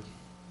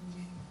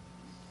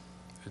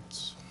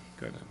 it's.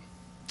 Good.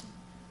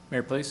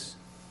 Mayor, please.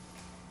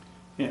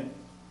 Yeah.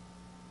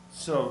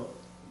 So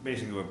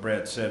basically what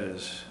Brad said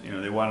is, you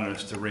know, they wanted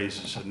us to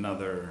raise this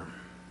another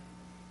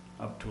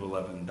up to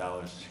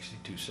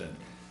 $11.62.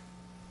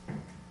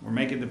 We're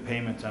making the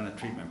payments on the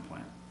treatment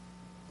plant.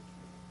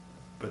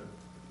 But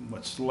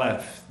what's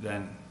left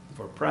then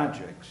for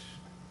projects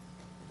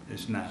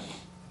is not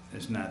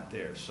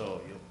there.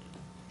 So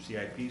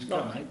CIP's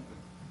coming.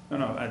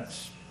 No,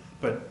 that's,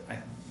 but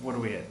what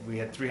do we have? We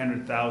had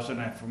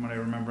 300,000, from what I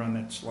remember on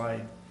that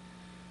slide,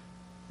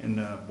 in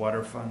the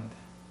water fund.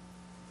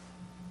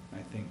 I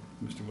think,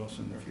 Mr.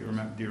 Wilson, if you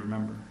remember, do you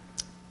remember?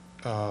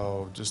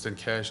 Oh, just in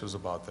cash it was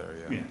about there,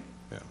 yeah.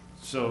 Yeah.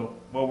 So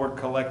what we're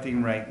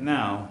collecting right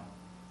now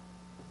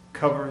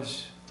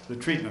covers the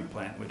treatment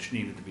plant, which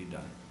needed to be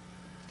done.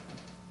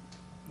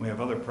 We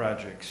have other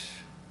projects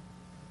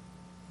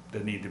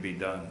that need to be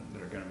done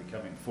that are gonna be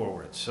coming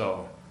forward.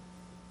 So,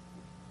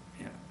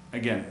 yeah,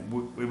 again,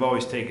 we've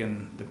always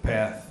taken the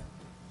path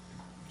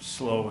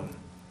slow and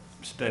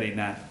steady,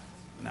 not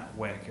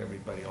whack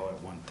everybody all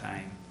at one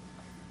time.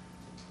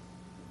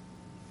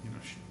 You know,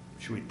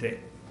 should we take,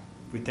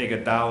 if we take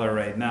 $1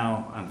 right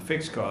now on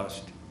fixed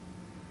cost,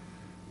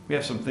 we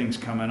have some things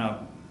coming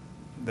up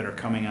that are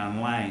coming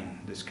online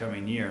this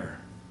coming year.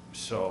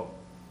 So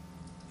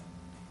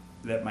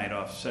that might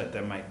offset,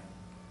 that might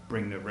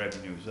bring the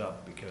revenues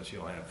up, because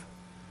you'll have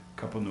a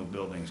couple new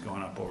buildings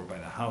going up over by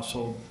the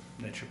household.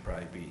 That should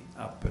probably be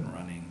up and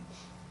running,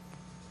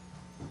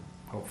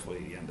 hopefully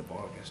the end of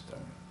August.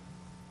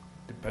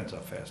 Depends how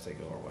fast they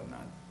go or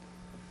whatnot.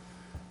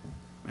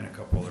 And a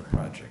couple other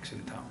projects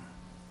in town.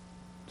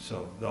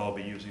 So they'll all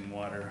be using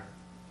water.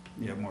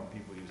 You have more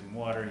people using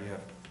water,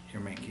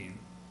 you're making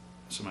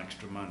some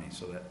extra money,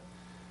 so that,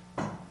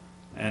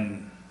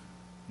 and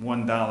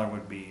 $1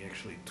 would be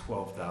actually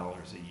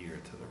 $12 a year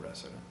to the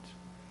residents.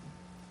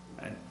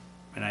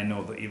 And I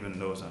know that even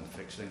those on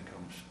fixed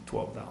incomes,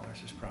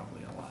 $12 is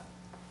probably a lot.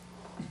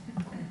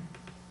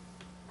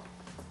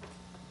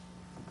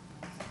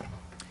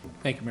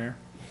 Thank you, Mayor.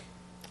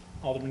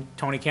 Alderman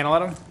Tony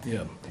Canaletto?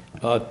 Yeah.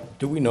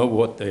 Do we know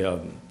what the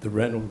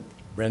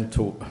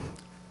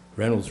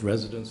Reynolds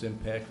residence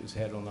impact has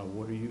had on our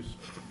water use?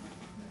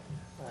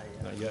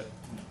 Not yet.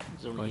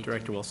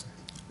 Director Wilson.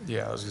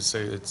 Yeah, I was gonna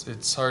say,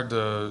 it's hard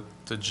to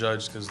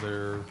judge, because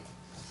there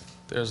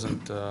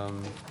isn't,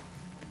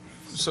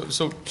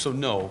 so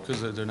no,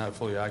 because they're not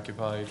fully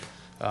occupied.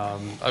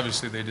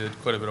 Obviously, they did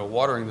quite a bit of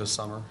watering this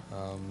summer,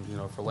 you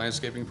know, for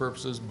landscaping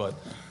purposes, but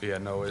yeah,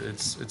 no,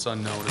 it's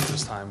unknown at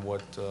this time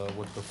what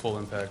the full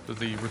impact,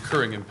 the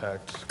recurring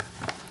impact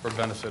or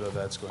benefit of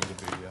that's going to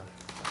be, yeah.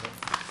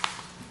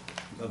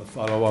 Another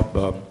follow-up,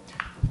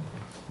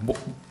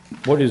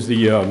 what is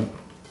the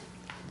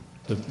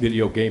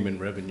video gaming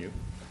revenue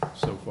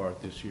so far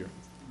this year,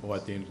 or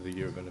at the end of the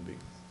year going to be?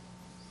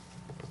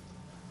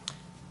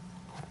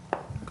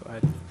 Go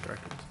ahead,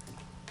 Director.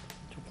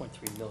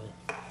 2.3 million.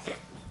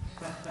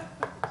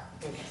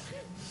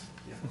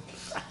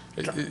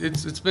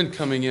 It's been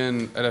coming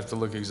in, I'd have to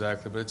look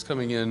exactly, but it's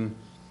coming in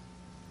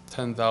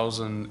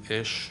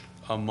 10,000-ish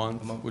a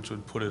month, which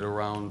would put it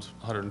around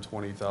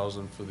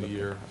 120,000 for the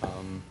year.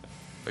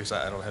 Like I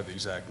said, I don't have the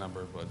exact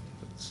number, but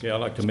it's. Yeah,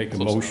 I'd like to make a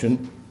close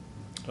motion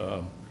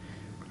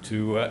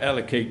to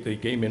allocate the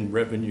gaming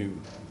revenue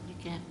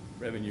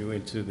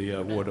into the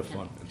water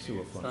fund and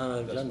sewer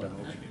fund. That's my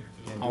motion.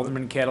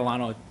 Alderman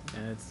Catalano,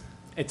 and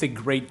it's a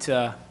great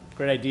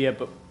idea,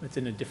 but it's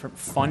in a different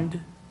fund.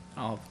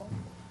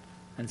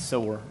 And so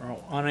we're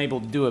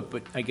unable to do it,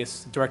 but I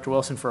guess Director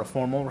Wilson, for a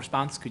formal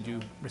response, could you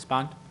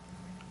respond?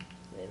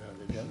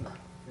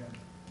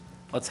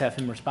 Let's have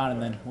him respond,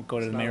 and then we'll go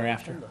to the mayor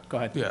after. Go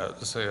ahead. Yeah,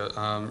 to say,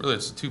 really,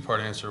 it's a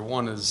two-part answer.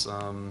 One is,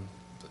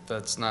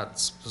 that's not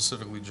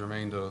specifically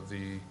germane to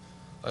the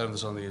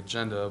items on the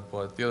agenda,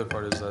 but the other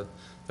part is that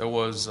that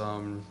was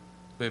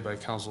made by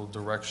council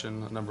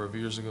direction a number of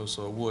years ago,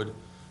 so it would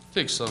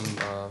take some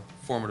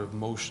formative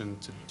motion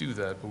to do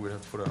that, but we'd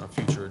have to put it on a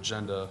future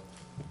agenda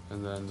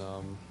and then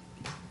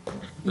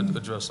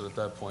address it at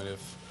that point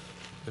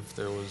if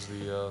there was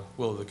the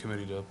will of the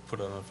committee to put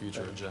it on a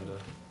future agenda.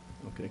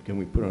 Okay, can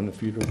we put it on the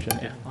future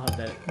agenda? Yeah, I'll have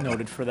that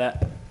noted for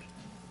that.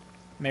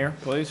 Mayor,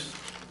 please.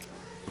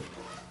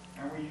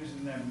 Aren't we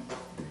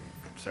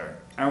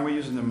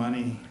using the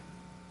money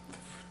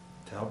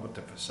to help with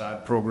the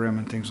facade program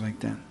and things like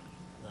that?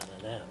 None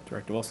of that.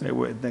 Director Wilson.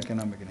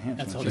 Economic enhancement.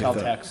 That's hotel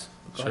tax.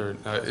 Go Sure.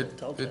 ahead.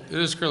 It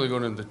is currently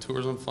going into the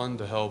tourism fund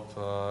to help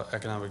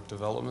economic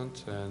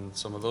development and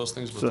some of those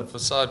things, but So- the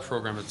facade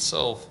program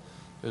itself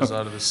is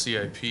out of the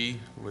CIP,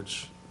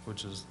 which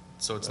which is,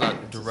 so it's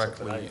not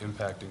directly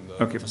impacting the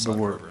Okay, but facade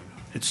we're, program.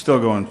 it's still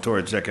going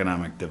towards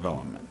economic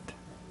development.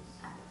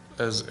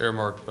 As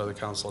earmarked by the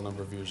council a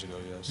number of years ago,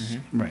 yes.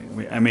 Right,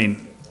 I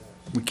mean,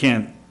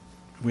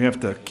 we have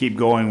to keep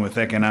going with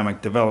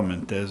economic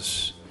development,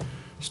 as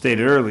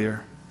stated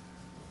earlier.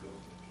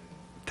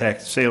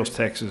 Sales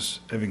taxes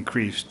have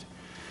increased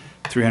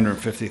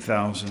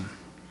 350,000,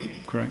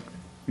 correct?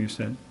 You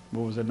said,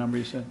 what was that number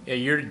you said? Yeah,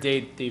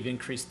 year-to-date, they've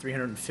increased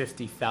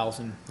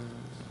 350,000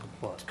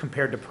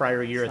 compared to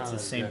prior year at the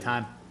same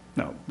time.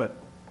 No, but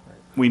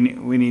we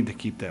need to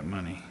keep that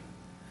money.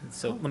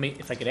 So let me,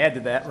 if I could add to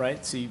that,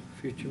 right, see,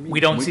 we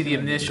don't see the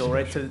initial,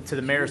 right, to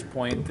the mayor's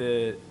point,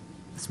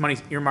 this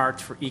money's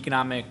earmarked for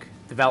economic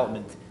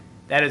development.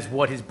 That is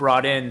what has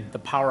brought in the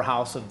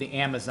powerhouse of the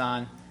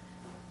Amazon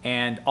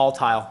and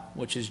All-Tile,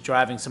 which is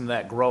driving some of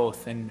that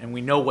growth, and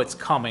we know what's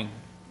coming.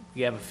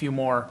 We have a few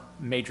more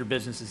major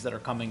businesses that are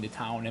coming to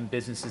town and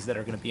businesses that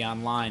are gonna be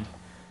online.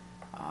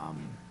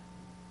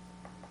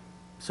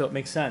 So it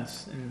makes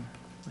sense, and,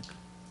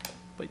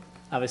 but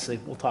obviously,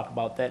 we'll talk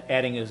about that,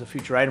 adding as a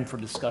future item for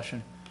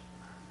discussion.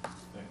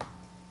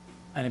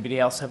 Anybody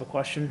else have a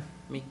question?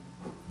 Me.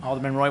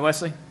 Alderman Roy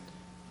Wesley?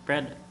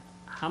 Brad,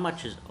 how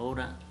much is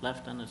ODA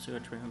left on the sewer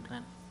treatment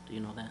plant? Do you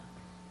know that?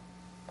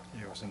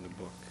 Yeah, it was in the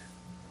book.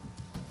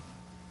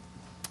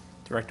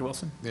 Director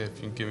Wilson? Yeah, if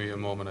you can give me a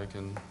moment, I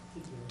can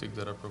dig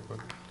that up real quick.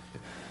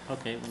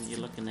 Okay, when you're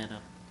looking that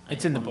up.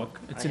 It's in the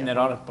book. It's in that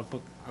audit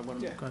book. I have one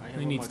Go ahead. He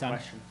more needs time.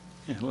 question.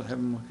 Yeah, we'll have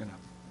him look it up.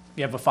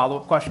 You have a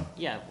follow-up question?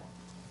 Yeah.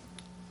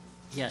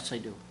 Yes, I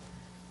do.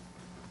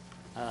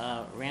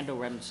 Randall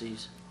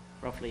Ramsey's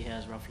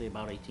has roughly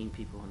about 18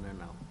 people in there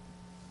now.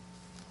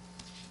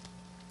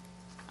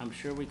 I'm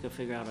sure we could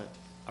figure out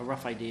a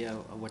rough idea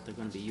of what they're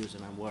gonna be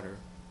using on water,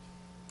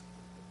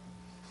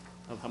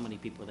 of how many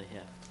people they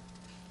have.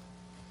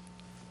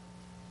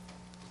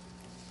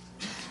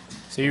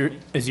 So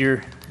is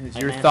your I'm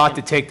thought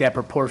to asking- take that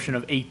proportion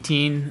of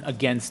 18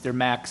 against their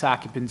max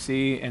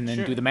occupancy and then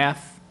do Sure. the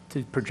math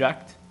to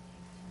project?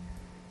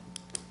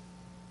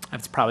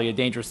 That's probably a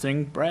dangerous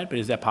thing, Brad, but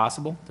is that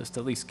possible? Just to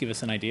at least give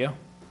us an idea?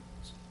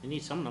 You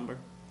need some number.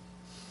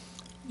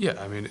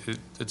 Yeah, I mean,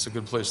 it's a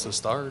good place to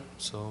start,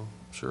 so,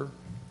 sure.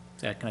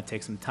 Is that gonna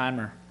take some time,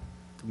 or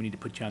do we need to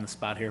put you on the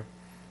spot here?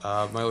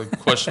 My only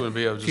question would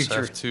be, I would just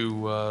Future. have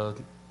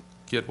to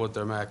get what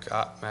their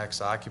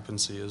max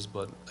occupancy is,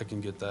 but I can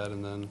get that,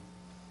 and then,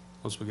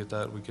 once we get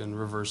that, we can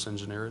reverse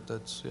engineer it,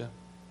 that's, yeah.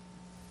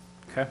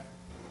 Okay.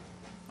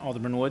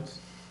 Alderman Woods?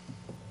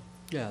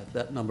 Yeah,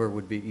 that number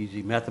would be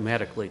easy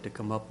mathematically to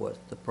come up with.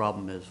 The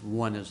problem is,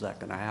 when is that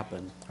gonna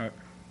happen? All right.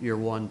 Year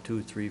 1,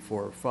 2, 3,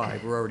 4, or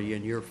 5. We're already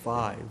in year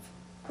 5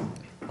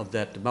 of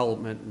that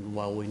development, and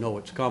while we know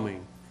it's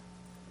coming,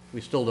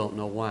 we still don't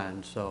know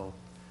when, so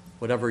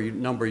whatever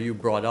number you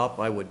brought up,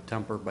 I would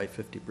temper by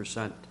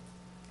 50%.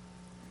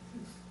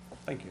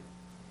 Thank you.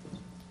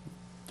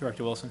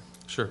 Director Wilson?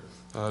 Sure.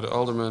 To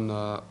Alderman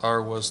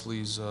R.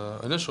 Wesley's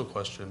initial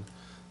question,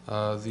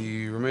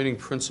 the remaining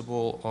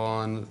principal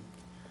on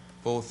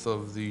both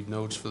of the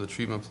notes for the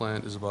treatment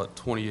plant is about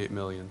 28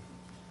 million.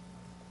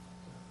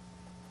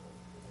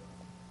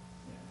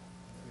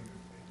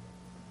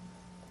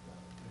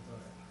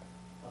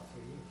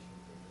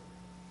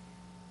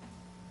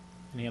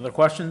 Any other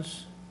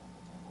questions?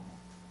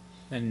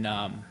 And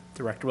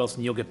Director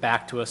Wilson, you'll get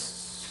back to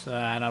us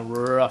on a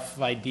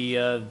rough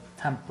idea,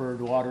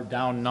 tempered, watered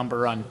down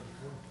number on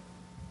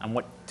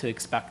what to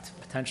expect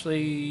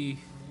potentially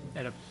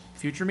at a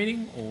future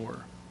meeting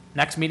or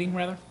next meeting,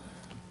 rather?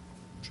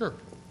 Sure.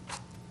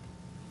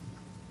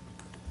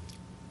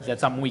 Is that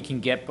something we can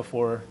get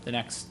before the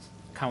next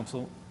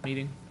council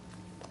meeting?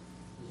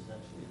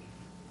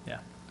 Yeah.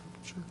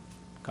 Sure.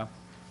 Okay.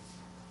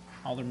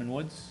 Alderman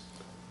Woods?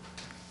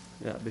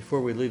 Yeah, before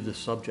we leave this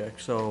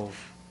subject, so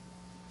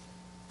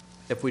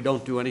if we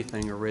don't do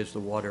anything or raise the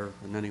water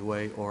in any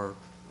way or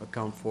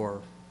account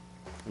for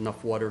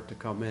enough water to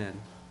come in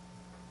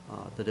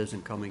that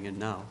isn't coming in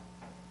now,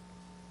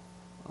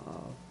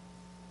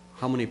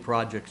 how many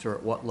projects or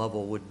at what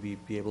level would we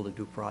be able to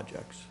do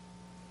projects?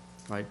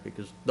 Right,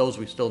 because those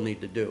we still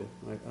need to do.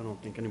 I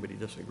don't think anybody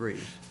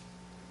disagrees.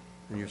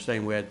 And you're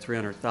saying we had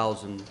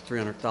 300,000,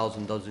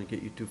 300,000 doesn't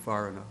get you too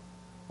far in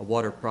a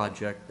water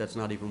project. That's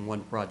not even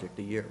one project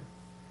a year.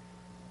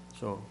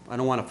 So I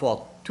don't want to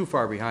fall too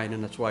far behind,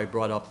 and that's why I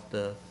brought up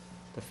the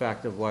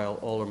fact of while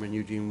Alderman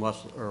Eugene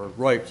Wesley, or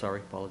Roy,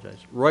 sorry, apologize,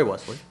 Roy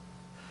Wesley,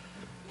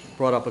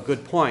 brought up a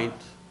good point,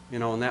 you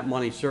know, and that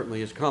money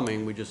certainly is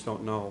coming. We just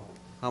don't know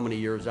how many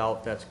years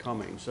out that's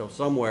coming. So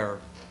somewhere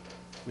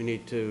we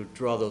need to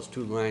draw those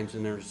two lines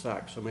and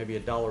intersect. So maybe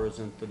 $1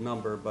 isn't the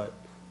number, but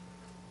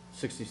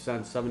 60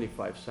 cents,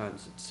 75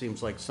 cents, it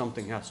seems like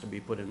something has to be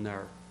put in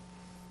there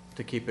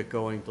to keep it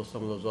going till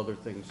some of those other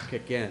things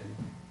kick in,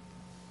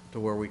 to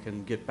where we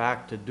can get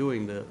back to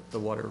doing the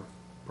water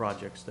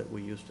projects that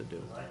we used to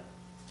do.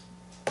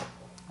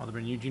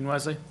 Alderman Eugene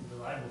Wesley?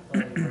 But I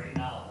will tell you right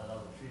now, that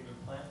other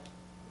treatment plant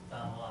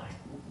down the line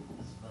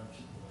is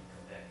eventually going to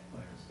come back and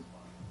bite us in the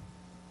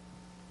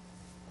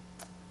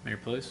butt. Mayor,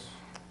 please.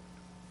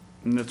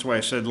 And that's why I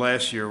said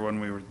last year when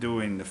we were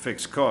doing the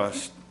fixed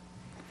cost,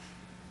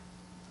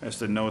 as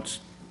the notes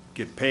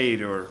get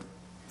paid or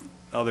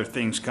other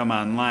things come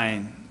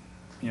online,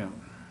 you know,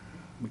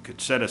 we could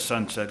set a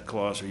sunset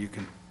clause or you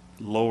can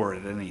lower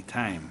it at any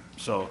time.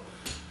 So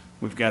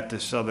we've got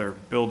this other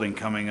building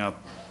coming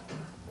up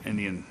in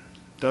the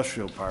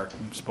industrial park.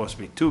 It's supposed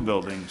to be 2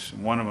 buildings.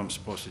 One of them's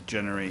supposed to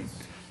generate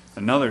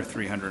another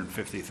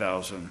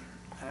 350,000.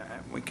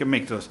 We can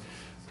make those,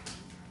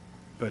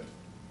 but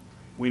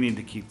we need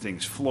to keep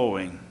things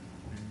flowing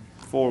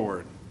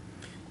forward.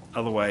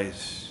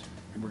 Otherwise,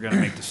 we're gonna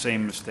make the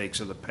same mistakes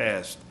of the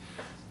past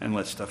and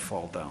let stuff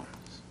fall down.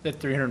 That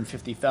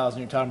 350,000,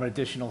 you're talking about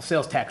additional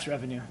sales tax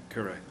revenue?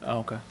 Correct. Oh,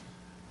 okay.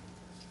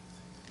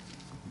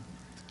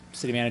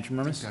 City Manager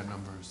Murmas? That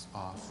number's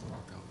off.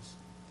 That was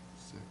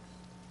 6.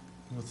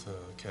 With the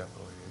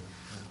capital,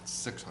 yeah. It's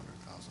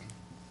 600,000,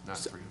 not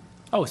 300,000.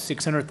 Oh,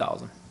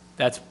 600,000.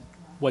 That's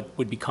what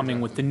would be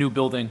coming with the new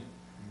building.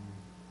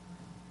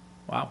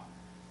 Wow.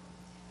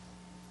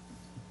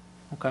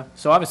 Okay,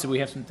 so obviously we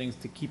have some things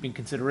to keep in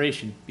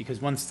consideration,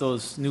 because once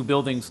those new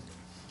buildings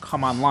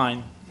come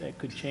online, that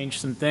could change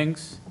some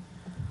things.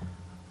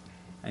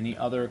 Any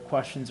other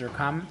questions or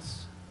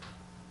comments?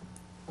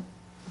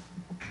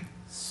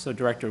 So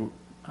Director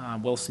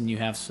Wilson, you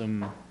have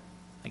some,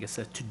 I guess,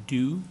 a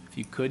to-do, if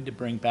you could, to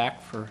bring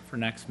back for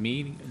next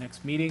meeting. Next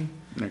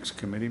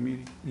committee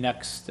meeting?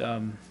 Next,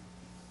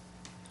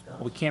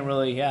 we can't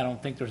really, yeah, I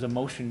don't think there's a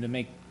motion to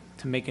make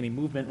any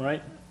movement,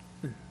 right?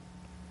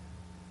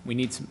 We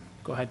need some,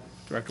 go ahead,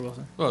 Director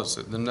Wilson. Well,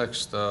 so the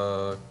next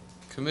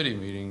committee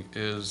meeting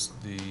is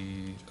the...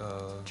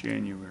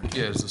 January.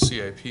 Yeah, is the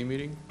CIP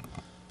meeting.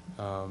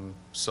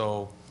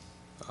 So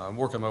I'm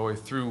working my way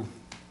through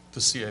the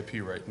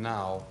CIP right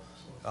now.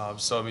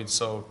 So, I mean,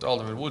 so to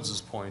Alderman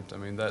Woods' point, I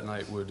mean, that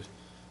night would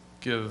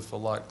give a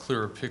lot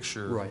clearer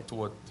picture Right. to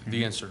what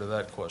the answer to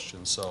that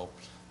question. So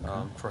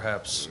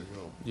perhaps,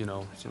 you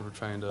know, so we're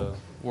trying to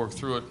work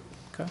through it.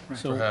 Okay,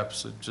 so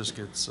Perhaps it just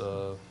gets,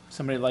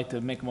 somebody like to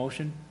make a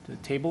motion to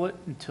table it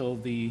until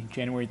the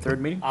January 3rd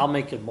meeting? I'll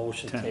make a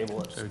motion to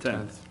table it.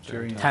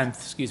 10th,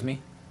 excuse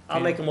me.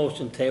 I'll make a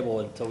motion to table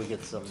it until we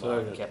get some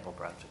capital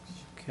projects.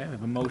 Okay, we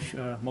have a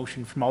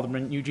motion from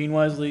Alderman Eugene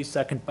Wesley,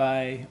 second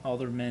by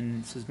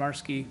Alderman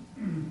Sizmarsky.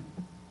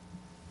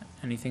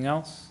 Anything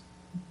else?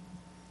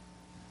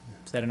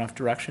 Is that enough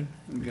direction?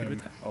 Good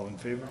with that? All in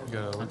favor?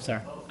 I'm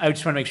sorry. I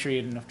just want to make sure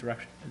you had enough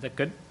direction. Is that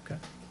good? Okay.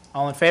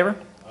 All in favor?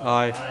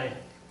 Aye.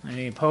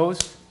 Any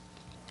opposed?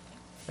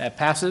 That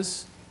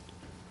passes.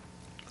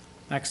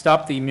 Next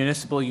up, the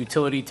municipal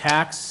utility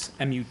tax,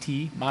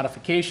 MUT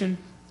modification.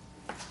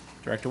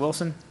 Director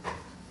Wilson.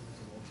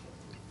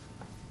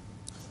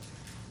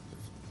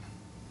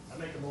 I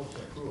make a motion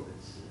to approve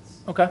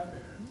it. Okay.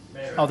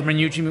 Alderman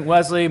Eugene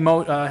Wesley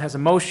has a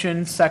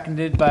motion,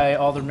 seconded by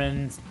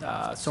Alderman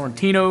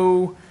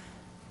Sorrentino.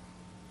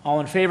 All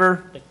in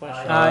favor? The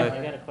question, Aye.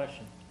 I got a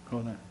question.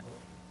 Hold on.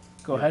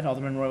 Go ahead,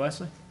 Alderman Roy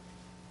Wesley.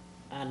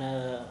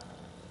 On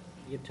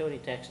utility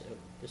tax,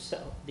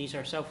 these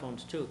are cell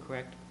phones too,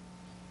 correct?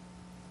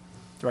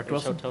 Director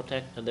There's Wilson? hotel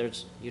tax,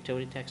 there's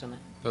utility tax on that?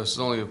 this is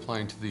only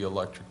applying to the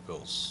electric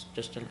bills,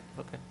 Just,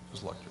 okay.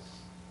 just electric.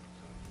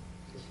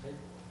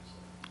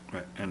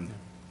 Right, and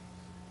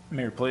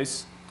Mayor,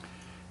 please.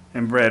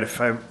 Brad,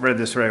 if I read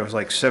this right, it was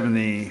like there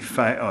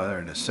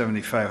it is,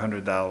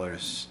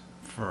 $7,500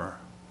 for,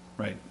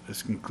 right?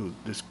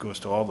 This goes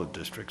to all the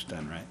districts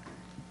then, right?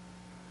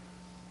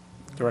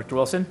 Director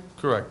Wilson?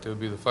 Correct. It would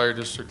be the fire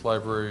district,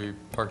 library,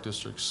 park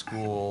district,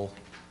 school.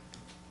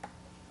 I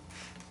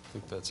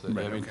think that's it.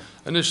 Right, I mean, okay.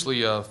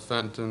 initially,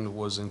 Fenton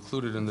was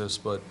included in this,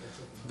 but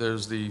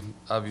there's the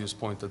obvious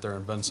point that they're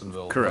in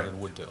Bensonville, not Correct. in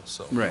Wooddale.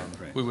 So Right.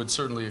 we would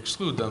certainly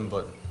exclude them,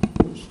 but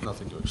there's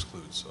nothing to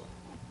exclude, so.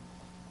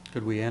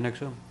 Could we annex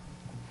them?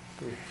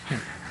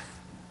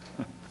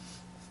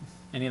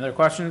 Any other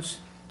questions?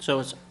 So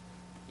it's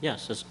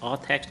all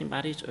taxing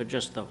bodies or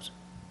just those?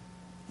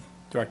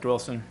 Director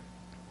Wilson?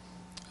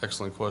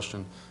 Excellent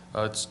question.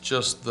 It's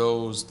just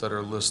those that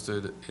are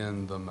listed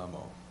in the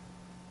memo.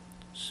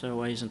 So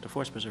why isn't the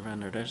force preserve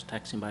on there? There's a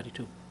taxing body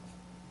too.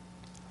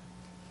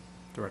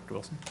 Director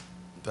Wilson?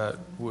 That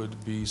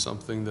would be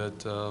something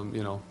that,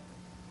 you know,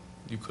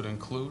 you could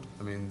include.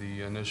 I mean,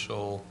 the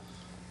initial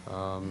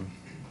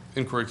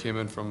inquiry came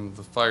in from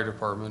the fire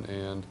department,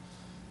 and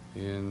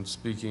in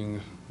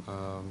speaking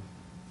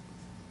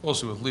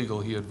mostly with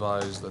legal, he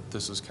advised that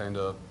this is kind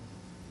of,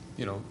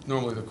 you know,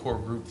 normally the core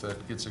group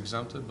that gets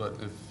exempted, but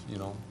if, you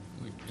know,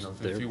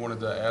 if you wanted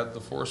to add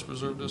the Forest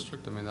Preserve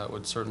District, I mean, that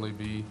would certainly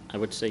be, I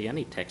would say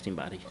any taxing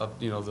body.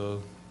 up, you know, the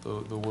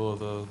will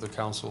of the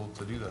council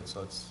to do that,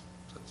 so that's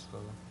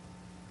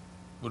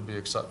it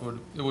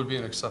would be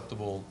an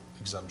acceptable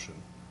exemption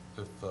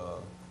if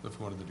we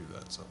wanted to do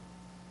that, so.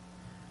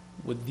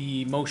 Would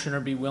the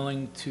motioner be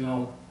willing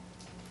to?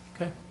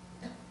 Okay.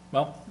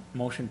 Well,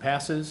 motion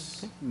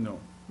passes. No,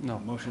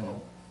 motion,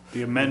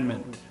 the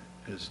amendment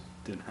is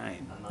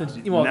denied. Well, the Now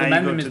you go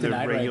amendment to is the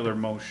denied, right? regular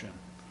motion.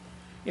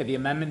 Yeah, the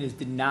amendment is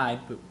denied,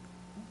 but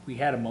We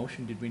had a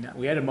motion, did we not?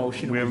 We had a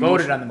motion, We we have a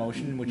voted motion. on the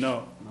motion, which.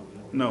 No,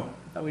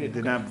 thought we we did.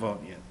 did not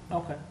vote yet.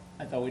 Okay,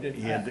 I thought we did.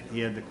 He had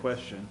the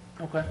question.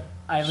 Okay.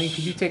 Eileen,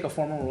 could you take a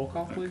formal roll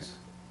call, please?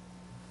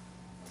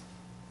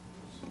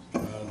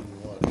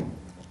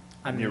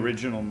 On The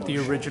original motion.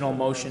 The original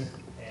motion,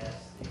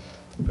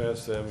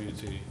 Pass the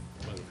MUT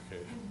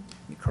modification.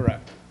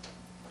 correct.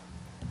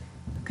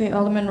 Okay,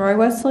 Alderman Roy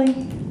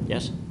Wesley?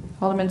 Yes?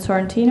 Alderman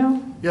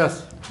Sorrentino?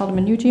 Yes.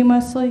 Alderman Eugene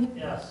Wesley?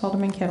 Yes.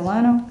 Alderman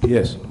Catalano?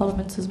 Yes.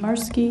 Alderman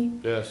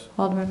Sizmarsky? Yes.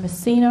 Alderman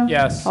Messina?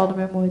 Yes.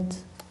 Alderman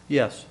Woods?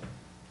 Yes.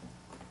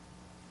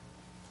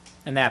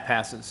 And that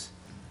passes.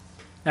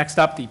 Next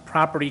up, the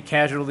property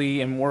casualty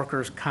and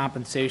workers'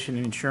 compensation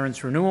and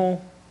insurance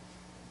renewal.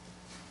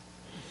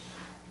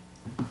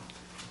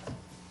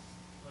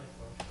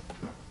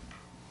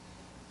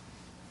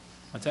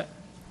 What's that?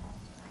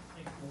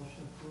 Make a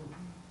motion approved.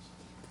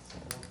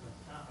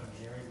 Not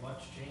very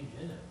much change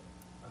in it,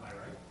 am I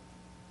right?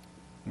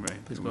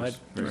 Right. Please it go was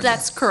ahead. very-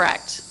 That's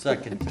correct.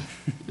 Second.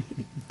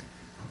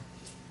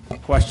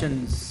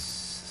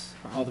 Questions?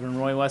 Alderman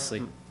Roy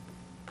Wesley.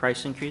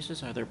 Price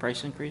increases? Are there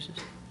price increases?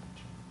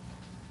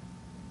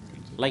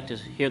 Like to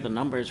hear the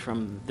numbers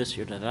from this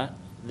year to that,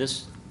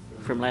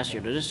 from last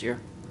year to this year.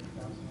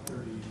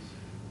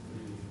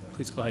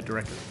 Please go ahead,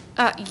 Director.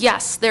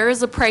 Yes, there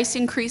is a price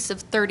increase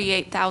of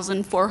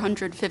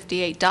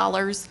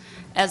 $38,458.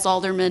 As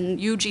Alderman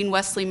Eugene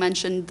Wesley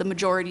mentioned, the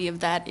majority of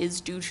that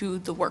is due to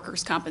the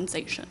workers'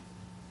 compensation.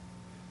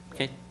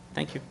 Okay,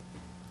 thank you.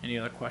 Any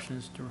other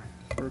questions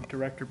for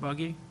Director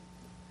Buggy?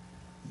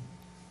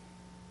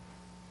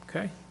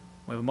 Okay,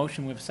 we have a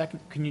motion, we have a second.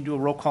 Can you do a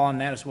roll call on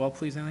that as well,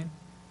 please, Eileen?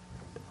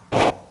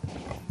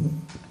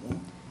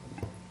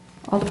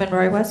 Alderman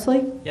Roy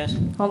Wesley? Yes?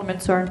 Alderman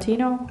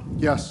Sorrentino?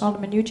 Yes.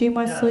 Alderman Eugene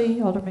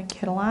Wesley? Alderman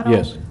Catalano?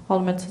 Yes.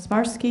 Alderman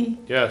Sizmarsky?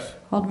 Yes.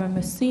 Alderman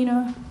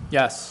Messina?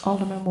 Yes.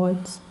 Alderman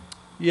Woods?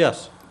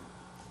 Yes.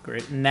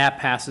 Great, and that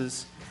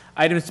passes.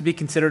 Items to be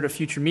considered at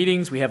future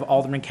meetings, we have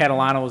Alderman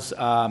Catalano's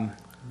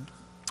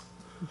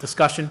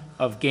discussion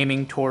of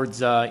gaming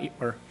towards,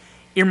 or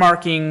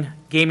earmarking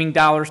gaming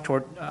dollars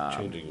toward.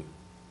 Changing,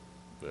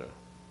 yeah.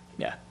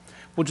 Yeah,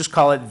 we'll just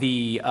call it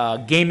the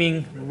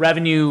gaming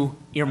revenue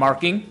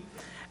earmarking,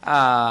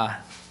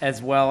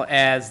 as well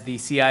as the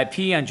CIP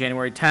on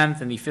January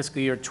 10th and the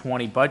fiscal year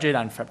 20 budget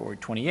on February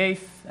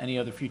 28th. Any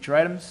other future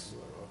items?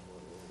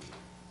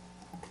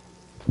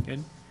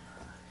 Good.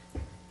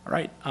 All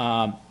right,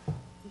 I'll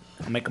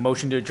make a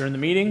motion to adjourn the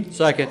meeting.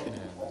 Second.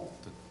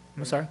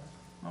 I'm sorry?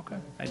 Okay,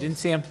 I didn't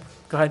see him.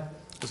 Go ahead. I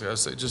was gonna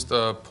say, just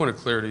a point of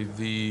clarity,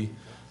 the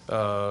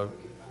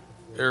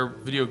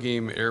video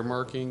game air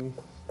marking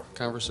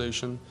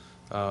conversation,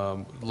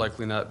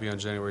 likely not be on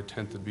January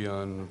 10th, it'd be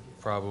on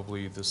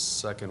probably the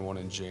second one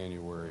in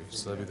January,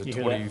 so that'd be the You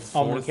hear that, 24th.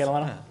 Alderman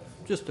Catalano?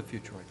 Just a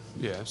future item.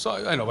 Yeah, so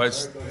I know, but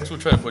so we'll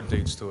try to put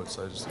dates to it,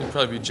 so it'd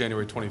probably be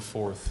January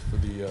 24th for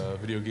the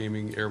video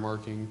gaming air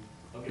marking,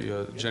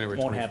 the January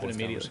 24th Won't happen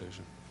immediately.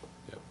 conversation.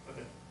 Yep.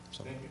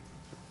 So.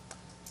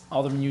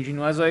 Alderman Eugene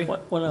Wesley?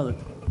 One other,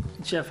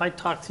 Jeff, I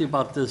talked to you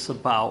about this,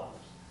 about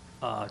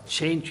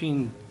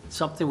changing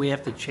something we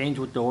have to change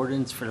with the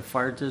ordinance for the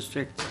fire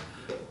district.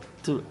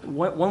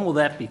 When will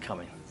that be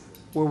coming?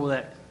 Where will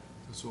that?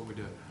 That's what we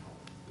did.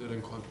 That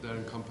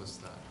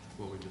encompassed that,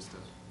 what we just did.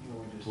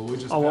 What we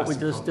just Oh, what passed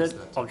we just did?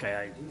 encompassed that.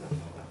 Okay,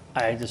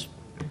 I just,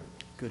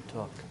 Good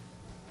talk.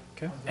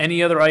 Okay.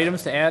 Any other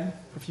items to add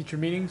for future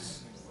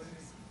meetings?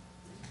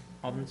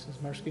 Alderman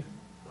Sizmarsky?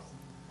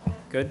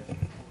 Good.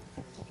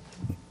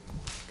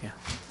 Okay.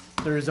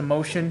 There is a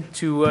motion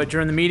to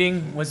adjourn the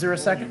meeting. Was there a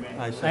second?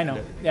 I I seconded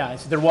know. it. Yeah,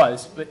 there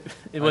was, but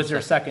was there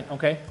a second. second?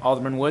 Okay.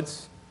 Alderman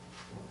Woods?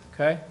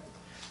 Okay.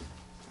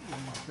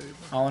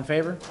 All in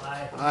favor?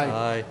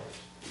 Aye.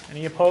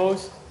 Any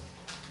opposed?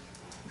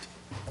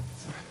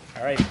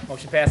 All right,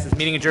 motion passes.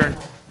 Meeting adjourned.